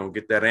you're gonna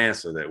get that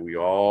answer that we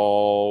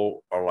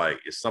all are like,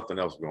 it's something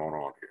else going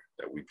on here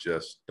that we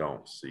just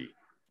don't see.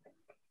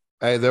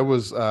 Hey, there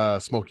was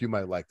Smoke. You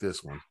might like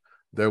this one.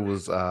 There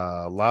was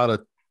a lot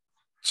of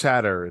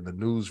chatter in the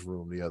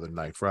newsroom the other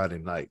night, Friday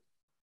night,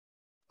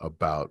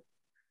 about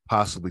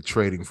possibly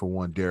trading for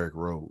one Derrick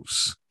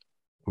Rose,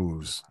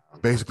 who's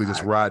basically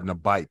just riding a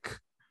bike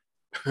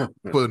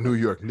for the New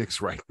York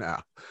Knicks right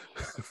now.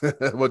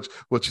 What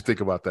you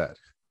think about that?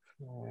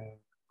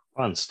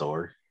 Fun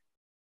story.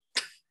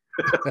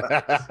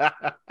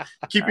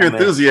 Keep your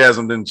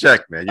enthusiasm in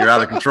check, man. You're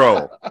out of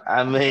control.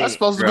 I mean, that's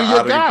supposed to be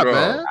your guy,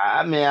 man.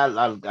 I mean,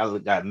 I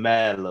got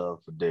mad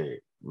love for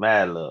Derrick,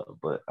 mad love,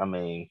 but I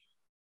mean,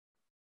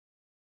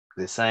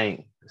 this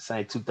ain't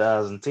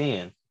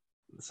 2010.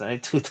 This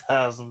ain't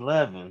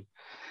 2011.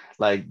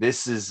 Like,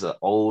 this is an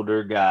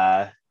older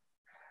guy.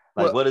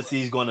 Like, what is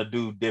he going to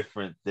do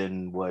different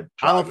than what?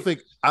 I don't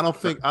think.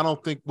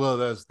 Well,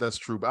 that's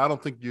true, but I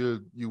don't think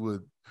you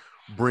would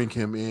bring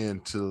him in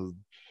to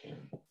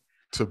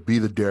be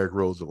the Derrick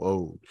Rose of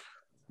old.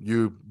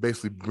 You're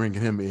basically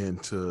bringing him in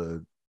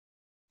to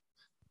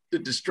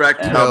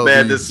distract him how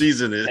bad this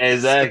season is.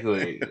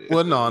 Exactly.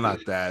 Well, no, not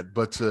that,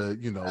 but to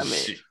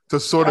to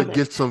sort of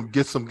get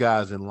some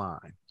guys in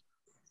line,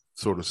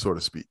 so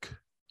to speak.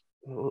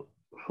 Who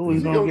are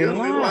you gonna get in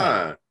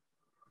line?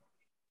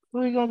 Who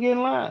are you gonna get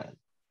in line?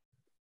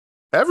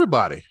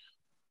 Everybody.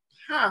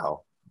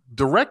 How?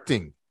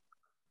 Directing.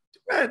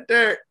 Man,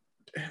 Derrick.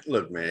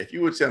 Look, man, if you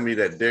would tell me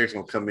that Derrick's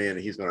gonna come in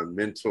and he's gonna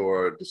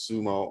mentor the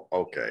sumo,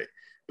 okay.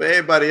 But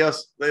everybody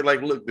else, they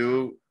like, look,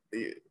 dude,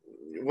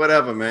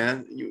 whatever,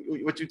 man.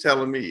 What you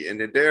telling me?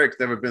 And then Derrick's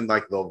never been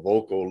like the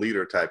vocal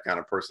leader type kind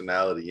of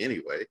personality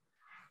anyway.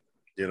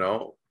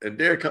 And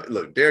Derrick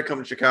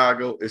coming to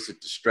Chicago is to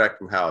distract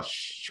from how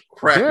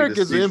crappy Derrick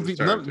this is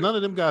season MVP. None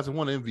of them guys have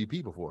won an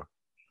MVP before.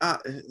 I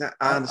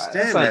understand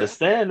That's that.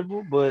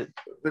 understandable, but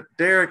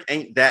Derrick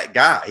ain't that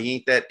guy. He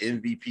ain't that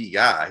MVP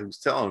guy who's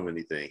telling him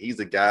anything. He's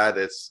a guy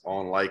that's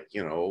on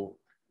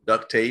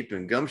duct tape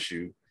and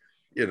gumshoe,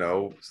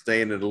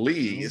 staying in the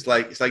league. It's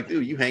like,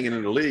 dude, you hanging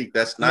in the league.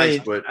 That's nice,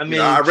 but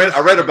I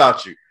read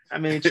about you. I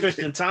mean,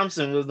 Tristan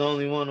Thompson was the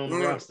only one on the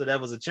roster that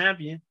was a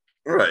champion.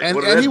 Right.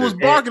 And he was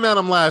barking at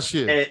him last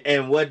year.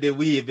 And what did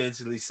we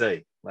eventually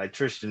say? Like,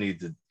 Tristan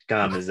needs to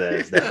calm his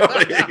ass down.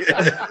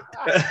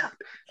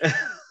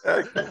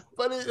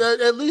 But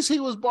at least he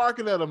was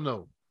barking at him,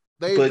 though.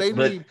 But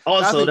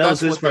also, that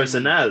was his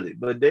personality.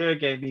 But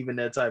Derrick ain't even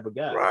that type of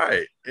guy.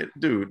 Right.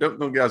 Dude,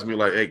 don't guys be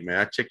like, hey, man,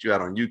 I checked you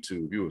out on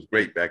YouTube. You was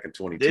great back in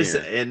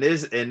 2010.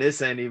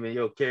 This ain't even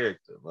your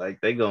character.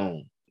 Like, they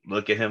gonna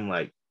look at him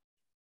like.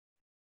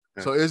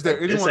 So is there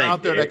anyone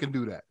out there that can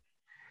do that?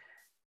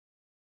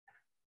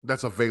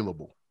 That's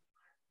available,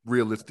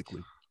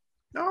 realistically?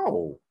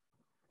 No.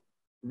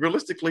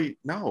 Realistically,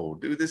 no.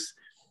 Dude,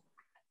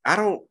 I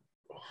don't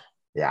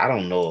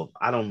know.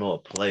 I don't know a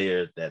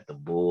player that the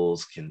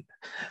Bulls can,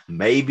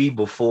 maybe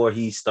before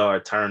he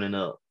started turning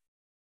up,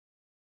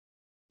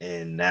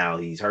 and now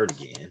he's hurt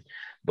again.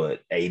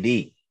 But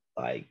AD,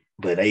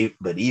 but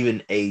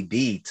even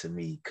AD to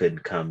me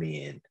couldn't come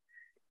in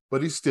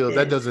But he's still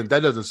that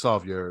doesn't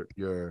solve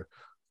your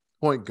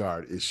point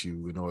guard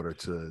issue in order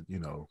to,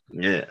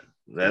 Yeah,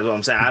 that's what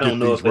I'm saying. I don't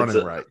know if it's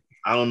right.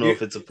 I don't know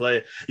if it's a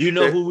player. You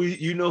know who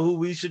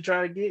we should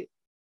try to get?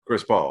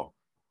 Chris Paul.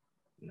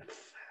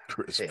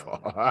 Chris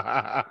Paul.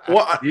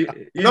 Well,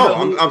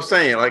 I'm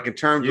saying, like, in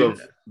terms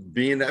of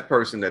being that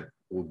person that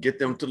will get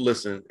them to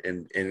listen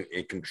and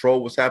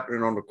control what's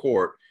happening on the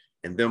court,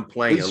 and them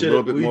playing a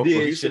little bit more.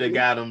 We should have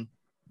got him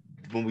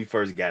when we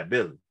first got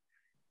Billy.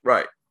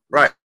 Right.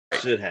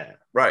 Should have.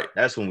 Right.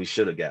 That's when we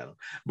should have got him.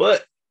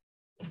 But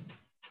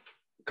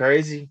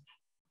crazy.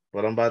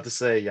 What I'm about to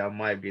say, y'all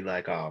might be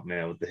like, "Oh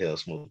man, what the hell,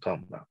 Smooth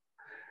talking about?"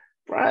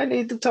 Brian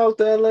need to talk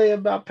to LA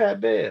about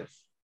Pat Bev.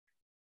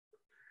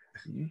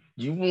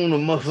 You want a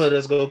motherfucker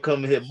that's gonna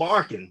come in here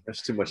barking?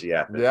 That's too much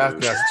yapping. Yeah,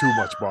 that's too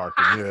much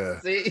barking. Yeah.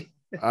 See,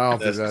 I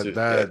don't think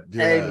that.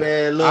 Yeah. Hey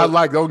man, look,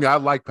 I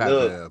like Pat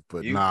Bev,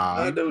 but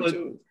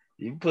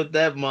you put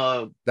that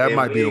mug. That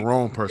might be the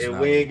wrong person. And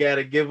we ain't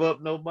gotta give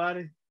up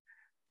nobody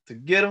to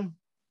get him.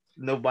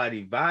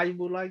 Nobody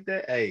valuable like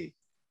that. Hey,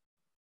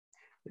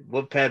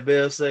 what Pat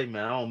Bev say,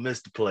 man? I don't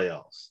miss the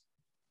playoffs.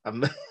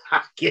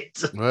 I get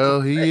to.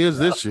 Well, he is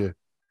this year.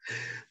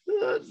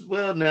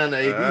 Well, now the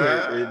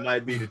AD, it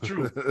might be the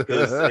truth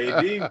because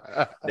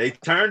AD, they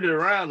turned it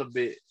around a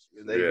bit.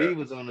 AD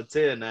was on the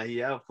tear. Now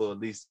he out for at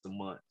least a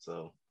month.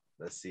 So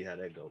let's see how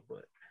that goes.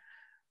 But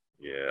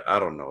yeah, I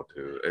don't know,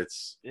 dude.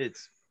 It's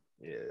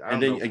yeah.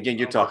 And then again,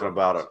 you're talking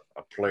about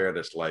a player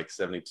that's like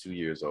 72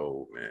 years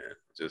old, man.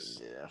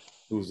 Just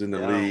who's in the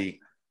league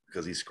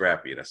because he's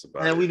scrappy. That's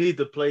about it. And we need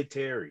to play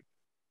Terry.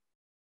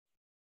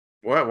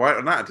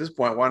 Why not? At this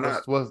point, why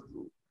not?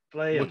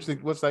 Play him.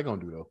 What's that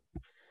gonna do though?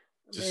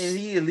 Man,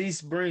 he at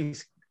least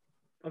brings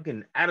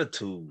fucking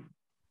attitude.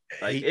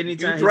 Like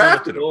anytime he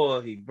drafted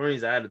him, he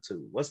brings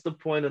attitude. What's the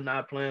point of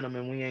not playing him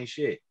and we ain't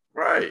shit?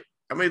 Right.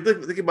 I mean,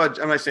 think about.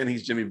 I'm not saying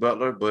he's Jimmy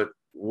Butler, but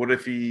what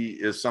if he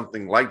is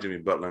something like Jimmy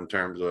Butler in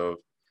terms of,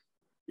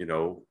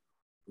 the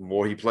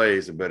more he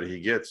plays, the better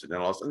he gets. And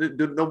then also,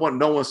 no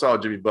one saw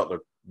Jimmy Butler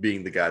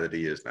being the guy that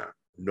he is now.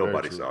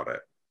 Nobody saw that.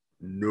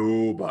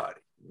 Nobody.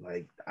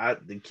 Like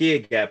the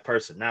kid got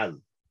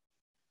personality.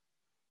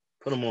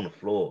 Put him on the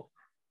floor.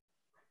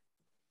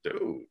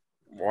 Dude,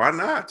 why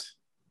not?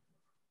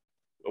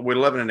 We're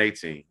 11 and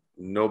 18.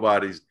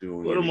 Nobody's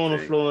doing Put him on the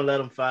floor and let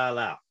him file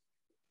out.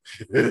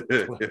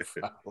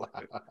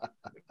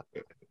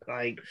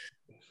 Like,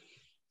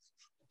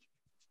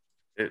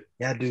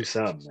 y'all do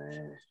something,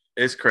 man.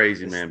 It's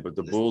crazy, man. But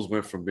the Bulls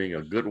went from being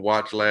a good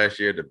watch last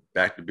year to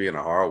back to being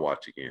a hard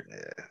watch again.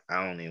 Yeah,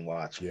 I don't even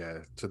watch. Yeah,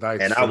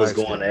 tonight. And I was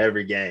going to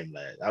every game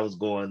I was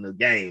going to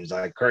games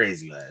like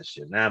crazy last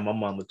year. Now my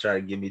mom would try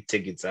to give me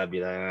tickets. I'd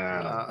be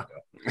like,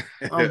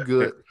 I'm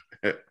good.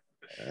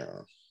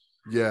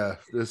 Yeah,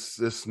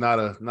 this not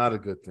a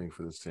good thing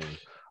for this team.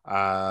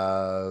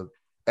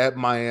 At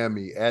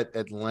Miami, at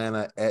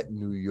Atlanta, at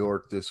New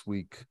York this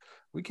week.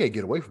 We can't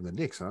get away from the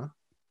Knicks, huh?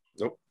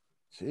 Nope.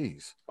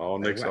 Jeez. All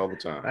Knicks all the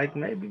time. Like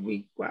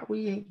maybe why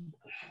we ain't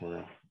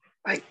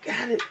like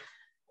got it.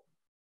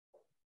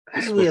 How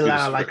do we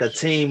allow like a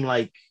team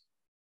like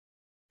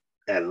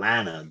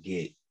Atlanta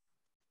get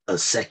a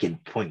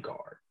second point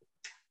guard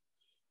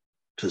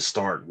to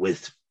start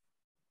with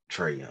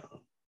Trae Young?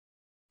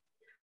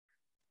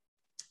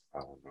 I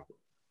don't know.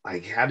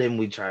 Like, how didn't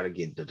we try to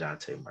get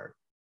DeJounte Murray?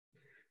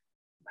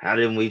 How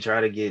didn't we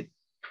try to get?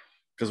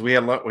 Because we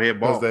had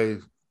ball. They're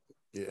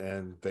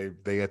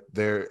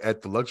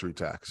at the luxury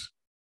tax.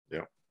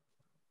 Yeah.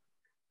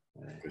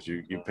 Because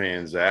you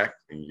paying Zach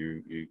and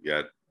you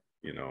got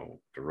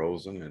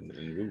DeRozan and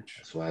Vooch.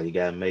 That's why you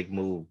gotta make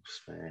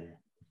moves, man.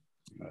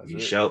 You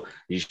show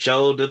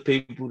the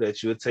people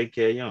that you'll take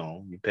care of your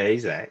own. You pay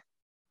Zach.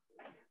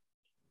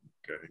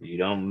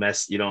 Okay.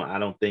 I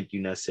don't think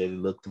you necessarily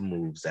look to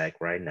move Zach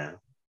right now.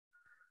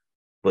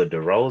 But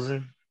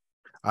DeRozan,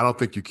 I don't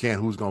think you can.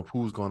 Who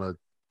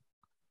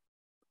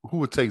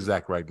would take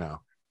Zach right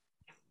now?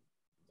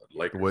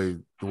 The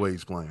way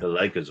he's playing. The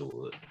Lakers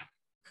would.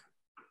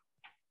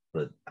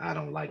 But I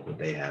don't like what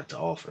they have to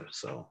offer.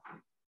 So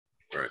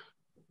right.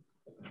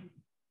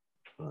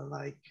 But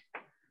like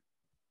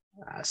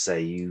I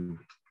say you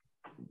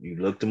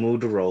look to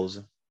move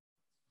DeRozan.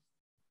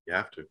 You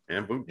have to.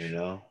 And Vooch.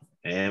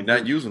 And you're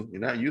not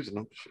using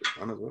them. Shit,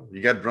 might as well.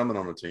 You got Drummond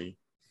on the team.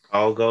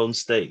 All Golden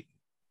State.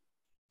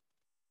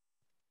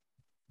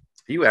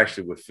 He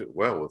actually would fit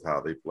well with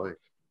how they play.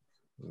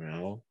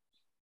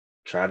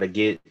 Try to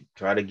get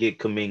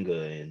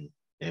Kuminga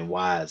and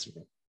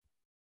Wiseman.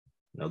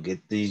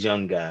 Get these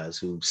young guys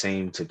who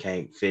seem to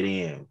can't fit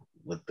in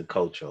with the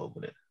coach over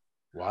there.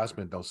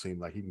 Wiseman don't seem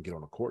like he can get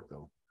on the court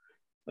though.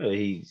 Well,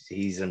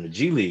 he's in the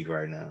G League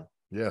right now.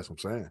 Yeah, that's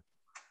what I'm saying.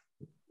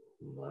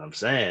 What I'm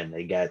saying,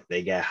 they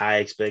got high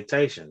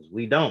expectations.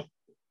 We don't.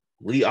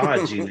 We are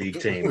a G League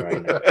team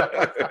right now.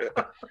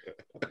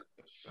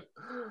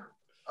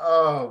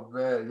 Oh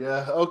man,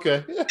 yeah,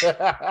 okay.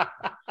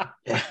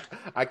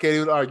 I can't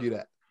even argue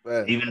that.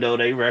 Man. Even though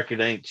they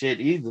record ain't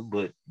shit either,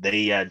 but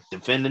they are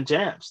defending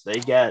champs. They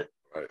got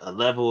a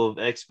level of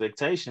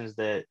expectations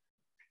that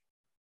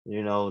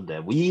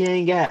that we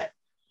ain't got.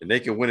 And they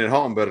can win at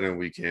home better than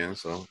we can.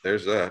 So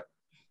there's that.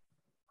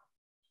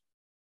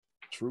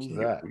 True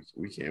that.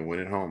 We can't win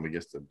at home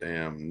against the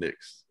damn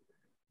Knicks.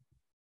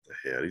 The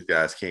hell, these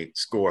guys can't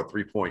score a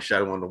 3-point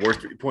shot. One of the worst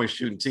 3-point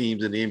shooting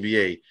teams in the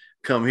NBA.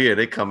 Come here,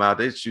 they come out,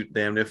 they shoot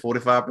damn near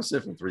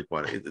 45% from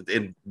 3-point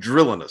and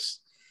drilling us.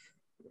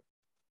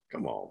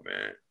 Come on,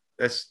 man.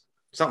 That's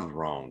something's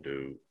wrong,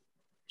 dude.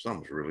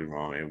 Something's really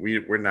wrong, and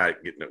we're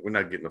not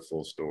getting a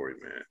full story,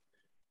 man.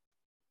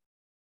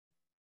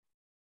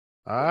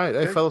 All right,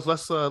 hey fellas,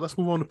 let's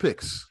move on to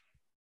picks.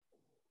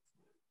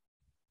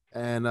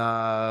 And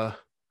I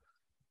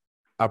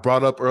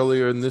brought up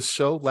earlier in this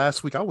show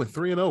last week, I went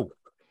 3-0.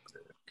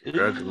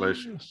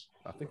 Congratulations.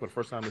 I think for the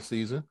first time this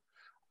season.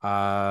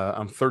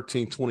 I'm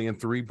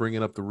 13-20-3,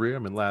 bringing up the rear.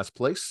 I'm in last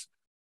place.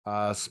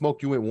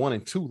 Smoke, you went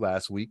 1-2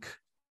 last week,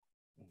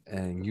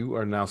 and you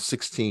are now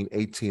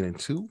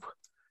 16-18-2.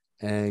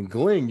 And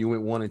Glenn, you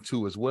went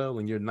 1-2 as well,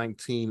 and you're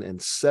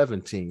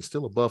 19-17,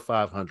 still above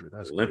 500.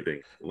 That's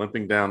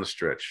limping down the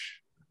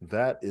stretch.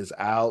 That is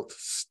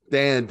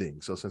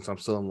outstanding. So since I'm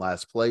still in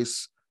last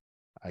place,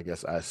 I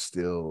guess I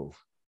still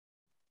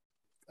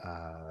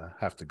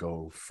have to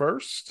go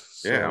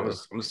first. So, yeah, I'm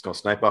just gonna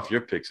snipe off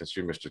your pick since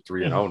you're Mr.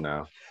 3-0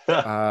 now.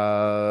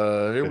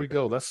 Here we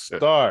go. Let's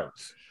start.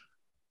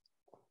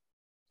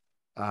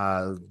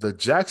 The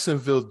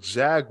Jacksonville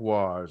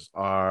Jaguars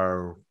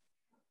are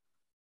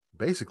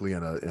basically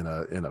in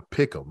a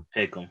pick 'em.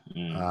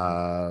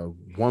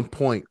 1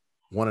 point,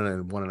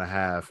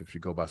 1.5 if you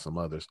go by some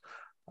others.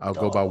 I'll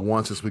go by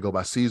 1 since we go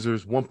by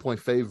Caesars. 1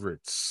 point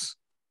favorites,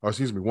 or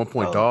excuse me, 1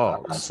 point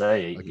dogs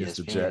against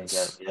the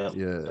Jets.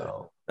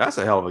 Yeah, that's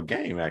a hell of a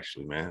game,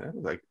 actually, man.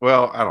 Like,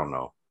 well, I don't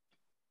know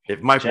if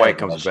Mike White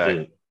comes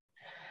back.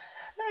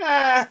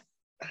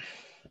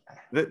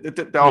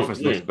 The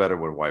offense looks better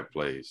when White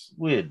plays.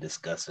 We'll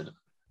discuss it.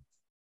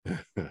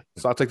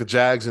 So I'll take the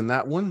Jags in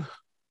that one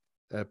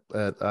at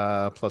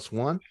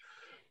 +1.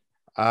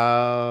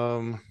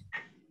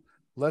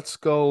 Let's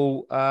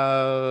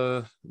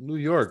go New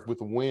York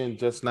with a win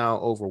just now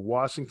over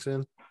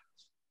Washington.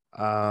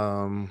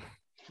 I'm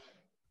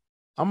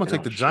gonna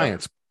take the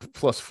Giants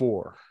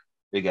 +4.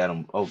 They got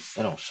them. Oh,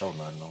 they don't show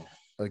nothing though.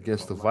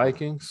 Against the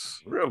Vikings.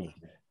 Really?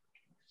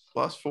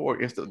 +4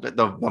 against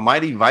the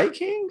mighty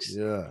Vikings?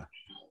 Yeah.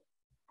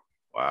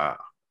 Wow.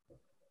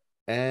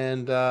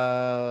 And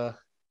I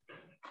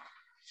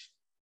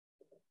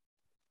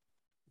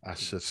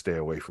should stay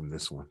away from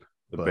this one.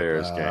 The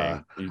Bears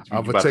game.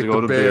 I'm gonna take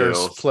the Bears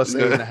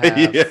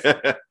 +8.5.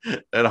 Yeah.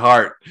 At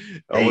heart.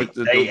 With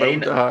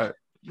the heart.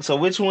 So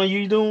which one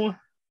you doing?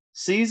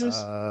 Caesars?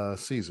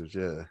 Caesars,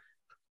 yeah.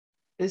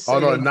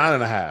 No,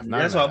 9.5.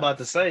 That's what I'm about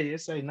to say.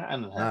 It say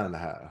 9.5.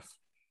 9.5.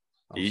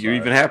 You're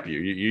even happier.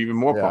 You're even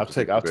more. Yeah, I'll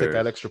take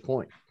that extra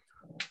point.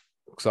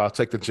 So I'll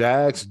take the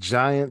Jags,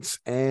 Giants,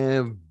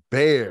 and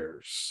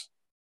Bears.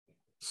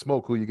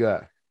 Smoke, who you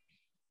got?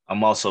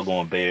 I'm also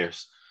going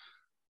Bears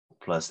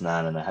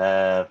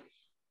 +9.5.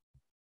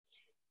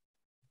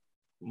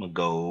 I'm gonna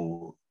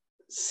go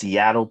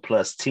Seattle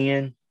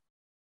 +10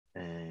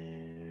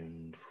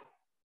 and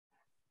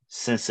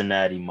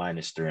Cincinnati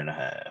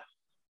 -3.5.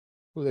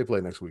 Who do they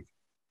play next week?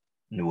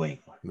 New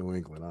England. New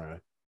England. All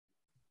right.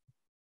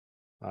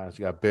 All right. So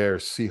you got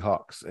Bears,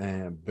 Seahawks,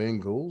 and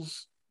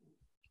Bengals.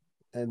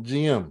 And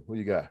GM, who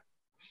you got?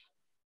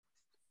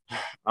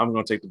 I'm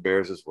gonna take the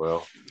Bears as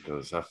well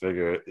because I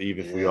figure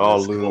even if we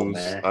all lose,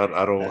 I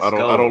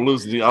don't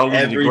lose the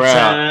every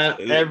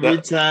ground.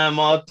 Every time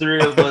all three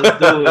of us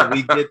do it,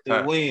 we get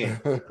the win.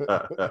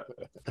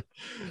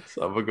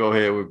 So I'm gonna go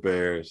ahead with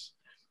Bears.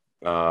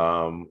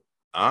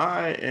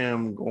 I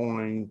am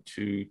going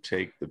to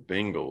take the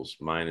Bengals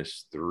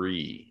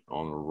 -3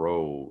 on the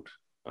road.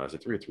 Is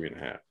it 3 or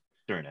 3.5?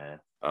 3.5.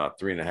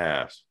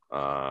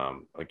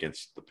 3.5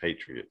 against the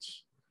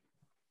Patriots.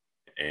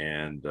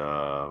 And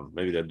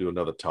maybe they'll do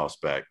another toss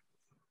back.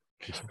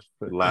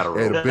 Lateral.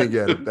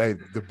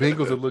 The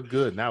Bengals will look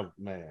good. Now,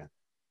 man,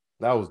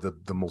 that was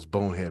the most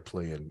bonehead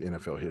play in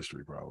NFL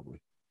history, probably.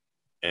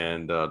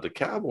 And the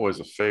Cowboys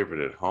are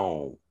favored at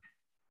home.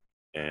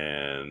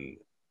 And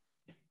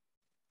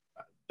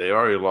they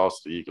already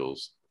lost the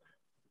Eagles.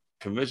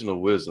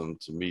 Conventional wisdom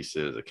to me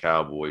says the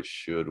Cowboys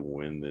should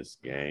win this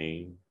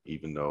game,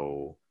 even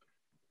though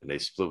they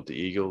split with the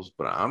Eagles.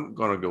 But I'm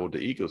going to go with the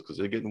Eagles because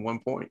they're getting 1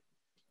 point.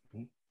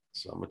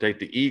 So I'm going to take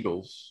the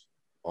Eagles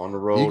on the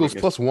road. Eagles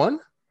 +1?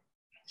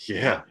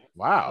 Yeah.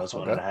 Wow. That's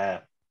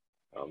 1.5.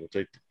 I'm going to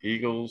take the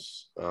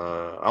Eagles.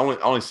 I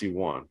only see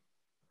one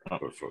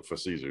for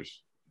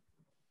Caesars.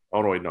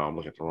 Oh, no, wait, no. I'm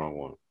looking at the wrong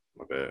one.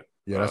 My bad.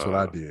 Yeah, that's what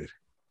I did.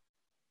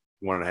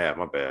 1.5.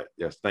 My bad.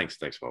 Yes, thanks,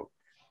 Smoke.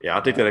 Yeah,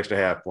 I'll take that extra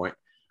half point.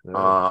 Yeah.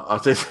 I'll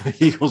take the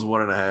Eagles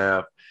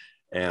 1.5.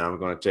 And I'm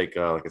going to take,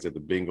 like I said, the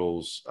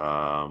Bengals.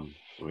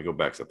 Let me go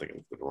back because I think I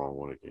looked at the wrong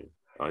one again.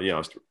 Yeah,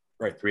 it's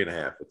right,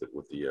 3.5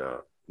 with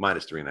the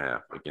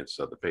 -3.5 against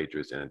the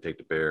Patriots, and then take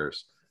the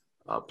Bears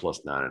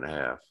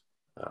 +9.5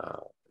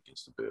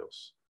 against the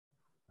Bills.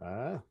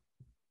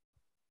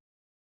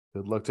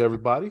 Good luck to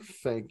everybody.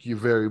 Thank you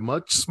very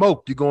much.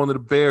 Smoke, you're going to the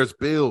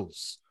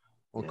Bears-Bills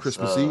on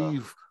Christmas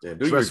Eve. Yeah,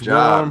 do your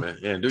job, warm, man.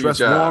 Yeah, do dress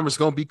your job. warm. It's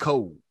going to be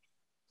cold.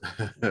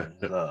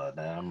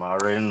 Damn, I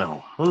already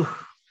know.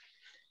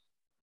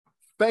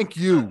 Thank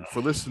you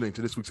for listening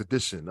to this week's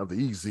edition of the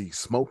Easy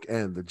Smoke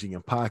and the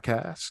GM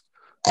podcast.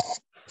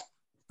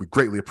 We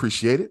greatly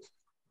appreciate it.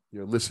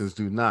 Your listens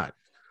do not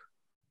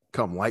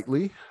come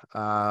lightly.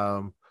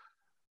 Merry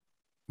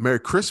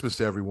Christmas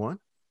to everyone.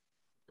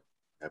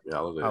 Happy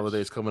holidays.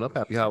 Holidays coming up.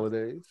 Happy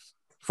holidays.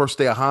 First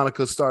day of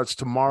Hanukkah starts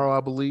tomorrow,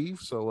 I believe.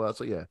 So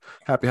yeah,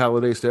 happy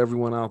holidays to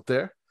everyone out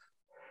there.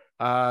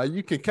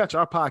 You can catch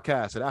our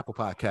podcast at Apple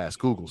Podcasts,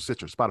 Google,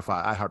 Stitcher,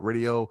 Spotify,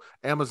 iHeartRadio,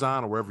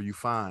 Amazon, or wherever you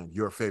find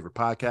your favorite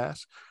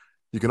podcast.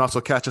 You can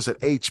also catch us at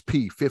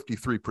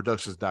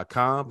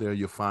hp53productions.com. There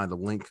you'll find a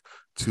link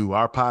to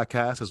our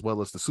podcast, as well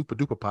as the Super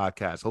Duper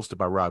podcast hosted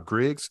by Rob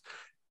Griggs,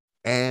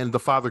 and the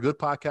Father Good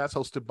podcast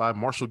hosted by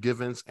Marshall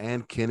Givens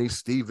and Kenny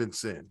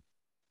Stevenson.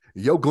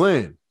 Yo,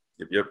 Glenn.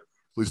 Yep.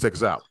 Please take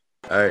us out.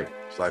 Hey,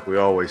 it's like we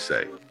always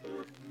say.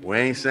 We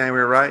ain't saying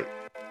we're right.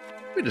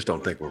 We just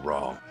don't think we're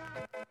wrong.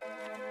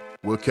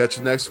 We'll catch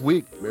you next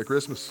week. Merry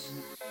Christmas.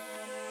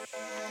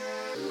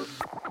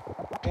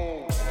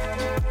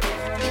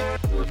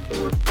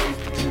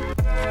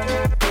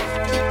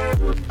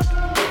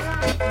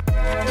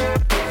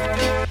 Thank you.